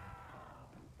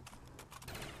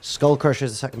 Skull Crusher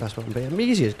is the second best weapon, but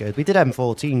Amnesia is good. We did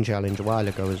M14 challenge a while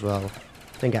ago as well.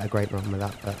 Didn't get a great run with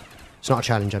that, but it's not a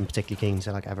challenge I'm particularly keen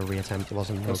to like ever reattempt. It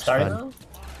wasn't most Sorry fun. though?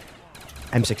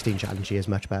 M16 challenge here is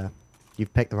much better.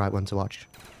 You've picked the right one to watch.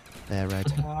 There,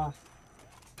 Red.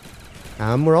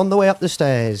 And we're on the way up the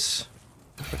stairs.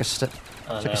 It's like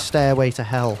a stairway to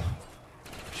hell.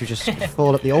 Should we just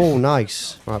fall up the... Oh,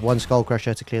 nice. Right, 1 Skull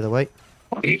Crusher to clear the way.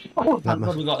 Thank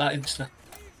God we got that insta.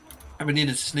 I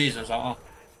needed to sneeze. I was like, oh.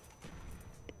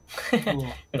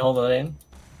 Can hold it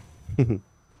in.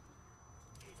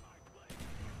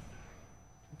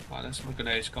 Right, that's my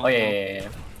grenades gone. Oh yeah.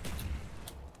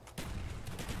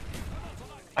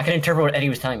 I can interpret what Eddie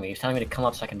was telling me. He was telling me to come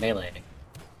up so I can melee.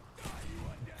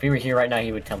 If he were here right now,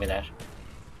 he would tell me that.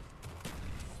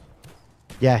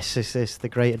 Yes, this is the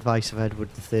great advice of Edward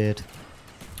III.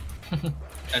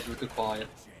 Edward the Quiet.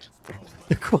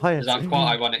 The quiet. Is that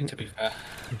quite ironic, to be fair?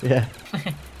 Yeah.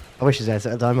 I wish his heads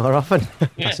had died more often.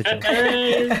 That's a joke.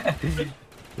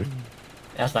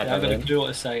 That's not Yeah, I'm good. gonna do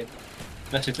what it's saying.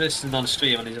 Unless it's listening on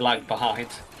stream and he's lagged behind.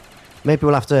 Maybe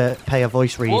we'll have to pay a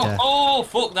voice reader. Oh,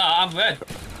 fuck that! I'm red.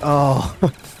 Oh.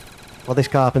 Well, this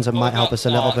carpenter might help us a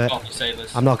little bit.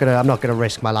 I'm not gonna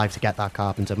risk my life to get that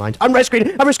carpenter, mind. I'm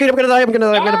risking. I'm gonna die. I'm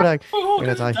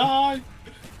gonna die.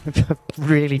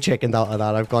 Really chickened out of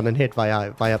that. I've gone and hit by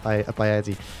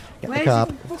Eddie. Get Where's the carp.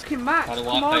 the fucking Max? I don't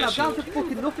Come want on, that I'm down to shield.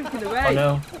 fucking nothing in the raid. Oh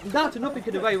no. I'm down to nothing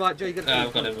in the raid, right, Joe? You Yeah,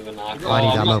 I've got him with a knife. I need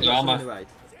I've ammo. got the ammo.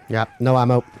 Yeah, no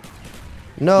ammo.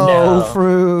 No, No.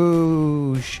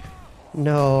 Fruge.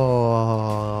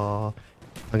 No.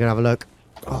 I'm gonna have a look.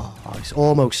 Oh, it's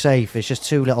almost safe. It's just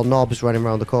 2 little knobs running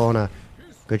around the corner.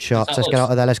 Good shots. Let's get out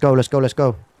of there. Let's go.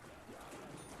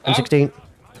 M16.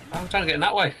 I'm trying to get in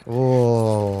that way.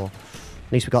 Oh. At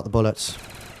least we got the bullets.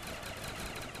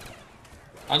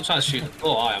 I'm trying to shoot the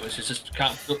floor, I am, which is just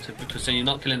counterproductive because then you're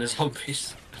not killing the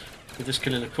zombies. You're just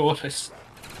killing the corpus.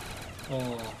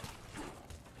 Oh.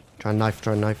 Try and knife.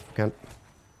 Can't.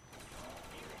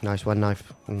 Nice, one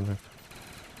knife.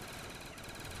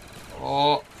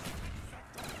 Oh.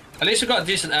 At least we've got a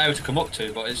decent area to come up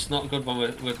to, but it's not good when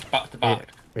we're back to back.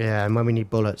 Yeah, and when we need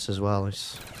bullets as well,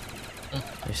 it's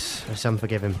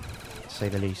unforgiving, to say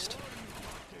the least.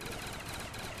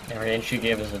 Every inch you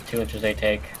give is the 2 inches they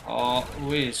take. Oh,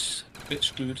 whiz. Bit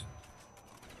screwed.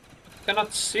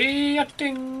 Cannot see a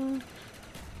thing.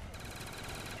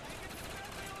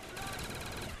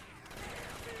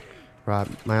 Right,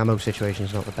 my ammo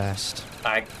situation's not the best.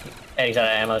 Alright, Eddie's out of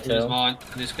ammo Here's too. mine.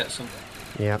 I need to get some.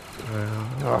 Yep.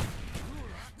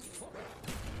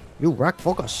 You rack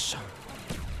focus.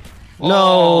 Oh,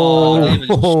 No! it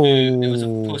was screwed. It was a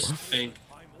puss thing.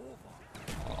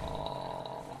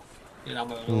 Oh. You know,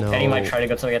 No. Eddie might try to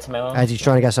go to get some ammo. Eddie's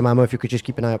trying to get some ammo. If you could just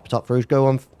keep an eye up top for us. Go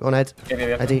on, Ed.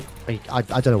 Yep. Eddie. I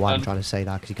don't know why I'm trying to say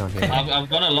that because he can't hear me. I've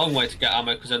gone a long way to get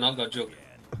ammo because I've not got jug.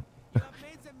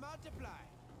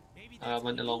 I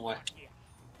went a long way.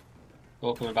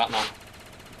 Oh, coming back now.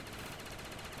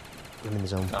 I'm in the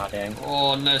zone. Aw, dang.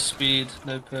 Oh, no speed,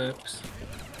 no perks.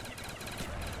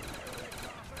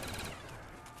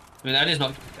 I mean,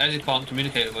 Eddie can't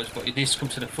communicate with us, but he needs to come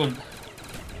to the front.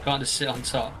 He can't just sit on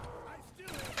top.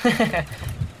 I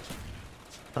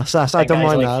don't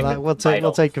mind that.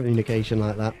 We'll take communication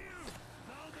like that.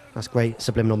 That's great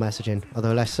subliminal messaging.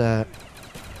 Although let's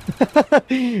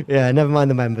yeah, never mind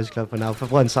the members club for now. For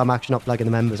once, I'm actually not plugging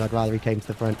the members. I'd rather he came to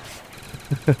the front.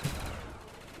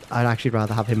 I'd actually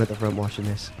rather have him at the front watching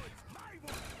this.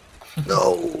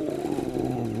 No,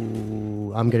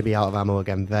 I'm going to be out of ammo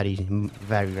again very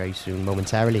soon,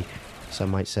 momentarily,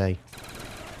 some might say.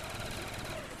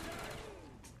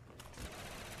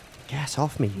 Get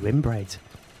off me, you inbred.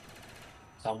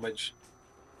 Sandwich.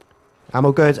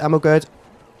 Ammo good, ammo good.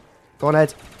 Go on,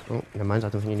 Ed. Oh, never mind, I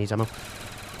don't think he needs ammo.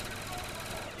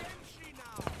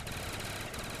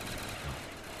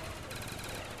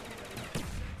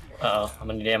 Uh-oh, I'm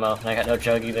gonna need ammo, and I got no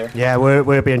jug either. Yeah,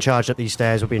 we're being charged up these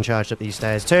stairs. We're being charged up these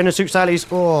stairs. Turn and suit Sally's.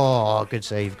 Oh, good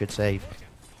save, good save.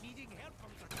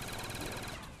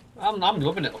 I'm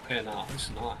loving it up here now.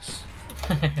 It's nice.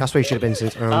 That's where you should have been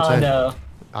since round Oh 10. no.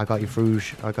 I got you,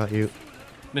 Fruge. I got you.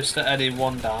 Mr. Eddie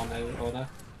 1 down over there.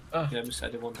 Oh. Yeah, Mr.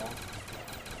 Eddie 1 down.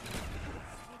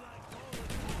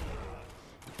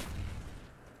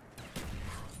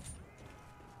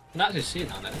 I can actually see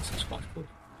now, that's quite good.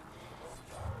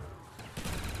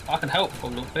 I can help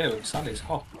from up there with Sally's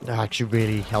hot. That actually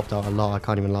really helped out a lot. I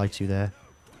can't even lie to you there.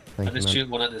 I Thank you, just man. shoot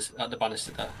one at the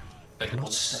banister there. Big Cannot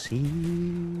banister.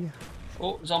 see.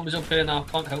 Oh, zombies up here now,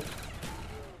 can't help.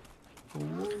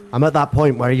 I'm at that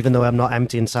point where even though I'm not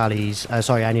emptying Sally's,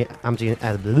 emptying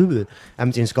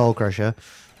Skull Crusher,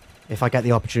 if I get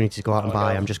the opportunity to go out and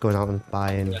buy, I'm just going out and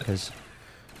buying because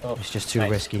it's just too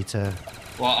risky to.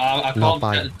 Well, I Not can't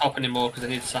buying. get the top anymore because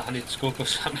I need to score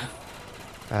push that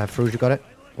now. Fruge, you got it?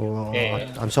 Oh,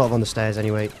 Yeah. I'm sort of on the stairs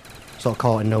anyway. Sort of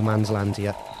caught in no man's land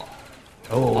here.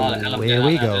 Oh, the hell I'm Here getting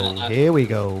we out there, go. don't I? Here we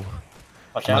go.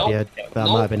 Watch Might out. be a- that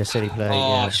No. might have been a silly play.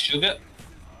 Oh, Yeah. sugar.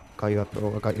 Got you up.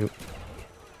 Oh, I got you.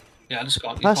 Yeah, I just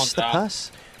got Pass the down.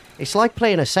 pass. It's like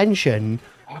playing Ascension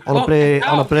I on a can't get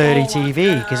on a out. blurry Oh my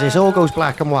TV because it all God. goes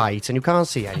black and white and you can't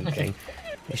see anything.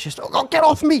 It's just, oh God, get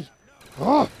off me!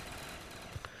 Oh,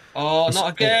 Oh,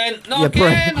 not again! Not you're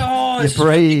brave. again! Oh, You're it's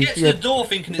brave. You get to You're- the door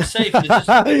thinking it's safe and it just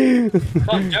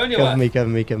can't go anywhere.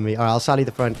 cover me. All right, I'll sally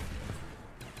the front.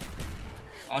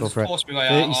 I'll Go just for it. force my way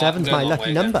out. 37's I'll go my a long lucky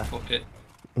way then, number. fuck it.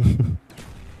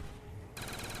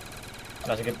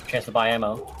 That's a good chance to buy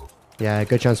ammo. Yeah,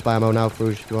 good chance to buy ammo now,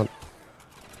 Fruge, if you want.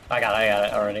 I got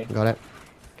it already. Got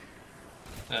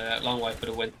it. Long way for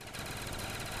the win.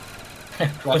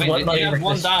 With I mean, one you money have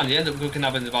one Ricktness. down, you end up looking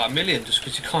having about 1 million just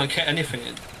because you can't get anything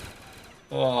in.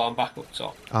 Oh, I'm back up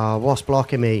top. What's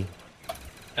blocking me?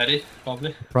 Eddie,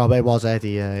 probably. Probably it was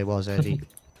Eddie. Yeah, it was Eddie.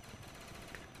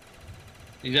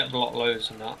 You get block loads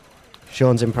and that.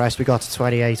 Sean's impressed. We got to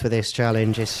 28 with this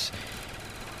challenge. It's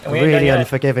And a we ain't done really yet.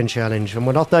 unforgiving challenge, and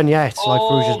we're not done yet. Like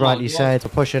Oh Fruge has my rightly God. said, we're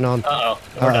pushing on. Uh-oh.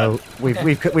 We're done.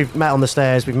 We've met on the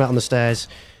stairs. We've met on the stairs.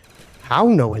 How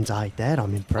no one died there?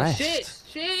 I'm impressed.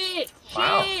 Shit!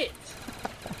 Wow.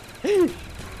 Don't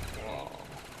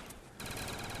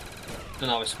know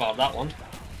how I survived that one.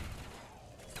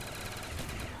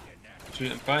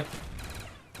 Shoot and pray.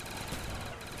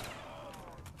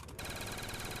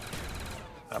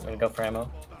 I'm gonna go for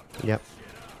ammo. Yep.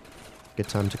 Good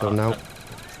time to go now.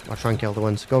 I'll try and kill the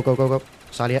ones. Go.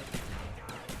 Sally it.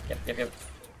 Yep.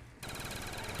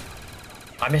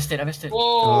 I missed it. Whoa!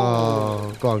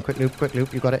 Oh, go on. Quick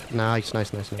loop. You got it. Nice.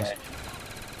 Okay.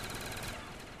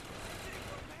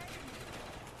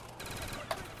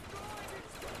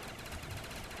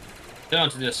 Down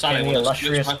to the Sally And one. the that's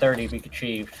illustrious just- 30 we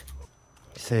achieved.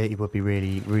 30 would be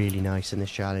really nice in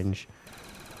this challenge.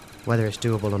 Whether it's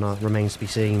doable or not remains to be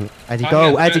seen. Eddie, Can't go!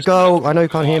 get the Eddie, first go! one. I know you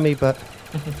can't hear me, but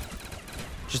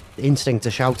just instinct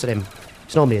to shout at him.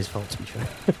 It's normally his fault, to be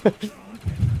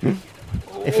fair.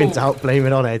 If in doubt, blame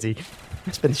it on Eddie.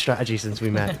 It's been the strategy since we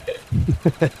met.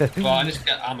 Well, I need to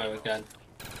get ammo again.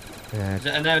 Yeah. Is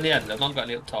it in there in the end? I've not got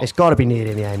any up top. It's got to be near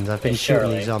in the end. I've been shooting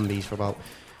surely. these zombies for about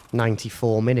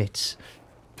 94 minutes.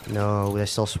 No, they're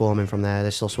still swarming from there.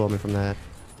 They're still swarming from there.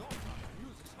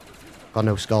 Got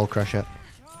no skull crusher.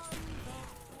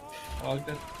 Oh,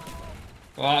 good.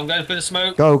 Well, I'm going for the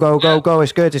smoke. Go, go, go, Yeah. go.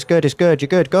 It's good, it's good, it's good. You're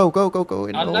good. Go, go, go, go.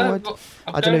 In. I know, Lord. but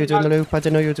I'm I didn't know you were doing the going loop. I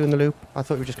didn't know you were doing the loop. I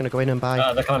thought you were just going to go in and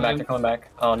buy. They're coming back. They're coming back.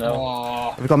 Oh no.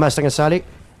 Oh, Have we got Mustang and Sally?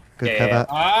 Good Yeah, cover.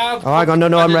 yeah. Oh, hang on.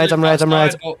 No, I'm red. I'm red. I'm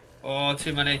red. Oh,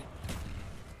 too many.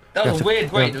 That You was have a to- weird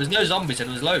break. yeah. There was no zombies and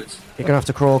there was loads. You're going to have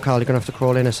to crawl, Carl. You're going to have to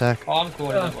crawl in a sec. Oh, I'm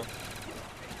calling that one.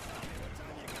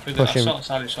 I Push him. shot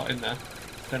Sally shot in there.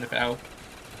 Don't know if it helped.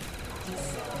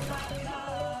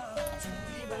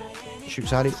 Shoot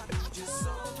Sally.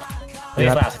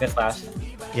 This last.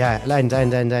 Yeah, end. Every time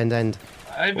going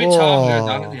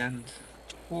down at the end.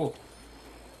 Oh.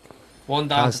 One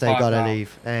down Can't to stay, 5 gotta now.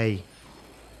 leave. Hey.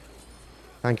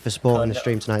 Thank you for supporting the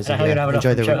stream tonight, How you Ziggy. have enough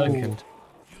Enjoy the for jug? weekend.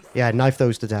 Yeah, knife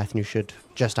those to death and you should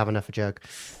just have enough for jug.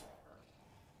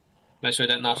 Make sure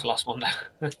you don't knife the last one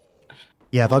now.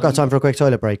 Yeah, have I got time for a quick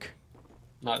toilet break?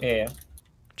 No. Yeah.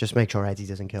 Just make sure Eddie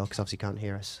doesn't kill, because obviously he can't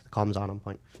hear us. The comms aren't on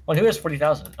point. Well, who has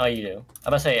 40,000? Oh, you do. I'm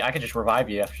about to say I could just revive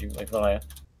you after you like when I I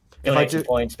donate do- some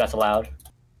points. That's allowed.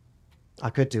 I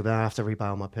could do, but I have to rebuy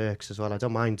all my perks as well. I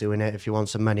don't mind doing it if you want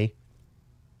some money.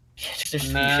 Yeah, just a few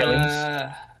shillings.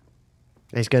 Nah.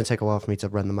 It's going to take a while for me to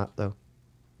run the map, though.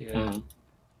 Yeah. Mm.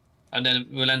 And then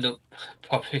we'll end up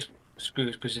probably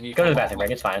screwed because then you Go to the can't- bathroom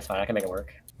break. It's fine. It's fine. I can make it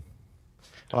work.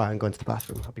 Alright, I'm going to the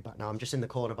bathroom. I'll be back now. I'm just in the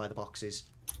corner by the boxes.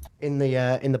 In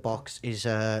the box is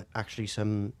actually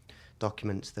some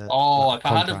documents that. Oh, like if I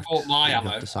hadn't contracts bought my that you ammo,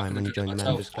 have to sign I when you could've join the done it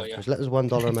members myself club. for you. Just let us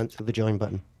 $1 a month through the join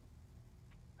button.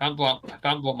 If I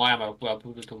hadn't bought my ammo, well, I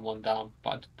would have done one down. But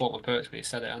I bought my perks when you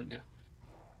said it, hadn't you?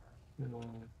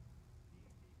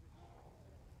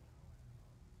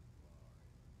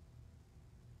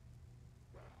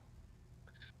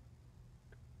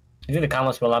 You think the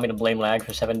comments will allow me to blame lag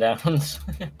for 7 downs?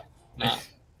 Nah.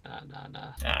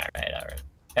 Alright.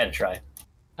 Had to try.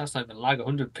 That's not even lag.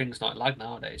 100 ping's not lag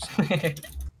nowadays.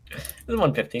 It's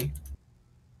 150.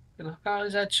 You know, how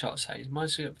his headshot say?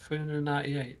 Mine's at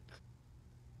 398.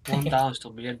 One down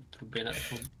still being at the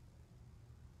front.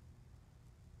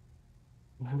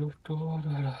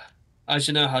 As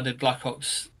you know how the Black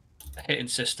Ops hitting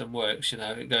system works, you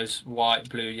know, it goes white,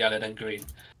 blue, yellow, then green.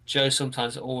 Joe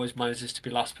sometimes always manages to be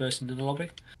last person in the lobby.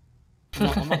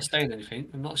 I'm not saying anything.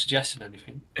 I'm not suggesting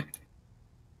anything.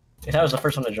 Yeah, I was the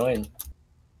first one to join.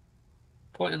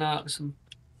 Pointing out some.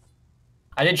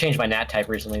 I did change my NAT type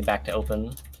recently back to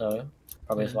open, so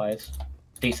probably is why it's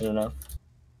decent enough.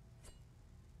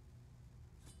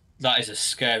 That is a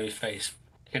scary face.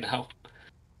 You know.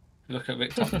 Look at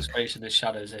Ricktness' face in the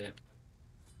shadows here.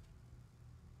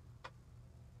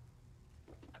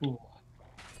 Ooh.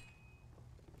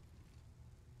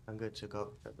 I'm good to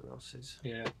go. Everyone else is.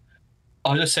 Yeah.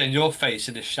 I was just saying, your face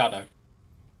in the shadow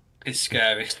is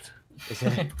scary. Is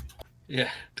it? Yeah.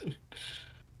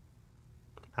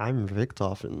 I'm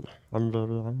Richtofen. I'm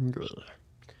very angry.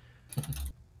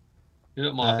 You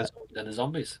look more like a zombie than the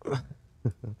zombies.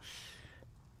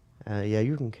 Yeah,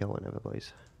 you can kill whenever,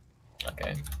 boys.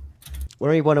 Okay. We're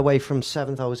only one away from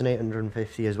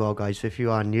 7,850 as well, guys. So if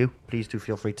you are new, please do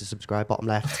feel free to subscribe. Bottom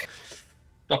left.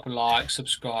 Drop a like,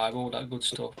 subscribe, all that good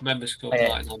stuff. Members club, I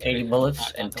like, got 80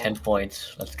 bullets and 10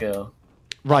 points. Let's go.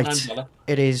 Right.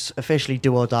 It is officially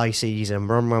do or die season.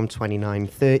 We're on round 29.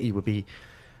 30 would be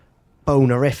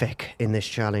bonerific in this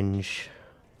challenge.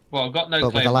 Well, I've got no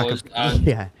But with the lack claymores, of and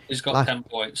yeah, he's got lack- 10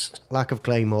 points. lack of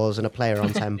claymores and a player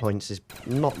on 10 points is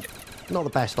not the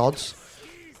best odds.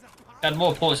 He had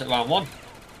more points at round 1.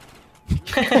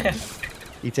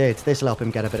 He did. This will help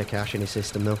him get a bit of cash in his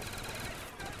system, though.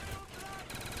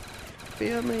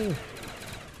 Fear me.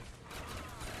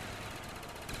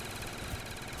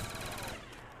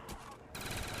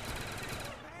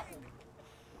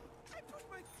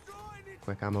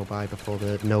 Quick ammo buy before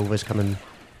the Novas come and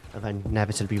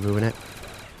inevitably ruin it.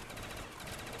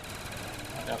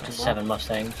 7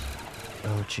 Mustangs.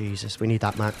 Oh, Jesus. We need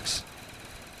that max.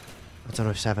 I don't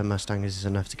know if 7 Mustangs is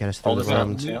enough to get us through Hold the this up.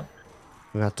 round. Yeah.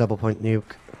 We got double point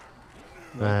nuke.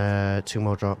 2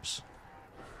 more drops.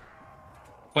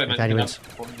 Wait a If minute.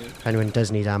 if anyone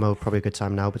does need ammo, probably a good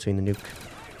time now between the nuke.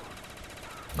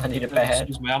 I need it Let's bad.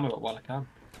 use my ammo up while I can.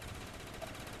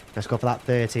 Let's go for that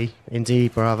 30.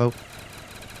 Indeed, bravo.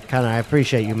 Can I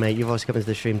appreciate you, mate. You've also come into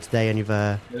the stream today and you've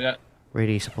Yeah.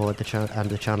 really supported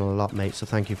the channel a lot, mate. So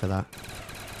thank you for that.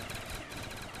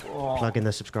 Oh. Plug in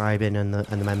the subscribing and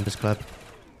the members club.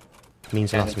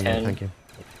 Means a lot to me, mate, thank you.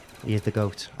 He is the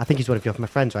GOAT. I think he's one of my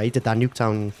friends, right? He did that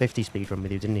Nuketown 50 speedrun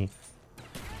with you, didn't he?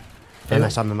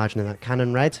 Unless I'm imagining that.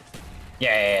 Cannon Red?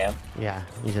 Yeah. Yeah,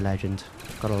 he's a legend.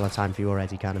 Got all the time for you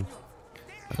already, Cannon.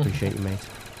 I appreciate you, mate.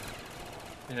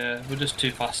 Yeah, we're just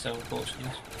too fast though,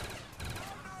 unfortunately.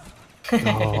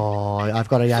 Oh, I've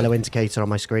got a yellow indicator on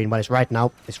my screen. Well, it's red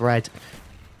now. It's red.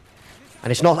 And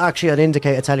it's not actually an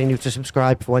indicator telling you to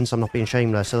subscribe for once. I'm not being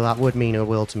shameless. So that would mean a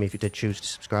world to me if you did choose to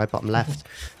subscribe. Bottom left.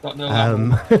 Got no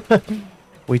ammo.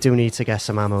 We do need to get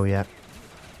some ammo, yeah.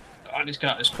 I need to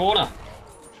get out of this corner.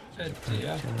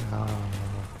 Yeah.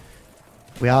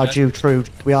 We are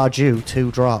due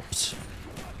 2 drops.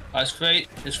 That's free.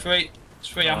 It's free. It's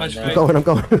free ammo. It's free. I'm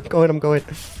going.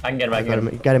 I can get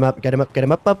him. Get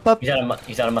him up.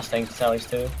 He's out of Mustang Sally's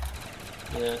too.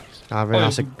 Yeah.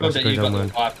 That's a good that good you got the one.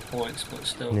 5 points, but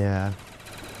still. Yeah.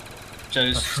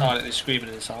 Joe's silently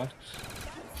screaming inside.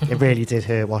 It really did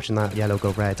hurt watching that yellow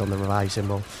go red on the revive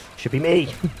symbol. Should be me.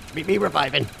 Should be me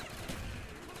reviving.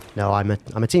 No, I'm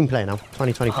a team player now.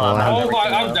 2024.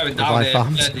 I'm going down here.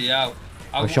 Farms. Bloody hell.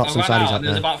 I shot some ran Sallies out up and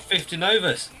there's there. about 50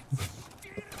 Novas.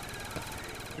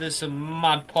 There's some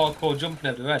mad parkour jumping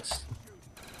over the reds.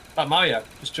 Like Mario,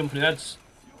 just jumping heads.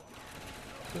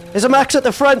 There's a Max at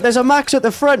the front. There's a Max at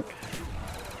the front.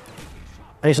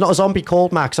 And it's not a zombie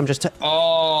called Max. I'm just.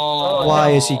 Oh.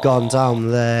 Why has he gone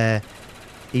down there?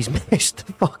 He's missed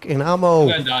the fucking ammo. I'm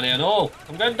going down here and all.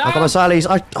 I'm going down. I got my Sallies.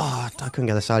 I couldn't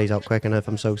get the Sallies out quick enough.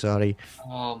 I'm so sorry.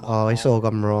 Oh, it's all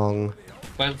gone wrong.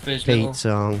 went for his Pete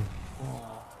song.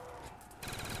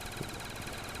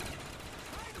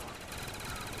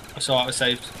 That's alright, we're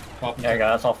saved. There you go,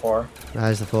 that's all 4.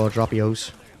 There's the 4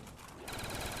 droppios.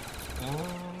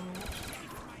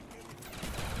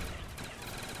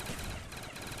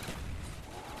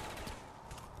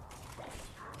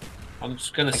 I'm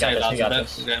just gonna say that we're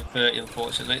getting 30,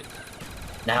 unfortunately.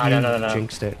 No.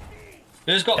 Jinxed it.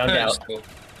 Who's got 30 still?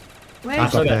 Wait,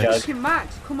 I've got those. fucking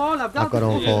Max, come on, I've got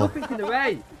all 4. nothing in the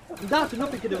way. I'm down to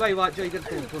nothing in the way, right, Joe, you got to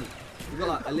come in front. You've got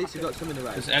like, at least you've got some in the way.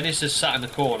 Because Ennis just sat in the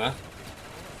corner.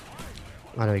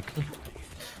 I know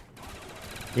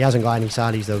he hasn't got any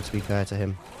Sallies though, to be fair to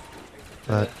him.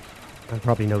 But and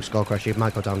probably no skull crush. He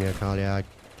might go down near Carl, yeah. I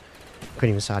couldn't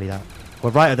even Sally that.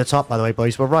 We're right at the top, by the way,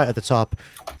 boys. We're right at the top.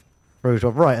 Bruce, we're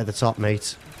right at the top,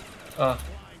 mate.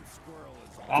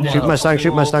 Shoot Mustang,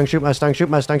 shoot Mustang, shoot Mustang, shoot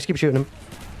Mustangs. Keep shooting him.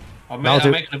 I'm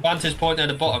making a vantage point near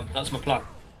the bottom. That's my plan.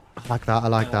 I like that, I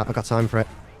like that. I've got time for it.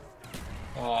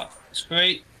 Alright, it's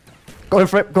free. Going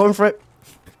for it, going for it.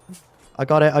 I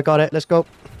got it, let's go.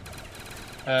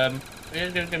 We're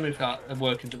gonna move that and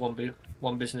work into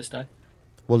one business day.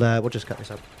 We'll just cut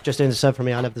this up. Just in the sub for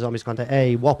me, I love the zombies content.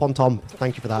 Hey, Wop on Tom.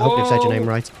 Thank you for that. I hope you've said your name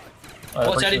right.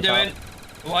 What's Eddie doing?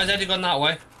 Why has Eddie gone that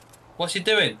way? What's he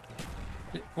doing?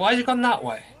 Why has he gone that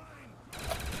way?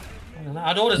 I don't know.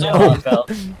 I don't want to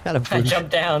zombie. Hello, I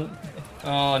jumped down.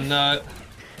 Oh no.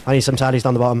 I need some Sallies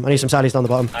down the bottom.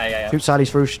 Yeah. Shoot Sallies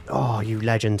through. Oh, you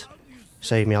legend.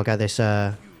 Save me. I'll get this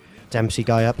Dempsey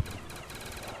guy up.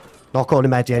 Not call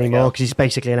him Eddie anymore because he's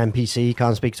basically an NPC. He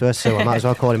can't speak to us, so I might as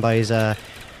well call him by his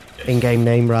in-game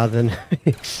name rather than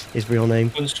his real name.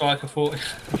 Gunstriker 40.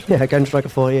 Yeah, Gunstriker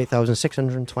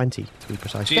 48,620 to be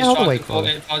precise. Get all the way,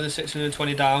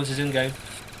 48,620 downs is in game.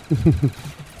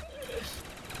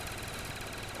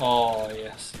 Oh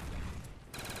yes.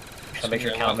 I'll make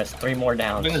sure count miss 3 more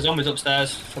downs. Bring the zombies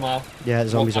upstairs somehow. Yeah, the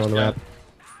zombies are on the way up.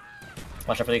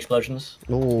 Watch out for the explosions.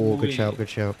 Oh, good shout, good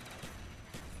shout.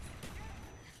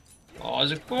 Oh,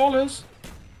 is it crawlers?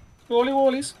 Crawly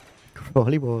wallies.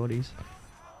 Crawly wallies.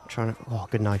 Trying to. Oh,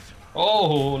 good knife.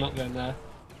 Oh, not going there.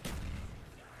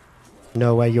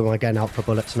 No way you are getting out for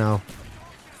bullets now.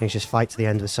 Let's just fight to the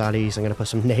end of the Sallies. I'm going to put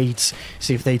some nades,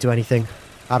 see if they do anything.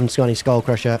 I haven't got any Skull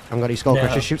Crusher. I haven't got any Skull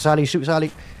Crusher. Shoot Sally, shoot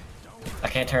Sally. I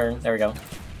can't turn. There we go.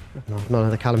 No, none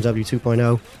of the Callum W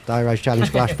 2.0. Die Rise Challenge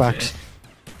flashbacks.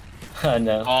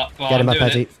 No. Well, Get him up,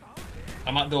 Eddie.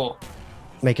 I'm at door.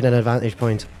 Making an advantage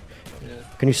point. Yeah.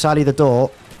 Can you Sally the door?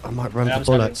 I might run for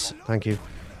bullets. Thank you.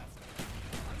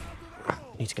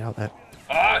 Need to get out there.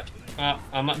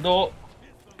 I'm at door.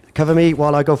 Cover me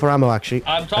while I go for ammo, actually.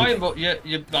 I'm trying, but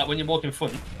you like when you walk in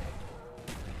front.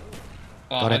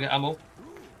 Got it. I get ammo.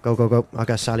 Go, go, go. I'll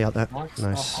get Sally out there.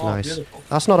 Nice. Nice. Beautiful.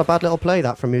 That's not a bad little play,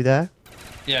 that, from you there.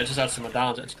 Yeah, just had some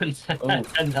downs. It's been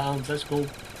 10 downs. That's cool.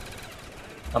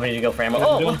 I'm gonna need to go for ammo.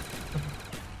 Oh!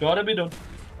 Gotta be done.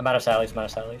 I'm out of Sally's,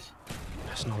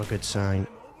 That's not a good sign.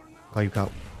 Oh, you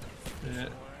go. Yeah.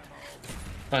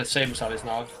 Trying to save themselves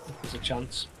now. There's a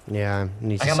chance. Yeah,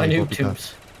 needs I to got my save noob what we got.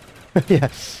 tubes. Yeah,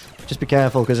 just be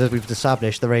careful because as we've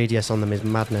established, the radius on them is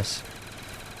madness.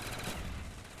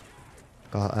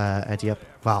 Got Eddie up.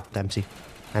 Well, Dempsey.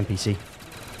 NPC.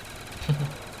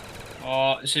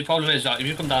 Oh, see, the problem is that if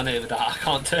you come down here with that, I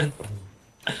can't turn.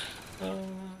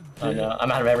 I know.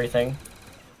 I'm out of everything.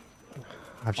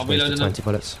 I've just wasted 20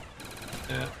 bullets.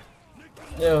 Yeah.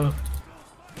 No.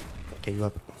 Get you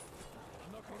up.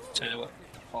 Tell you what.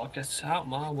 Oh, get out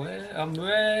my way. I'm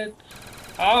red.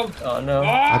 Oh. Oh no.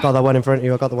 I got that one in front of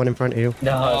you. I got the one in front of you.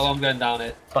 No. Oh, I'm going down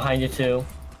it. Behind you too.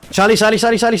 Sally, Sally,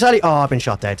 Sally, Sally, Sally. Oh, I've been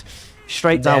shot dead.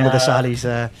 Straight down with the Sallys.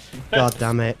 God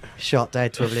damn it. Shot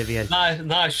dead to oblivion.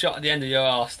 Nice shot at the end of your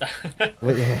arse.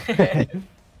 Yeah.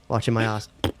 Watching my ass.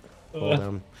 Well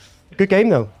done. Good game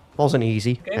though. Wasn't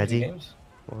easy, Eddie.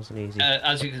 Wasn't easy.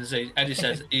 As you can see, Eddie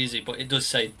says easy, but it does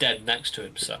say dead next to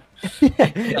him, so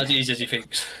as easy as he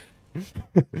thinks.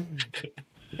 Oh,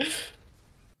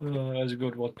 that was a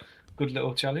good one. Good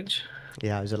little challenge.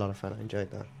 Yeah, it was a lot of fun. I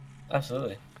enjoyed that.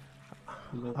 Absolutely.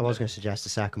 I was going to suggest a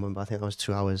second one, but I think that was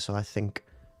 2 hours, so I think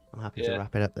I'm happy to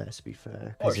wrap it up there, to be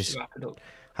fair. Because it's wrap it up.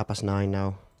 9:30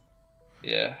 now.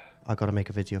 Yeah. I got to make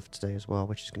a video for today as well,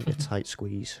 which is going to be a tight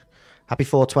squeeze. Happy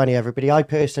 420, everybody. I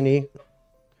personally,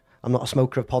 I'm not a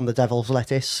smoker upon the devil's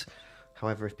lettuce.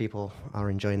 However, if people are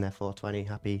enjoying their 420,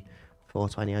 happy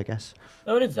 420, I guess.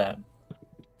 Oh, what is that?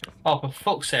 Oh, for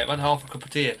fuck's sake, I had half a cup of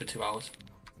tea here for 2 hours.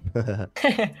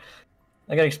 I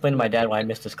gotta explain to my dad why I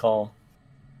missed his call.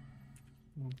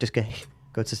 Just go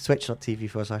to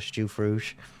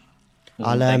twitch.tv/StewFrouge.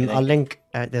 I'll link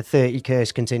the 30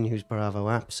 curse continues, bravo.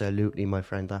 Absolutely, my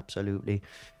friend, absolutely.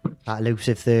 That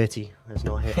elusive 30. There's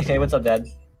no hit. Hey, what's up, Dad?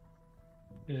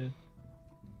 Yeah.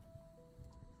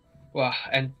 Well,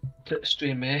 and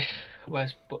stream here.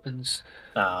 Where's buttons?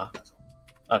 Ah.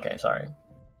 Okay, sorry.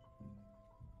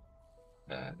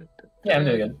 Yeah, I'm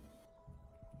doing good.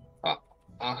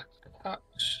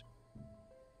 Touch.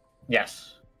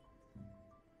 Yes.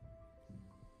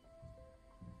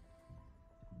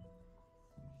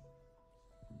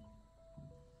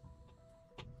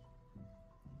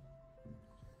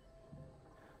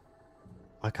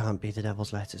 I can't be the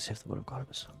devil's lettuce if the would have got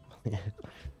us.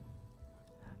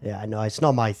 Yeah, no, it's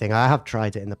not my thing. I have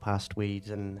tried it in the past, weeds,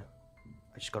 and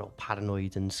I just got all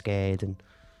paranoid and scared and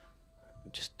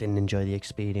just didn't enjoy the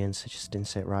experience. It just didn't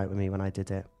sit right with me when I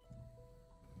did it.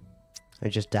 I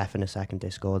just deaf in a second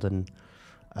Discord and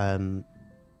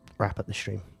wrap up the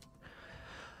stream.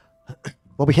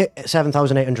 Well, we hit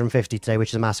 7,850 today, which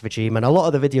is a massive achievement. A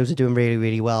lot of the videos are doing really,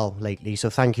 really well lately, so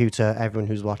thank you to everyone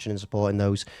who's watching and supporting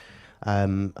those.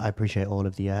 I appreciate all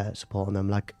of the support on them.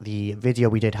 Like the video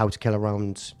we did, how to kill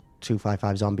around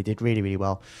 255 zombie, did really, really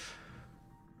well.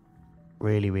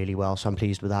 Really, really well. So I'm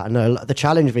pleased with that. And the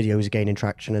challenge videos are gaining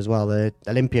traction as well. The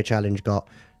Olympia challenge got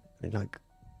like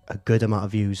a good amount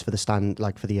of views for the stand,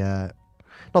 like for the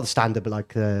not the standard, but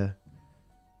like the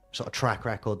sort of track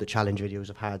record that challenge videos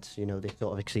have had. You know, they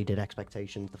sort of exceeded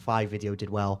expectations. The 5 video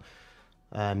did well.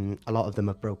 A lot of them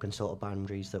have broken sort of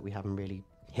boundaries that we haven't really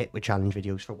hit with challenge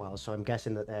videos for a while, so I'm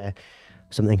guessing that they're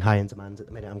something high in demand at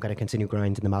the minute. I'm going to continue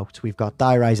grinding them out. We've got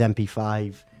Diarize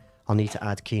MP5. I'll need to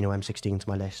add Kino M16 to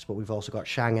my list, but we've also got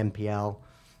Shang MPL,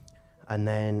 and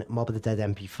then Mob of the Dead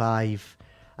MP5,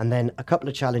 and then a couple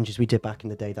of challenges we did back in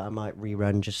the day that I might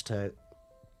rerun just to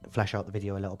flesh out the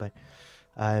video a little bit.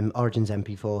 Origins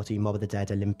MP40, Mob of the Dead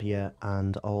Olympia,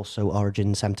 and also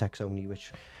Origins Semtex only,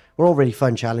 which were all really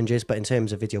fun challenges, but in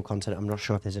terms of video content, I'm not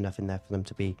sure if there's enough in there for them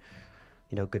to be,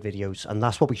 you know, good videos, and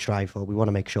that's what we strive for. We want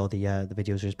to make sure the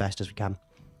videos are as best as we can.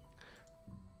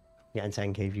 Getting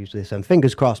 10k views with this, and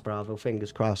fingers crossed, bravo,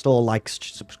 fingers crossed. All likes,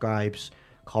 subscribes,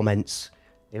 comments,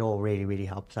 it all really, really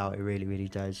helps out. It really, really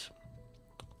does,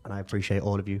 and I appreciate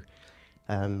all of you.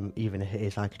 Even if it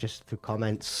is like just through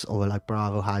comments, or like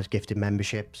Bravo has gifted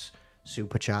memberships,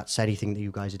 super chats, anything that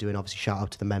you guys are doing. Obviously, shout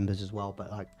out to the members as well,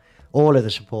 but like all of the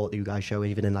support that you guys show,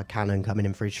 even in like Canon coming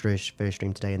in for his first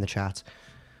stream today in the chat.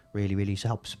 Really, really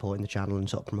help supporting the channel and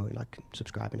sort of promoting, like,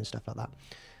 subscribing and stuff like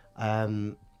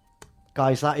that.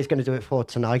 Guys, that is going to do it for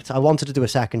tonight. I wanted to do a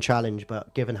second challenge,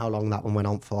 but given how long that one went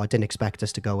on for, I didn't expect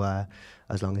us to go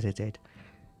as long as it did.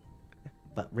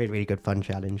 But really, really good fun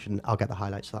challenge, and I'll get the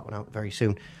highlights of that one out very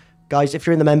soon. Guys, if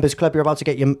you're in the members club, you're about to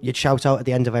get your shout out at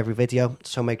the end of every video,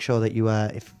 so make sure that you,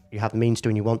 if you have the means to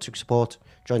and you want to support,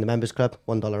 join the members club,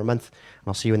 $1 a month, and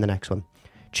I'll see you in the next one.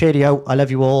 Cheerio, I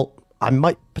love you all. I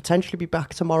might potentially be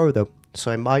back tomorrow, though,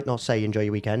 so I might not say enjoy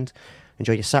your weekend.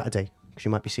 Enjoy your Saturday, because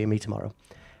you might be seeing me tomorrow.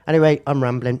 Anyway, I'm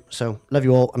rambling, so love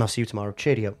you all, and I'll see you tomorrow.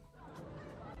 Cheerio.